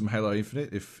see some Halo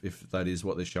Infinite if that is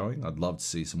what they're showing. I'd love to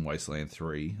see some Wasteland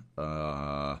 3.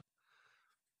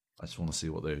 I just want to see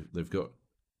what they've got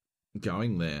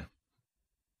going there.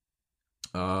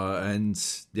 And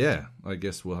I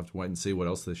guess we'll have to wait and see what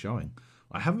else they're showing.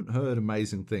 I haven't heard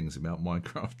amazing things about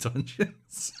Minecraft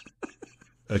Dungeons.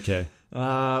 Okay.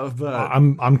 But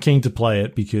I'm keen to play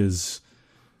it because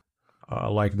I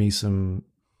like me some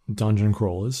dungeon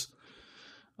crawlers.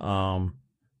 But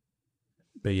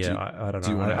yeah, I don't know.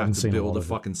 Do you want to have to build a fucking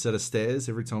fucking set of stairs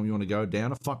every time you want to go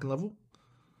down a fucking level?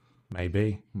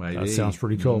 Maybe. That sounds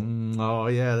pretty cool. Oh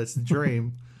yeah, that's the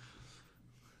dream.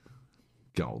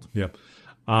 Gold. Yeah.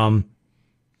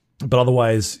 But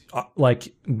otherwise,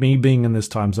 like, me being in this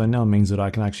time zone now means that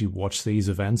I can actually watch these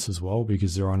events as well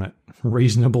because they're on at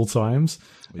reasonable times.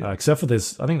 Yeah. Except for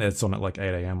this, I think that's on at like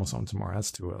 8 a.m. or something tomorrow.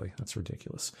 That's too early. That's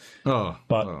ridiculous.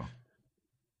 Disgusting.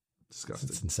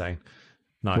 It's insane.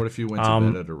 No. What if you went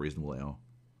to bed at a reasonable hour?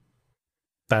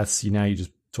 That's, you're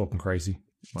just talking crazy.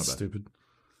 My bad.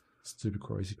 Stupid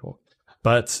crazy talk.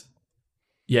 But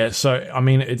yeah, so I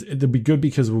mean, it'll be good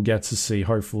because we'll get to see,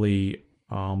 hopefully,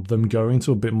 them go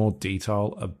into a bit more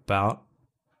detail about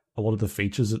a lot of the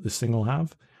features that this thing will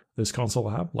have. this console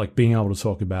will have. Like being able to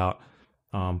talk about,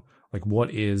 like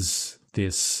what is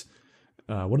this?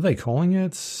 What are they calling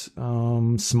it?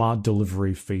 Smart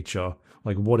delivery feature.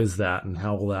 Like what is that, and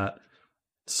how will that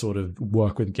sort of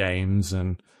work with games,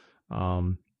 and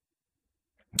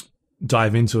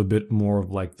dive into a bit more of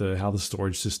like how the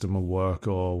storage system will work,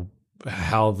 or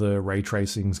how the ray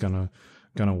tracing is gonna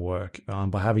work.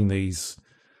 By having these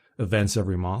events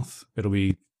every month,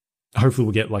 hopefully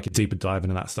we'll get like a deeper dive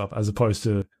into that stuff, as opposed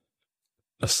to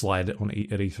a slide at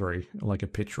E3, like a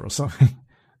picture or something.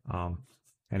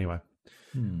 Anyway,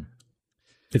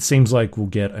 it seems like we'll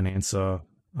get an answer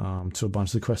to a bunch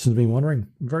of the questions we've been wondering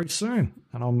very soon,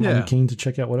 and I'm keen to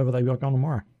check out whatever they got on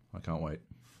tomorrow. I can't wait.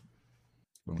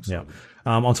 Yeah.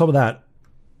 On top of that,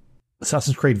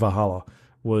 Assassin's Creed Valhalla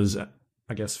was,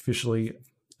 I guess, officially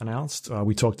announced.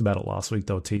 We talked about it last week.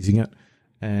 They were teasing it.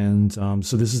 And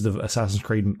so this is the Assassin's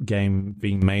Creed game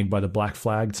being made by the Black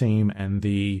Flag team and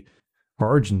the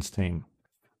Origins team,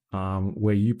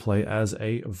 where you play as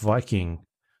a Viking,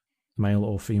 male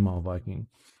or female Viking.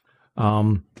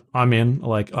 I'm in.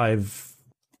 Like, I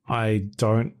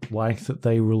don't like that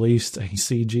they released a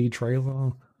CG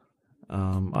trailer.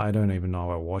 I don't even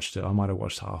know I watched it. I might have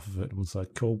watched half of it and was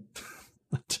like, cool.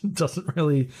 It doesn't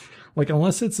really, like,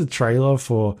 unless it's a trailer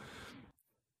for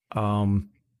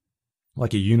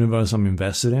like a universe I'm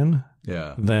invested in,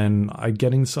 then I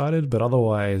get excited. But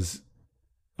otherwise,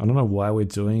 I don't know why we're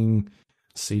doing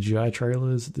CGI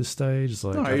trailers at this stage. It's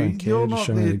like, I don't care. Just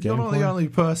show me the gameplay. You're not the only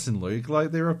person, Luke.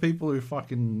 Like, there are people who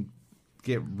fucking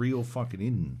get real fucking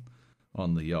in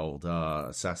on the old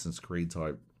Assassin's Creed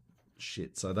type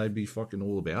shit, so they'd be fucking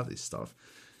all about this stuff.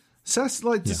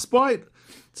 Despite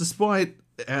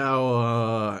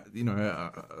our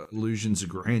illusions of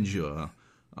grandeur,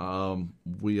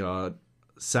 we are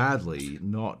sadly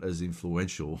not as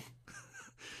influential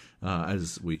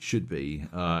as we should be,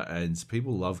 and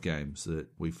people love games that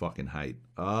we fucking hate.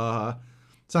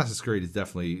 Assassin's Creed is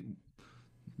definitely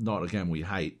not a game we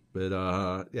hate,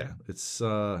 but it's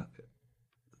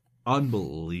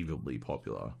unbelievably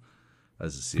popular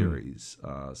as a series.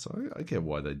 So I get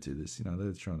why they do this.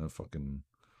 They're trying to fucking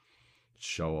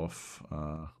show off.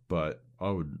 But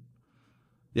I would,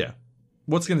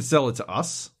 what's going to sell it to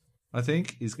us, I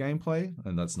think, is gameplay,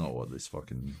 and that's not what this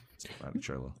fucking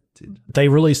trailer did. They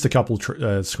released a couple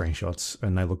screenshots,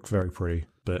 and they look very pretty,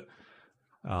 but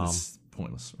it's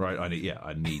pointless, right? I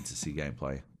need to see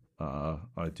gameplay.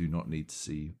 I do not need to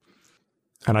see,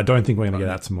 and I don't think we're going to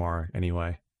get that tomorrow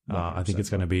anyway. I think it's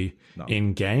going to be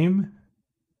in game,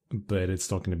 but it's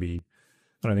not going to be.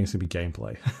 I don't think it's going to be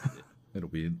gameplay. It'll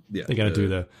be they're going to do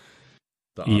the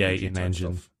EA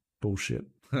in-engine bullshit.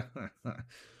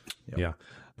 Yeah.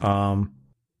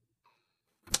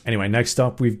 Anyway, next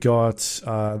up we've got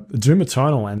Doom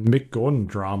Eternal and Mick Gordon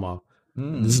drama.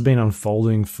 This has been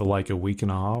unfolding for like a week and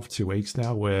a half, 2 weeks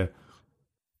now, where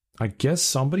I guess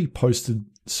somebody posted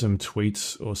some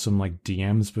tweets or some like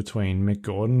DMs between Mick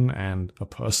Gordon and a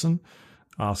person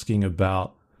asking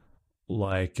about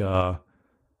like the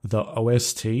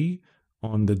OST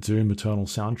on the Doom Eternal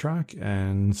soundtrack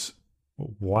and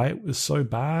why it was so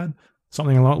bad.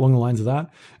 Something along the lines of that.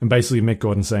 And basically Mick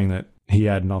Gordon saying that he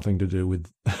had nothing to do with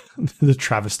the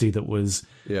travesty that was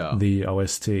the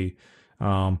OST.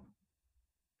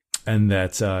 And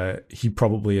that he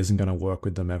probably isn't going to work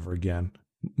with them ever again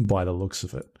by the looks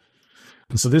of it.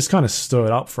 And so this kind of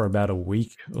stirred up for about a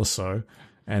week or so.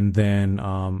 And then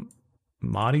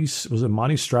Marty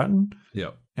Stratton?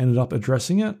 Yep. Ended up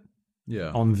addressing it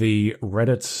on the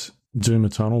Reddit Doom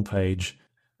Eternal page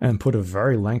and put a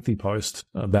very lengthy post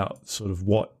about sort of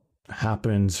what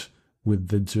happened with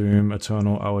the Doom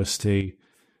Eternal OST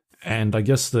and I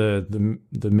guess the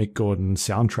Mick Gordon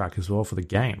soundtrack as well for the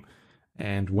game,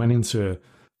 and went into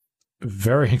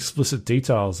very explicit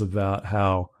details about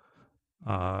how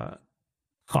I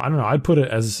don't know, I'd put it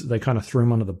as they kind of threw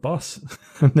him under the bus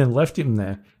and then left him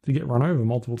there to get run over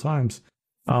multiple times.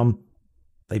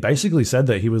 They basically said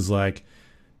that he was like,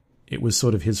 it was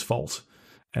sort of his fault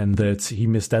and that he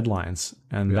missed deadlines.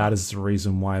 And that is the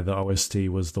reason why the OST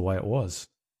was the way it was.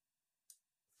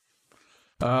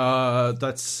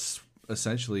 That's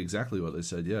essentially exactly what they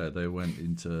said. Yeah, they went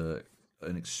into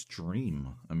an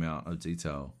extreme amount of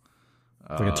detail.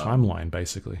 Like a timeline,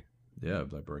 basically. Yeah,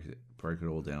 they break it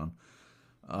all down.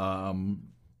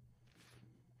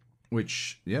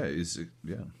 Which, I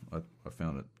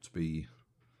found it to be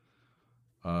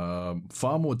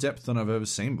far more depth than I've ever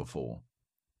seen before.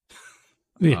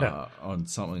 On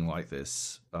something like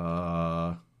this.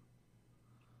 Like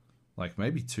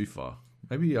maybe too far.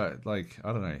 Maybe I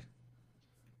don't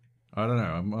know.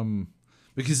 I'm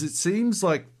because it seems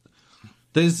like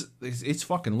It's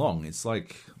fucking long. It's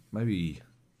like maybe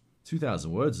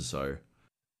 2,000 words or so.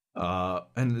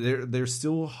 And there's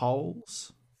still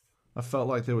holes. I felt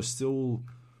like there were still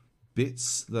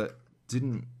bits that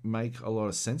didn't make a lot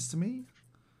of sense to me.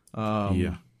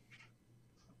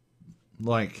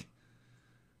 Like,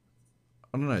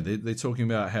 I don't know. They're talking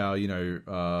about how,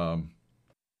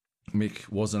 Mick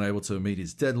wasn't able to meet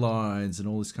his deadlines and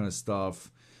all this kind of stuff.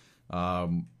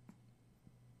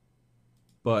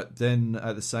 But then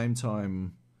at the same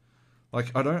time,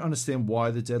 like, I don't understand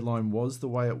why the deadline was the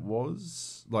way it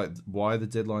was. Like, why the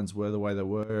deadlines were the way they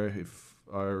were. If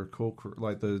I recall,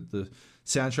 like, the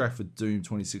soundtrack for Doom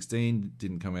 2016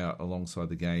 didn't come out alongside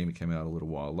the game. It came out a little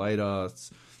while later.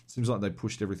 It seems like they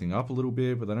pushed everything up a little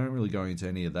bit, but they don't really go into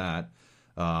any of that.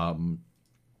 I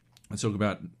talk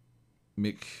about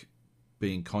Mick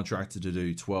being contracted to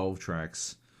do 12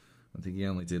 tracks. I think he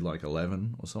only did like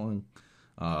 11 or something.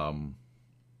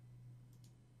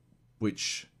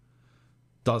 Which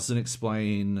doesn't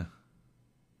explain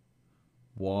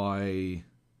why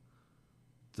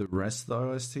the rest of the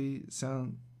OST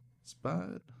sounds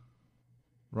bad,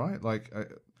 right? Like,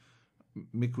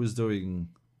 Mick was doing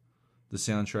the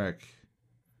soundtrack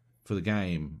for the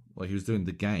game, like he was doing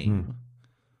the game,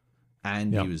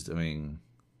 and he was doing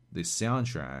this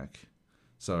soundtrack,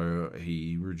 so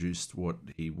he reduced what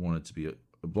he wanted to be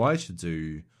obliged to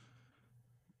do,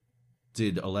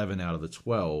 did 11 out of the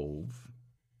 12,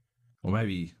 or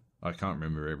maybe, I can't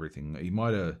remember everything. He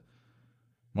might have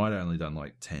only done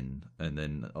like 10 and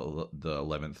then the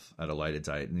 11th at a later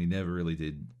date, and he never really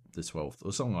did the 12th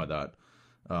or something like that.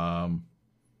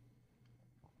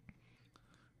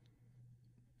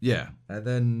 Yeah, and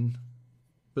then,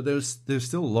 but there's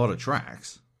still a lot of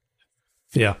tracks.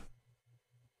 Yeah.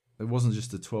 It wasn't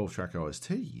just a 12-track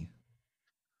OST.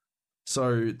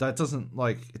 So that doesn't,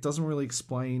 like, it doesn't really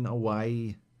explain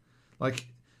away, like,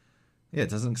 yeah, it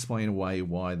doesn't explain away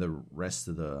why the rest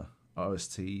of the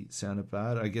OST sounded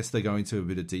bad. I guess they go into a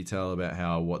bit of detail about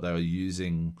how what they were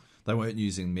using, they weren't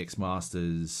using mix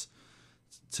masters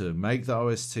to make the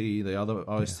OST, the other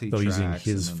OST they tracks. were using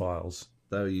his files.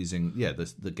 They were using,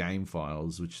 the game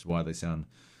files, which is why they sound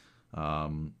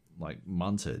like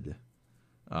munted.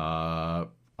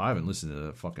 I haven't listened to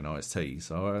the fucking OST,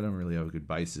 so I don't really have a good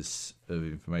basis of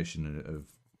information of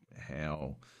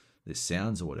how this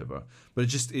sounds or whatever.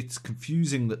 But it's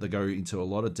confusing that they go into a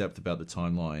lot of depth about the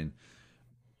timeline,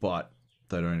 but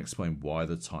they don't explain why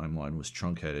the timeline was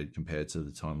truncated compared to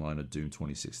the timeline of Doom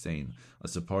 2016. I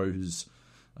suppose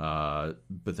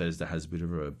Bethesda has a bit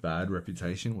of a bad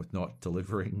reputation with not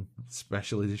delivering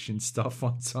special edition stuff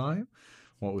on time,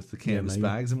 what with the canvas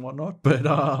bags and whatnot. But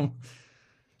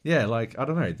yeah, like, I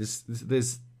don't know.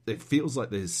 It feels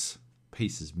like there's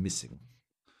pieces missing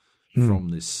from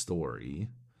this story,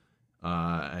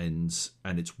 and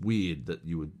it's weird that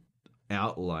you would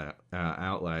outlay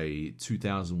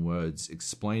 2,000 words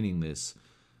explaining this,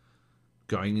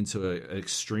 going into an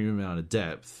extreme amount of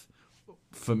depth.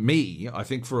 For me, I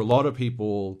think for a lot of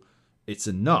people, it's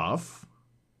enough,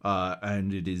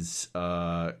 and it is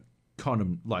kind of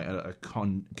like a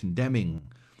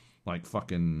condemning, like,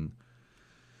 fucking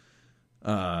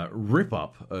rip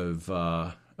up of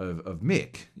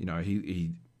Mick. You know,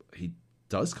 he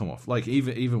does come off, like,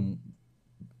 even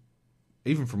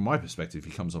from my perspective,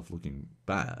 he comes off looking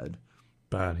bad.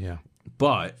 Yeah.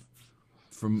 But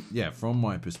from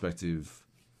my perspective,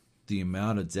 the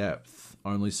amount of depth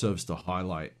only serves to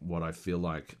highlight what I feel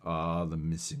like are the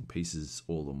missing pieces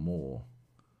all the more.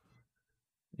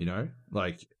 You know,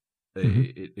 like,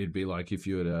 it'd be like if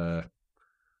you were to,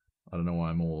 I don't know why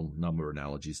I'm all number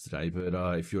analogies today, but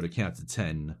if you were to count to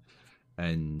 10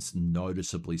 and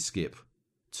noticeably skip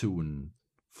 2 and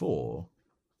 4,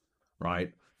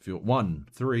 right? If you're 1,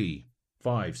 3,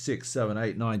 5, 6, 7,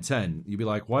 8, 9, 10, you'd be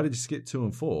like, why did you skip 2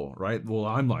 and 4, right? Well,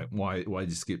 I'm like, why did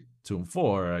you skip 2 and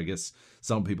 4? I guess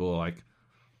some people are like,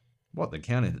 what, they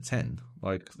counted to 10?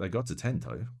 Like, they got to 10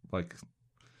 though. Like,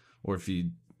 or if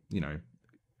you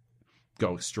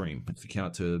go extreme, if you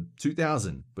count to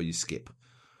 2,000, but you skip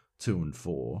 2 and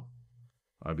 4,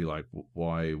 I'd be like,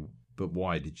 why? But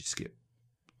why did you skip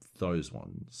those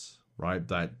ones, right?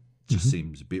 That just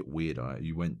seems a bit weird.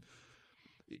 You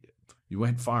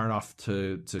went far enough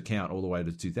to count all the way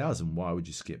to 2,000. Why would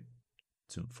you skip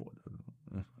 2 and 4?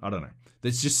 I don't know.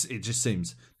 That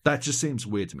just seems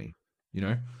weird to me, you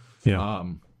know? Yeah.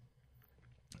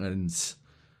 And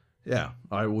yeah,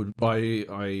 I want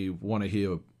to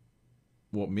hear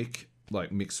what Mick's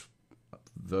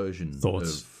version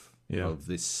Thoughts. of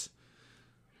this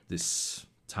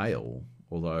tale.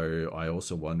 Although I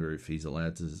also wonder if he's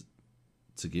allowed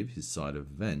to give his side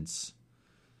of events,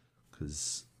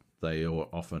 because they are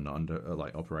often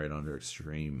operate under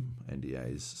extreme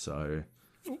NDAs. So,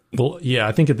 well, yeah,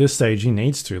 I think at this stage he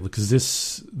needs to, because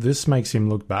this makes him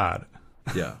look bad.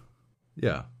 yeah.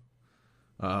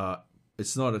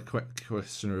 It's not a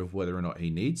question of whether or not he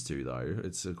needs to, though.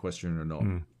 It's a question or not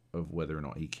of whether or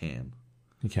not he can.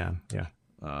 He can, yeah.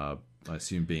 I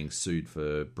assume being sued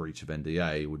for breach of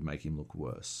NDA would make him look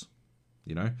worse.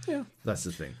 You know? Yeah. That's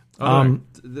the thing.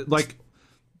 Like,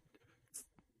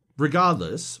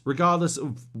 regardless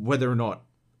of whether or not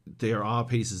there are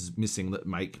pieces missing that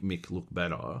make Mick look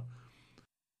better,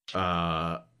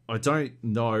 I don't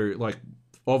know, like,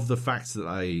 of the facts that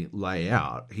they lay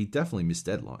out, he definitely missed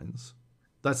deadlines.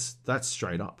 That's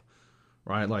straight up,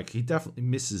 right? Like, he definitely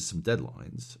misses some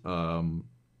deadlines.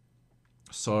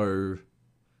 So,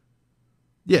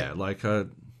 yeah, like, I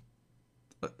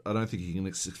don't think he can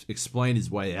explain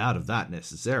his way out of that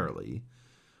necessarily.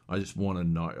 I just want to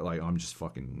know, like, I'm just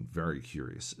fucking very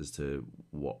curious as to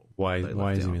why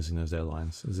is he missing those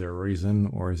deadlines? Is there a reason,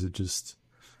 or is it just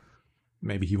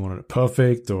maybe he wanted it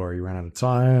perfect, or he ran out of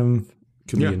time?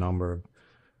 Could be a number of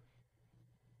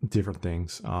different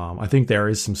things. I think there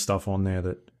is some stuff on there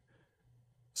that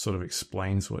sort of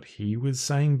explains what he was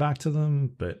saying back to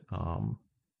them, but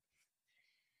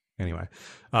anyway,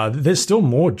 there's still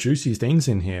more juicy things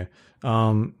in here.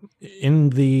 In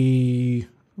the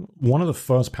one of the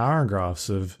first paragraphs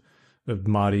of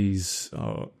Marty's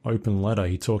open letter,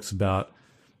 he talks about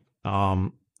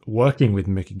working with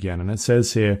Mick again, and it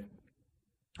says here,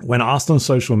 when asked on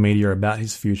social media about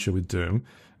his future with Doom,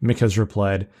 Mick has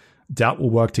replied, "Doubt we'll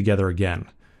work together again.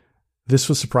 This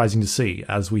was surprising to see,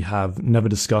 as we have never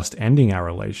discussed ending our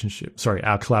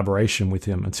collaboration with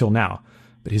him until now.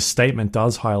 But his statement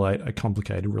does highlight a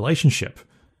complicated relationship."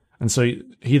 And so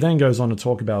he then goes on to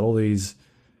talk about all these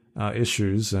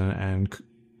issues and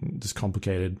this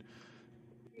complicated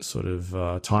sort of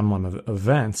timeline of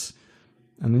events.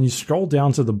 And then you scroll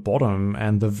down to the bottom,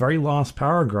 and the very last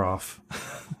paragraph,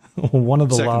 or one of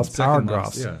the last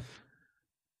paragraphs,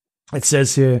 it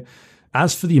says here,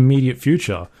 "As for the immediate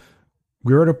future,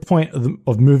 we're at a point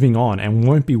of moving on and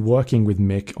won't be working with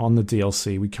Mick on the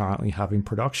DLC we currently have in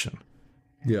production."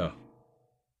 Yeah.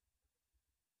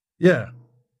 Yeah.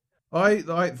 I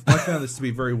found this to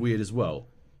be very weird as well.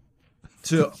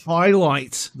 To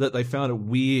highlight that they found it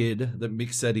weird that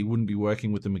Mick said he wouldn't be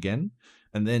working with them again,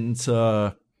 and then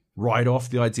to write off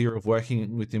the idea of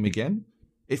working with him again,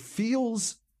 it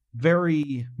feels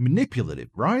very manipulative,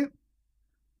 right?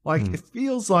 Like, it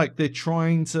feels like they're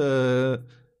trying to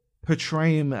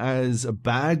portray him as a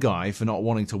bad guy for not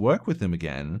wanting to work with him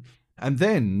again, and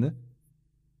then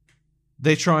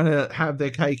they're trying to have their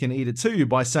cake and eat it too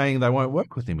by saying they won't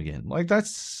work with him again. Like,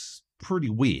 that's pretty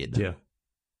weird. Yeah.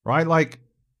 Right? Like,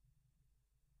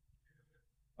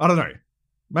 I don't know.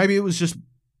 Maybe it's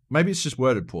just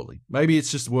worded poorly. Maybe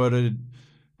it's just worded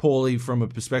poorly from a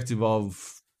perspective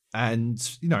of, and,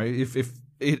 you know, if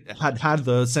it had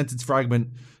the sentence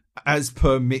fragment, "as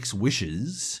per Mick's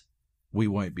wishes, we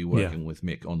won't be working with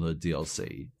Mick on the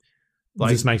DLC."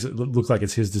 Like, this makes it look like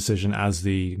it's his decision as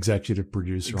the executive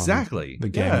producer on the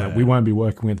game. Yeah. That we won't be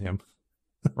working with him.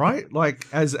 Right? Like,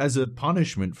 as a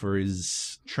punishment for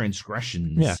his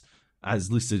transgressions,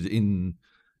 as listed in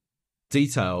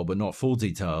detail, but not full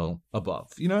detail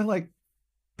above. You know, like,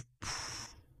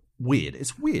 weird.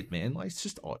 It's weird, man. Like, it's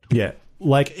just odd. Yeah.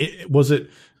 Like,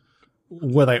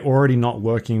 were they already not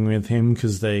working with him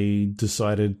because they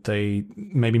decided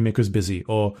maybe Mick was busy,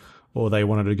 or they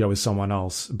wanted to go with someone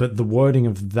else? But the wording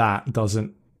of that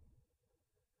doesn't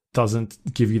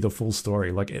give you the full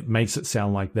story. Like, it makes it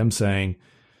sound like them saying,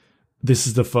 "This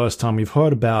is the first time we've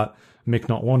heard about Mick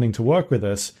not wanting to work with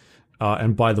us,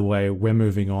 and by the way, we're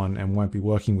moving on and won't be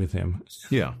working with him."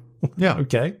 Yeah. Yeah.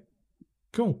 Okay.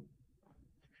 Cool.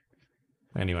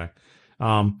 Anyway,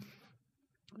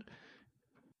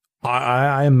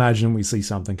 I imagine we see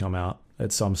something come out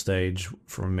at some stage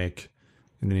from Mick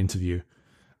in an interview,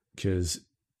 because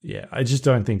I just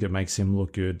don't think it makes him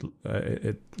look good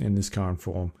in this current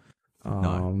form.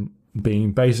 No.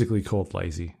 Being basically called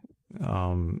lazy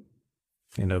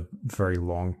in a very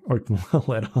long open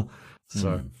letter.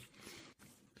 So,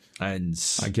 and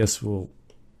I guess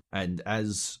and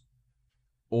as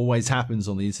always happens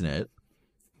on the internet,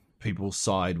 people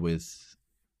side with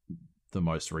the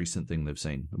most recent thing they've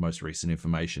seen, the most recent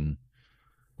information.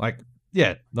 Like,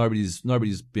 yeah,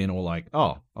 nobody's been all like,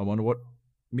 "Oh, I wonder what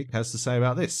Mick has to say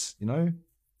about this," you know?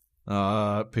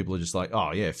 People are just like,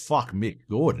 "Oh yeah, fuck Mick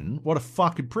Gordon. What a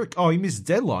fucking prick. Oh, he missed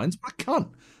deadlines. What a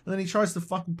cunt." And then he tries to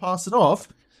fucking pass it off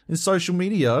in social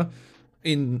media,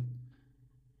 in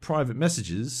private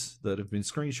messages that have been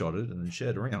screenshotted and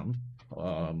shared around.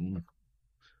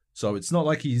 So it's not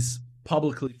like he's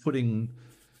publicly putting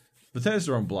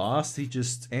Bethesda on blast. He's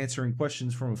just answering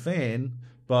questions from a fan,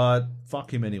 but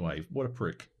fuck him anyway. What a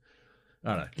prick. I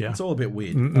don't know. Yeah. It's all a bit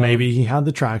weird. Maybe he had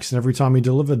the tracks, and every time he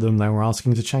delivered them, they were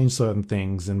asking to change certain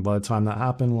things. And by the time that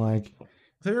happened, like,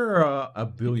 there are a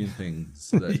billion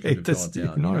things that could have gone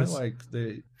down. You know, like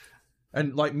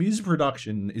and like music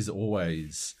production is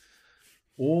always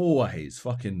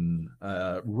fucking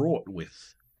wrought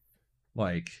with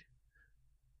like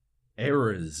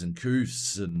errors and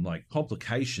goofs and like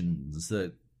complications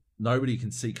that nobody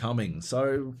can see coming.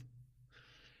 So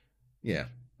yeah.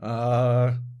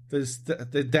 There's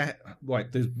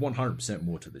 100%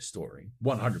 more to this story.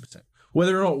 100%.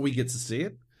 Whether or not we get to see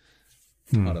it,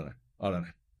 I don't know.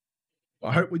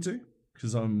 I hope we do,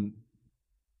 because I'm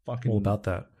fucking all about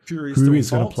that. Curious. Who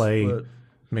is going to play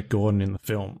Mick Gordon in the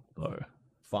film, though?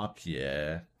 Fuck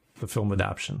yeah. The film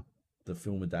adaptation. The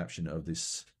film adaptation of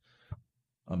this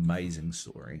amazing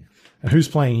story. And who's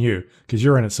playing you? Because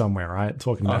you're in it somewhere, right?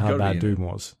 Talking about how bad Doom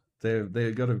was.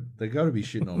 They got to be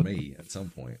shitting on me at some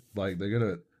point. Like, they're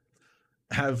gonna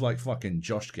have like fucking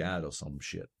Josh Gad or some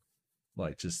shit,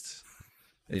 like just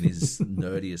in his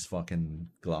nerdiest fucking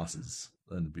glasses,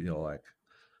 and be like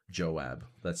Joab.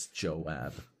 That's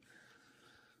Joab.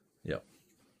 Yep.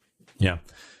 Yeah.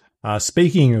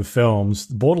 Speaking of films,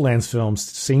 Borderlands Film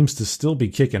seems to still be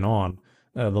kicking on.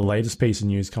 The latest piece of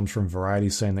news comes from Variety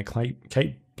saying that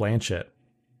Cate Blanchett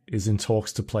is in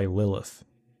talks to play Lilith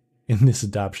in this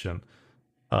adaptation.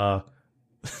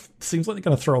 Seems like they're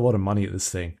going to throw a lot of money at this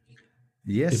thing.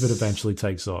 Yes. If it eventually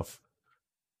takes off.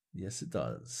 Yes, it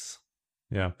does.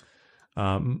 Yeah.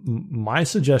 My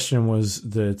suggestion was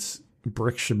that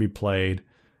Brick should be played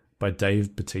by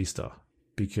Dave Bautista,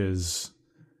 because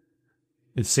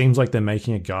it seems like they're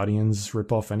making a Guardians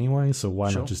ripoff anyway, so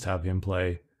why not just have him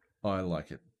play? I like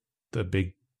it. The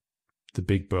big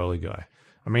burly guy.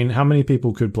 I mean, how many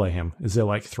people could play him? Is there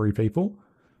like 3 people?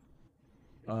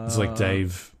 It's like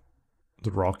Dave,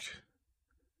 The Rock,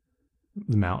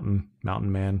 the Mountain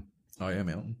Man. Oh yeah,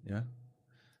 Mountain. Yeah,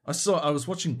 I was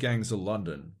watching Gangs of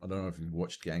London. I don't know if you've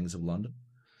watched Gangs of London.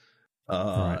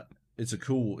 Right. It's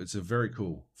a very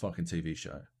cool fucking TV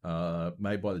show.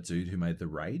 Made by the dude who made The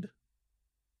Raid.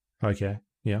 Okay.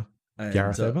 Yeah. And,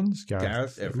 Gareth Evans.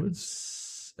 Gareth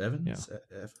Evans.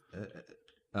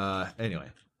 Yeah.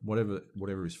 Anyway,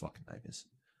 whatever his fucking name is.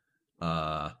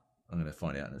 I'm going to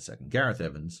find out in a second. Gareth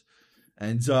Evans.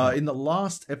 And in the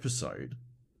last episode,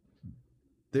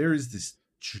 there is this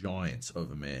giant of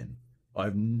a man.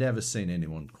 I've never seen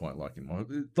anyone quite like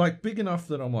him. Like, big enough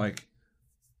that I'm like,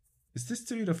 is this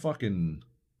dude a fucking...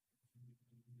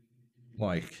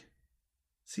 Like,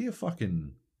 is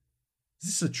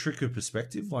this a trick of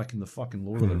perspective, like in the fucking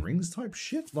Lord of the Rings type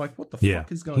shit? Like, what the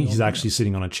fuck is going on? He's actually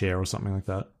sitting on a chair or something like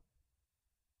that.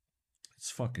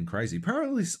 It's fucking crazy.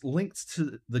 Apparently it's linked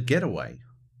to The Getaway.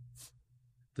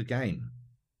 The game.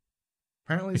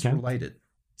 Apparently it's related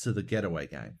to The Getaway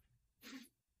game.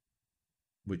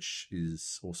 Which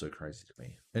is also crazy to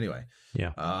me. Anyway.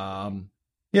 Yeah.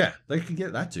 Yeah, they can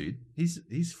get that dude.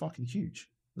 He's fucking huge.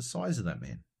 The size of that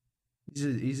man.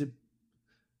 He's a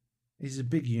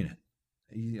big unit.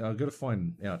 I've got to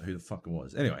find out who the fuck it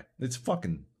was. Anyway, it's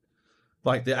fucking...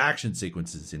 Like, the action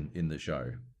sequences in the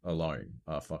show alone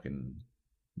are fucking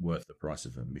worth the price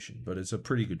of admission. But it's a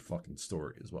pretty good fucking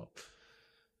story as well.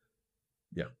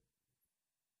 Yeah.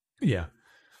 Yeah.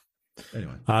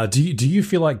 Anyway. Do you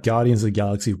feel like Guardians of the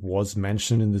Galaxy was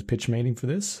mentioned in the pitch meeting for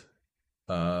this?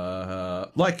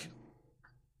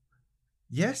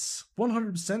 Yes,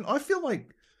 100%. I feel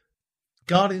like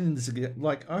Guardians,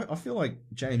 like, I feel like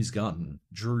James Gunn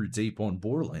drew deep on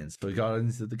Borderlands for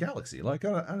Guardians of the Galaxy. Like,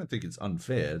 I don't think it's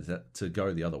unfair to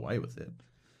go the other way with it.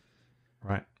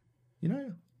 Right. You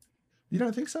know? You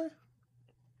don't think so?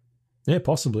 Yeah,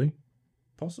 possibly.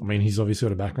 I mean, he's obviously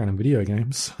got a background in video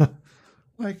games.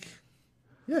 Like,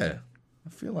 yeah, I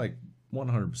feel like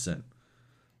 100%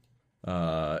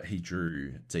 he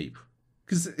drew deep.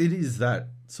 Because it is that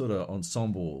sort of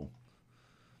ensemble,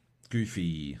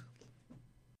 goofy,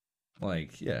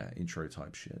 like, intro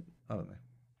type shit. I don't know.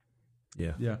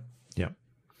 Yeah. Yeah. Yeah.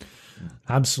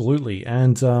 Absolutely.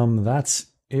 And that's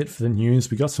it for the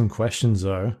news. We got some questions,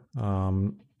 though.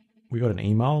 We got an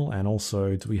email, and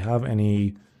also, do we have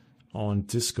any on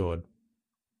Discord?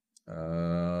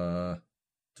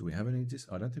 Do we have any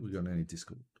I don't think we got any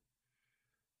Discord.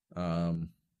 No,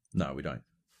 we don't.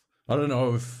 I don't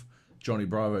know if Johnny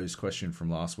Bravo's question from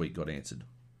last week got answered.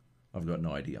 I've got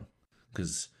no idea,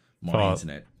 because my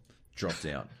internet dropped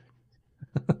out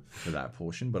for that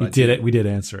portion. But we did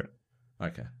answer it.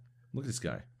 Okay. Look at this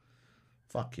guy.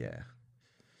 Fuck yeah.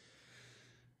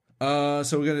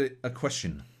 So we got a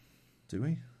question, do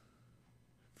we?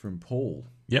 From Paul.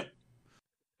 Yep.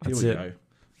 Here we go.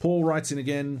 Paul writes in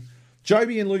again.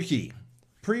 Joby and Lukey.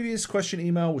 Previous question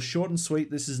email was short and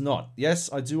sweet. This is not.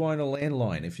 Yes, I do own a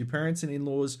landline. If your parents and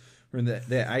in-laws were in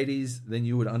their 80s, then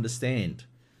you would understand.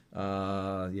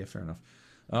 Yeah, fair enough.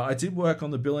 I did work on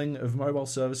the billing of mobile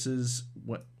services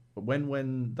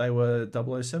when they were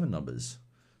 007 numbers.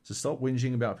 So stop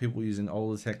whinging about people using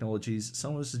older technologies.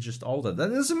 Some of us are just older. That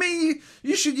doesn't mean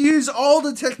you should use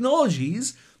older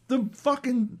technologies. The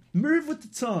fucking move with the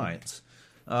times.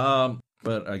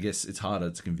 But I guess it's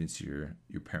harder to convince your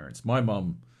parents. My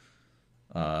mum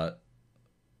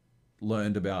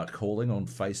learned about calling on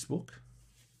Facebook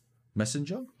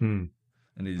Messenger. And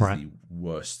it is the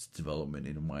worst development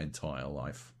in my entire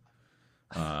life.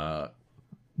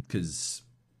 Because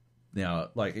now,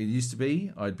 like it used to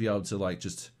be, I'd be able to like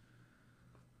just,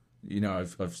 I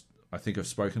think I've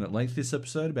spoken at length this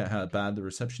episode about how bad the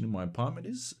reception in my apartment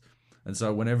is. And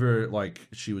so whenever like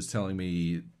she was telling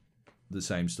me the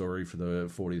same story for the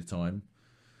 40th time,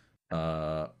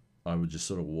 I would just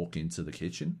sort of walk into the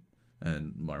kitchen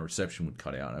and my reception would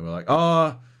cut out. And I'd be like,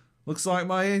 oh, looks like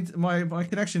my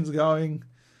connection's going.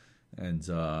 And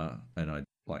I'd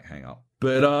like hang up.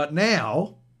 But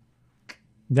now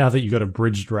that you got a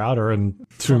bridged router and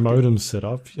two modems set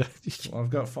up. I've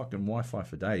got fucking Wi-Fi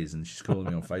for days and she's calling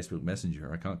me on Facebook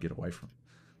Messenger. I can't get away from it.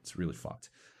 It's really fucked.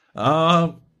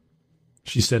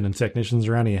 She's sending technicians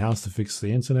around to your house to fix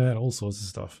the internet, all sorts of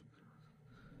stuff.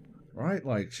 Right?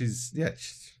 Like, she's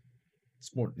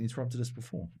more interrupted us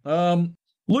before.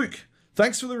 Luke,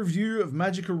 thanks for the review of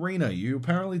Magic Arena. You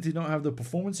apparently did not have the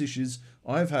performance issues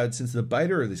I've had since the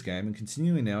beta of this game and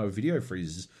continuing now with video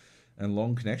freezes and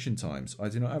long connection times. I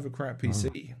do not have a crap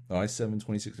PC. i7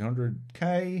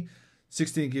 2600K,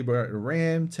 16 gigabyte of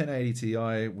RAM, 1080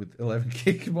 Ti with 11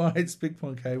 gigabytes, big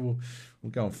pong cable.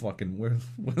 We're going fucking, we're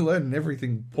learning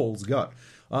everything Paul's got.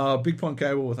 Big pong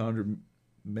cable with 100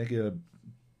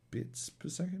 megabytes per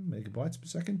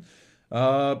second.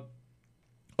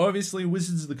 Obviously,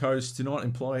 Wizards of the Coast do not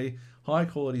employ high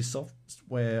quality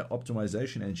software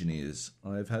optimization engineers.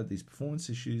 I've had these performance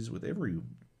issues with every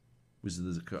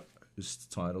Wizards of the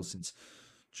Coast title since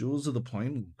Jewels of the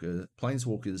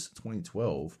Planeswalkers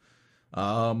 2012.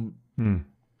 I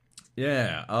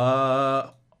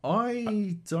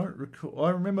don't recall. I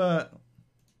remember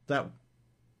that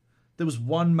there was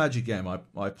one Magic game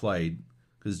I played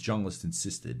because Junglist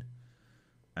insisted,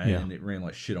 and it ran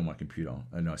like shit on my computer,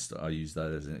 and I used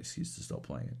that as an excuse to stop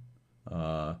playing it.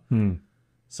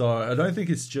 So I don't think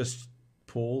it's just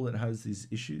Paul that has these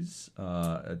issues.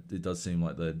 It does seem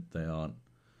like they aren't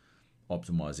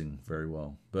optimizing very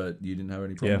well. But you didn't have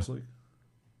any problems, Luke?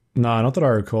 No, not that I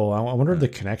recall. I wonder if the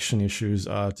connection issues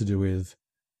are to do with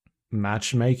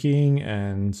matchmaking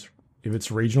and if it's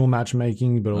regional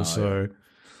matchmaking, but also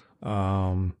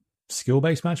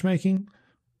skill-based matchmaking.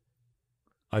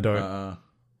 I don't.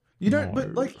 You don't,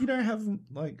 but like you don't have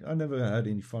like I never had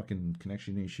any fucking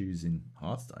connection issues in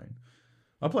Hearthstone.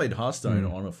 I played Hearthstone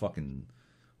on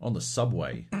the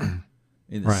subway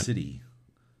in the city,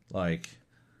 like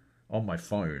on my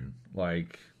phone.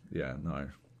 Like, yeah, no,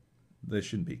 there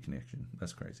shouldn't be a connection.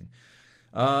 That's crazy.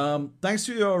 Thanks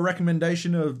for your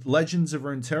recommendation of Legends of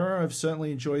Runeterra. I've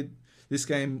certainly enjoyed this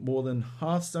game more than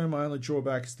Hearthstone. My only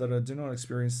drawback is that I do not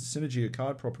experience the synergy of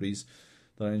card properties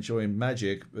that I enjoy in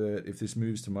Magic, but if this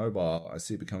moves to mobile, I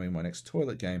see it becoming my next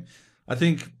toilet game. I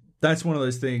think that's one of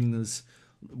those things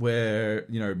where,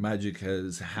 you know, Magic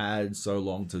has had so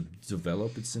long to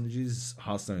develop its synergies.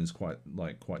 Hearthstone is quite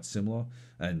similar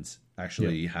and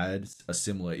actually had a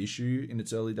similar issue in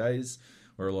its early days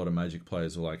where a lot of Magic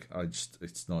players were like, there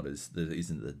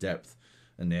isn't the depth.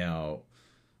 And now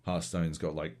Hearthstone's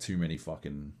got like too many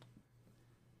fucking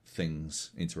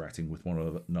things interacting with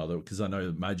one another, because I know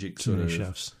that Magic too many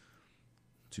chefs,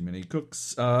 too many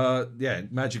cooks.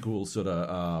 Magic will sort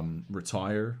of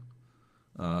retire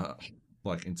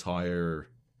like entire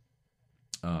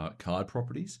card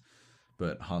properties,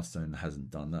 but Hearthstone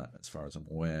hasn't done that as far as I'm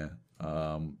aware.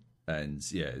 And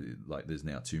yeah, like there's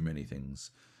now too many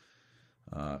things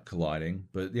colliding.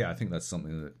 But yeah, I think that's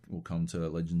something that will come to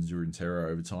Legends of Runeterra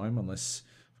over time, unless,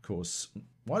 of course,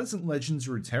 why doesn't Legends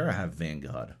of Runeterra have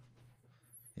Vanguard?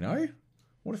 You know?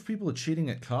 What if people are cheating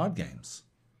at card games?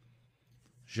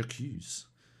 J'accuse.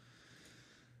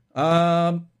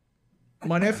 My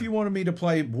nephew wanted me to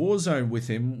play Warzone with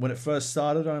him when it first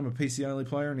started. I'm a PC-only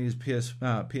player and he has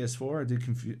PS4. I did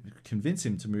convince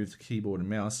him to move to keyboard and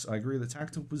mouse. I agree that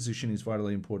tactical position is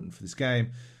vitally important for this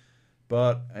game,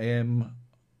 but I am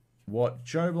what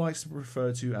Joab likes to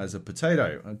refer to as a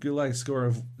potato. A Gulag score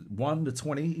of 1 to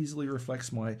 20 easily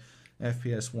reflects my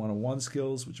FPS 101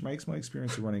 skills, which makes my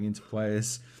experience of running into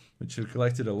players which have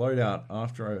collected a loadout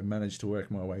after I managed to work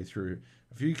my way through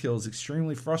a few kills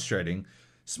extremely frustrating.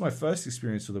 This is my first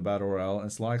experience with a Battle Royale, and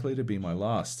it's likely to be my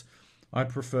last. I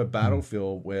prefer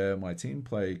Battlefield, where my team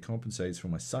play compensates for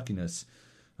my suckiness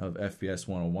of FPS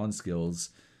 101 skills.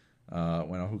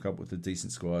 When I hook up with a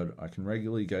decent squad, I can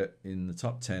regularly get in the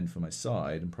top 10 for my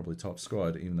side and probably top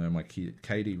squad, even though my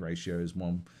KD ratio is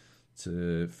 1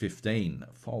 to 15.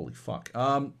 Holy fuck.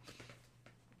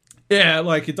 Yeah,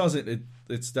 like it doesn't.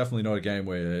 It's definitely not a game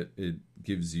where it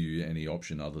gives you any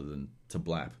option other than to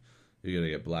blap. You gotta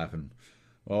get blapping.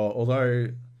 Although,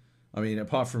 I mean,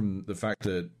 apart from the fact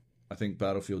that I think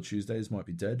Battlefield Tuesdays might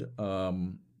be dead,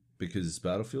 because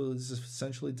Battlefield is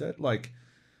essentially dead. Like,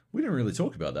 we didn't really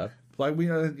talk about that. Like,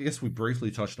 I guess we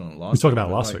briefly touched on it last week. We talked about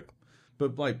it last week.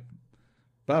 But, like,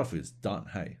 Battlefield's done,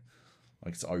 hey.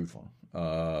 Like, it's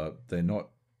over. They're not,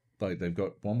 like, they've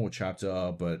got one more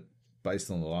chapter, but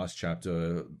based on the last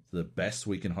chapter, the best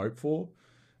we can hope for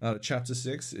out of Chapter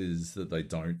 6 is that they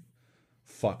don't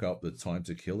fuck up the time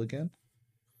to kill again.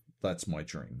 That's my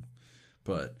dream.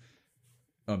 But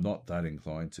I'm not that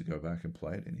inclined to go back and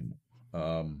play it anymore.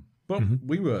 But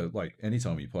we were, like,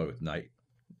 anytime you play with Nate,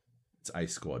 it's A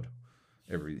squad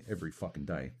every fucking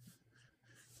day.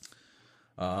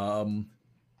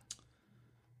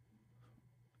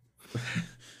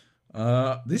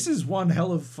 This is one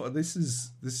hell of this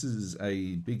is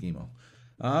a big email.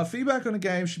 Feedback on a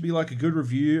game should be like a good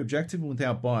review, objective and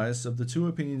without bias. Of the two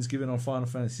opinions given on Final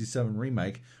Fantasy VII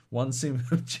Remake, one seemed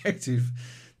objective,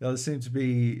 the other seemed to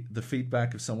be the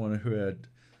feedback of someone who'd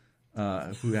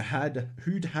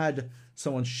had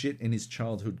someone shit in his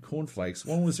childhood cornflakes.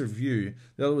 One was review,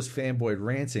 the other was fanboy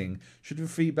ranting. Should the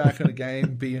feedback on a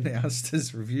game be announced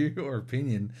as review or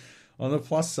opinion? On the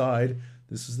plus side,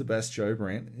 this was the best Joab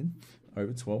rant in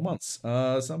over 12 months.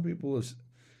 Some people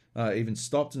have even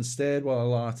stopped and stared while I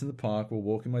laughed in the park while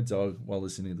walking my dog while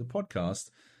listening to the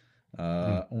podcast.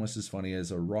 Almost as funny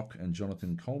as a Rock and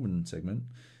Jonathan Coleman segment.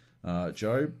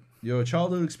 Joab, your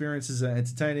childhood experiences are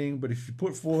entertaining, but if you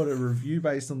put forward a review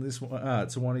based on this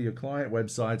to one of your client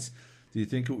websites, do you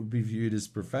think it would be viewed as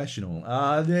professional?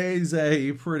 There's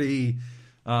a pretty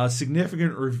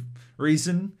significant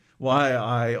reason why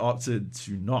I opted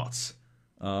to not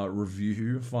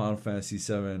review Final Fantasy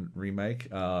VII Remake.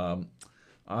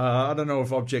 I don't know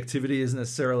if objectivity is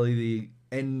necessarily the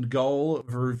end goal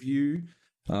of a review,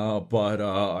 but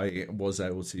I was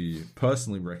able to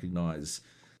personally recognize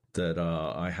that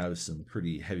I have some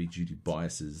pretty heavy-duty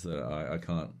biases that I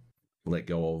can't let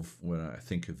go of when I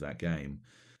think of that game.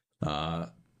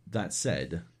 That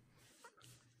said,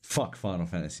 fuck Final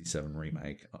Fantasy VII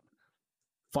Remake.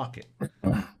 Fuck it.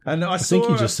 And I think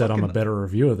you just said I'm a better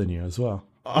reviewer than you as well.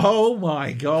 Oh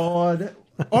my god.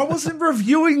 I wasn't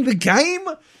reviewing the game.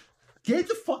 Get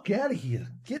the fuck out of here.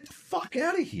 Get the fuck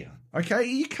out of here. Okay?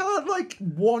 You can't, like,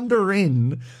 wander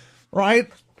in, right?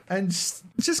 And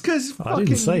just because fucking... I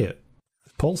didn't say it.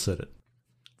 Paul said it.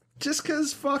 Just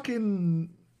because fucking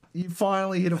you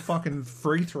finally hit a fucking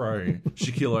free throw,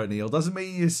 Shaquille O'Neal, doesn't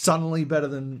mean you're suddenly better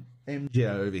than MJ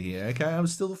over here, okay? I'm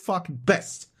still the fucking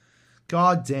best.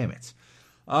 God damn it.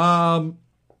 What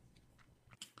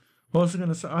was I going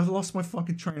to say? I lost my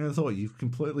fucking train of thought. You've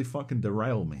completely fucking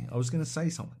derailed me. I was going to say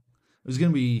something. It was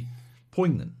going to be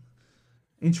poignant.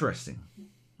 Interesting.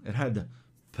 It had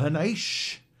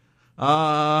panache.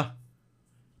 I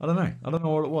don't know. I don't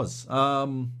know what it was.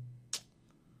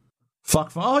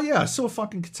 Fuck. Oh, yeah. I saw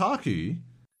fucking Kotaku.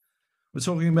 We're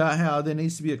talking about how there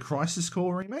needs to be a Crisis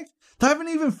Core remake. They haven't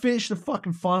even finished the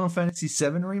fucking Final Fantasy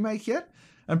VII remake yet.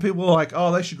 And people are like,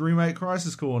 oh, they should remake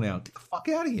Crisis Core now. Get the fuck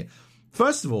out of here.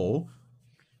 First of all,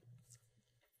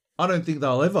 I don't think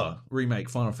they'll ever remake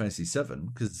Final Fantasy VII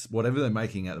because whatever they're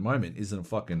making at the moment isn't a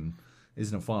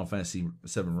Final Fantasy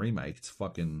VII remake. It's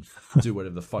fucking do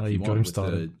whatever the fuck you want with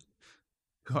the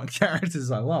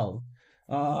characters I love.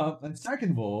 And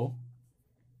second of all,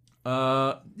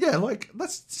 yeah, like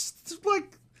that's just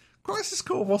like Crisis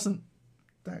Core wasn't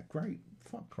that great.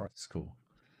 Fuck Crisis Core.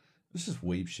 It's just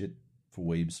weeb shit for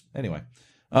weebs. Anyway.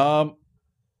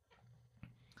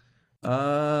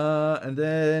 And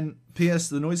then P.S.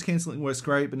 The noise cancelling works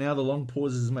great, but now the long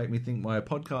pauses make me think my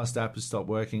podcast app has stopped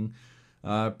working.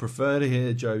 Prefer to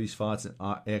hear Joby's farts and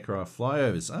aircraft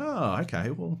flyovers. Oh, okay.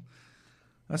 Well,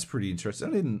 that's pretty interesting.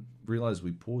 I didn't realize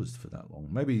we paused for that long.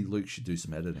 Maybe Luke should do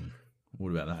some editing. What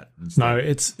about that? Instead? No,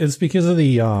 it's because of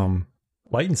the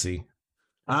latency.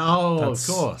 Oh, of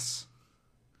course.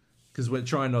 Because we're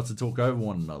trying not to talk over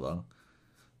one another.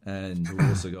 and we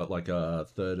also got like a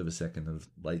third of a second of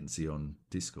latency on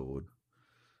Discord.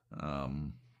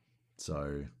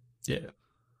 So yeah,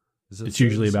 it's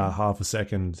usually about half a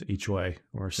second each way,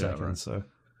 or a second. Right. So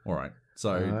all right.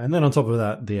 So and then on top of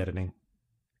that, the editing,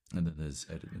 and then there's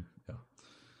editing. Yeah.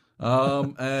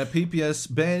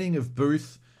 PPS banning of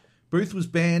Booth. Booth was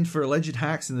banned for alleged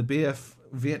hacks in the BF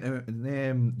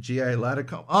Vietnam GA ladder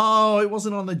comp. Oh, it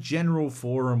wasn't on the general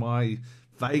forum. I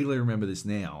vaguely remember this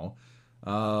now.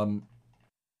 The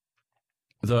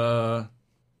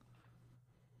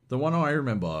one I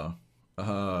remember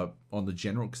on the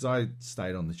general, because I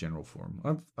stayed on the general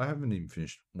forum. I haven't even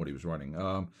finished what he was writing.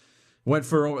 Went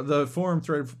for the forum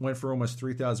thread went for almost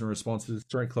 3,000 responses.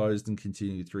 Thread closed and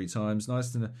continued 3 times.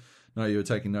 Nice to know you were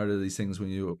taking note of these things when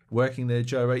you were working there,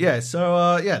 Joab. Yeah,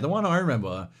 so the one I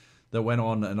remember that went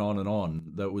on and on and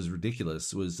on that was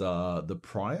ridiculous was the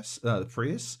Prius. The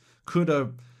Prius. Could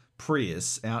a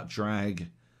Prius outdrag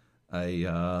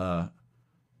a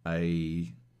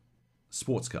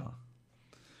sports car?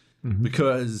 Mm-hmm.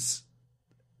 Because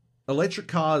electric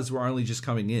cars were only just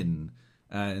coming in,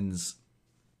 and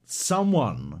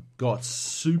someone got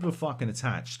super fucking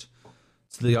attached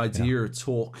to the idea of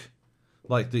torque,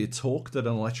 like the torque that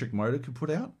an electric motor could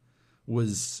put out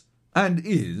was and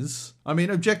is. I mean,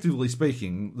 objectively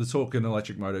speaking, the torque an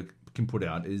electric motor can put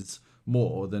out is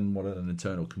more than what an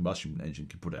internal combustion engine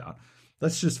can put out.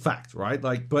 That's just fact, right?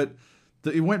 Like, but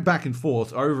it went back and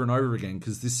forth over and over again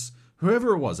because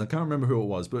whoever it was, I can't remember who it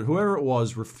was, but whoever it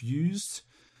was refused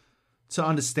to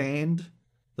understand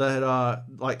that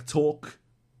like torque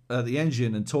the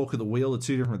engine and torque of the wheel are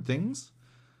 2 different things.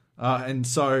 And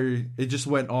so it just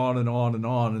went on and on and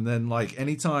on. And then like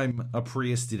anytime a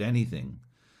Prius did anything,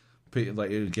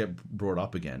 like it would get brought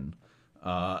up again.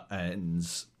 And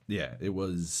yeah, it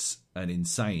was an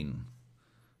insane,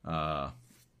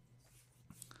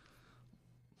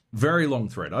 very long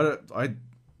thread. I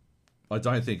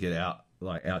don't think it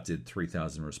outdid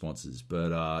 3,000 responses,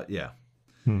 but yeah.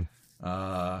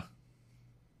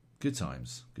 Good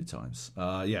times.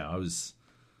 Yeah, I was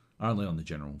only on the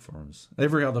general forums.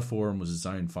 Every other forum was its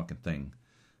own fucking thing.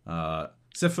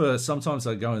 Except for sometimes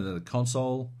I go into the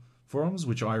console forums,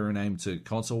 which I renamed to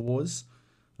Console Wars,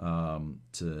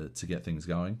 to get things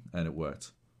going, and it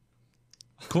worked.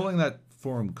 Calling that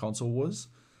forum Console Wars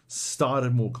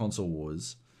started more Console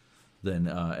Wars than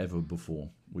ever before,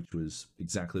 which was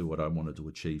exactly what I wanted to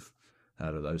achieve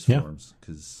out of those forums.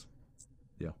 Because,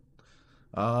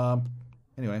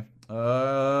 anyway,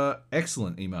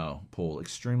 excellent email, Paul.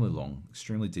 Extremely long,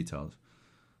 extremely detailed.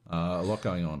 A lot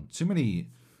going on. Too many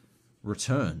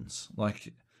returns.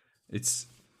 Like,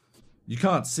 you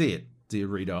can't see it, dear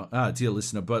reader, dear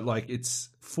listener, but like it's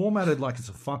formatted like it's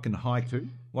a fucking haiku,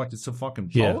 like it's a fucking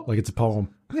poem. Yeah, like it's a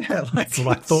poem. Yeah, like that's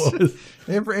what I thought.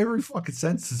 Every fucking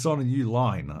sentence is on a new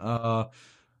line,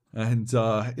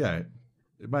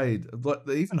 it made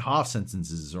even half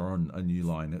sentences are on a new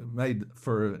line. It made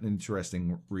for an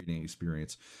interesting reading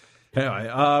experience. Anyway,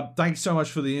 thanks so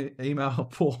much for the email,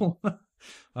 Paul. It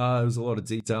was a lot of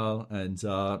detail and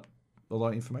a lot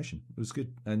of information. It was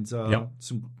good and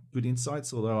some good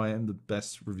insights. Although I am the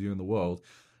best reviewer in the world.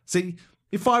 See,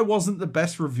 if I wasn't the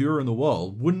best reviewer in the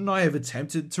world, wouldn't I have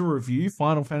attempted to review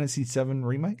Final Fantasy VII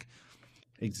Remake?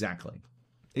 Exactly.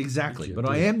 But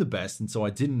I am the best, and so I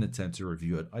didn't attempt to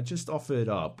review it. I just offered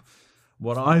up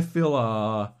what I feel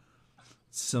are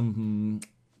some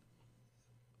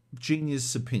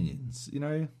genius opinions,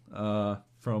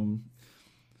 from,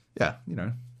 the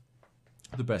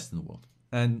best in the world.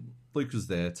 And Luke was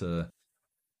there to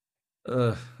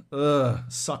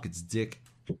suck its dick.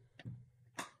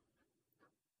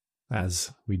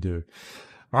 As we do.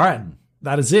 All right,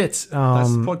 that is it.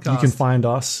 That's the podcast. You can find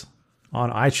us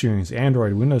on iTunes,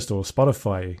 Android, Windows Store,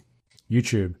 Spotify,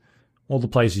 YouTube, all the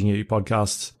places you can get your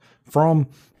podcasts from.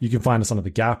 You can find us under The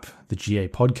Gap, the GA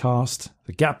Podcast,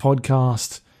 The Gap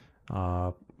Podcast.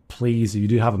 Please, if you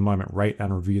do have a moment, rate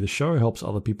and review the show. It helps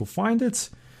other people find it.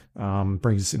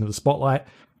 Brings us into the spotlight.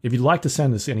 If you'd like to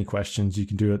send us any questions, you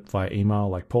can do it via email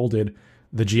like Paul did,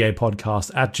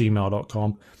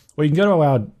 thegapodcast@gmail.com. Or you can go to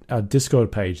our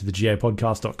Discord page,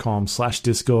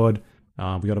 thegapodcast.com/Discord. We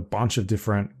got a bunch of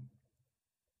different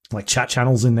like chat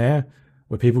channels in there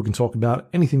where people can talk about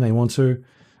anything they want to.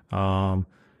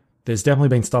 There's definitely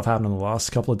been stuff happening in the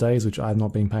last couple of days, which I've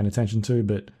not been paying attention to.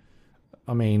 But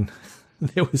I mean,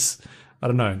 there was, I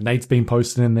don't know, Nate's been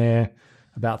posting in there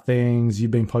about things.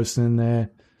 You've been posting in there.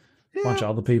 A bunch of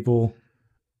other people.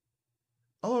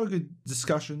 A lot of good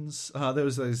discussions. There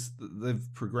was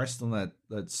they've progressed on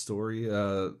that story.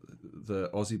 The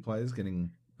Aussie players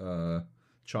getting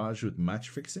charged with match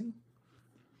fixing.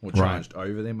 or charged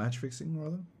over their match fixing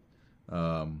rather.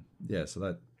 Yeah, so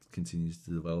that continues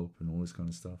to develop and all this kind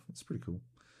of stuff. It's pretty cool.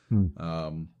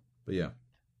 But yeah.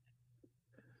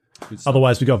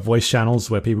 Otherwise, we've got voice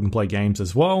channels where people can play games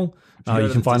as well. You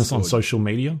can find us on social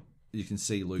media. You can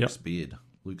see Luke's beard.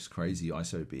 Luke's crazy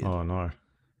ISO beard. Oh, no.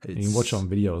 You can watch it on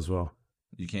video as well.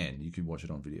 You can. You can watch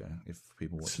it on video if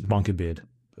people watch it. Bunker beard.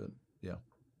 But yeah.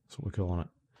 That's what we're calling it.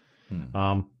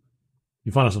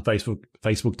 You find us on Facebook,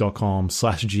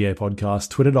 facebook.com/GA podcast,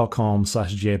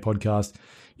 twitter.com/GA podcast.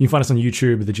 You can find us on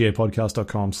YouTube at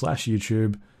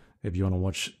thegapodcast.com/YouTube. If you want to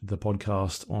watch the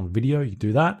podcast on video, you can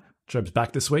do that. Job's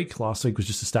back this week. Last week was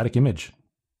just a static image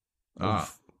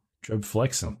of Job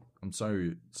flexing. I'm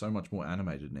so much more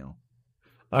animated now.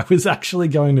 I was actually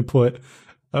going to put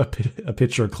a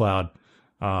picture of Cloud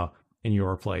in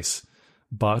your place,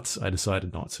 but I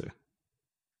decided not to.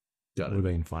 That would have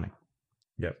been funny.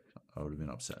 Yep. I would have been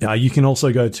upset. You can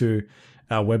also go to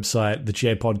our website,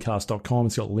 thegapodcast.com.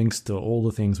 It's got links to all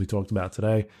the things we talked about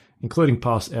today, including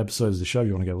past episodes of the show. If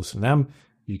you want to go listen to them,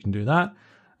 you can do that.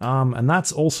 And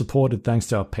that's all supported thanks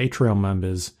to our Patreon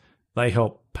members. They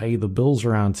help pay the bills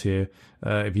around here.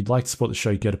 If you'd like to support the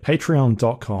show, you go to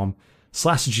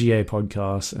patreon.com/GA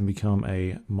podcast and become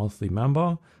a monthly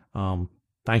member.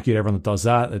 Thank you to everyone that does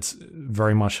that. It's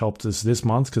very much helped us this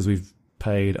month because we've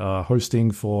paid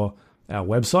hosting for our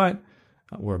website.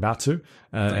 We're about to.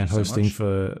 And hosting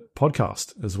for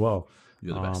podcast as well.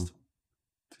 You're the best.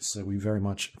 So we very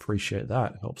much appreciate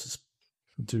that. It helps us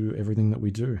do everything that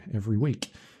we do every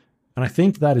week. And I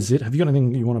think that is it. Have you got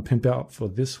anything you want to pimp out for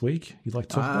this week you'd like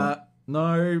to talk about?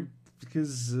 No,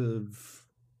 because of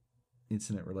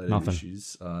internet-related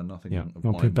issues. Nothing. Yeah. You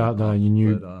want to pimp out your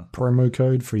new promo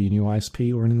code for your new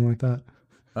ISP or anything like that?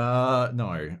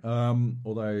 No.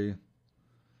 Although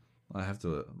I have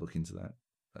to look into that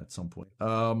at some point.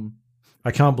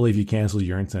 I can't believe you cancelled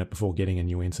your internet before getting a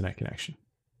new internet connection.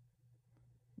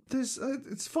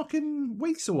 It's fucking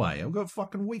weeks away. I've got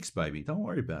fucking weeks, baby. Don't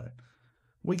worry about it.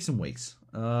 Weeks and weeks.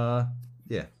 Yeah,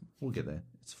 we'll get there.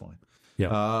 It's fine. Yeah.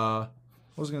 What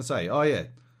was I going to say? Oh, yeah.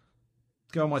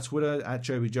 Go on my Twitter, at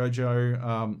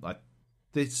JobyJojo.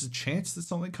 There's a chance that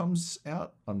something comes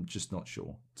out. I'm just not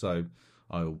sure. So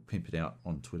I'll pimp it out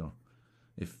on Twitter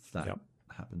if that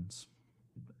happens.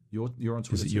 You're on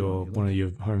Twitter. Is it one of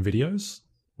your home videos?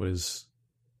 What is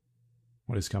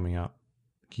coming out?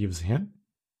 Can you give us a hint?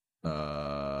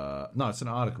 No, it's an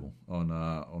article on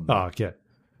okay.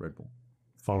 Red Bull.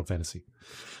 Final Fantasy.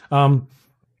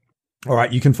 All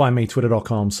right, you can find me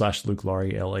twitter.com/Luke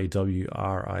Lawrie,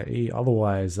 LAWRIE.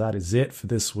 Otherwise, that is it for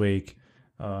this week.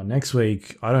 Next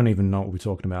week, I don't even know what we're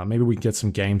talking about. Maybe we can get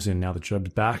some games in now that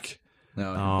Job's back.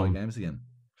 No, I can play games again.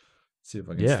 See if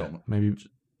I can stop. Maybe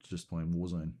just playing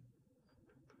Warzone.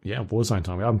 Yeah, Warzone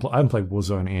time. I haven't played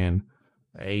Warzone in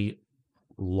a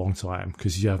long time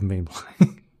because you haven't been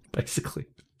playing, basically.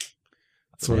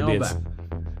 That's what it is.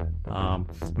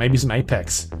 Maybe some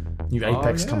Apex. New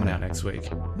Apex coming out next week.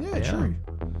 Yeah, true.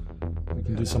 We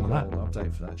can do some of that.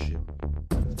 Update for that shit.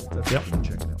 Definitely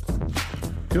check it out.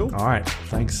 Cool. All right.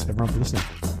 Thanks, everyone, for listening.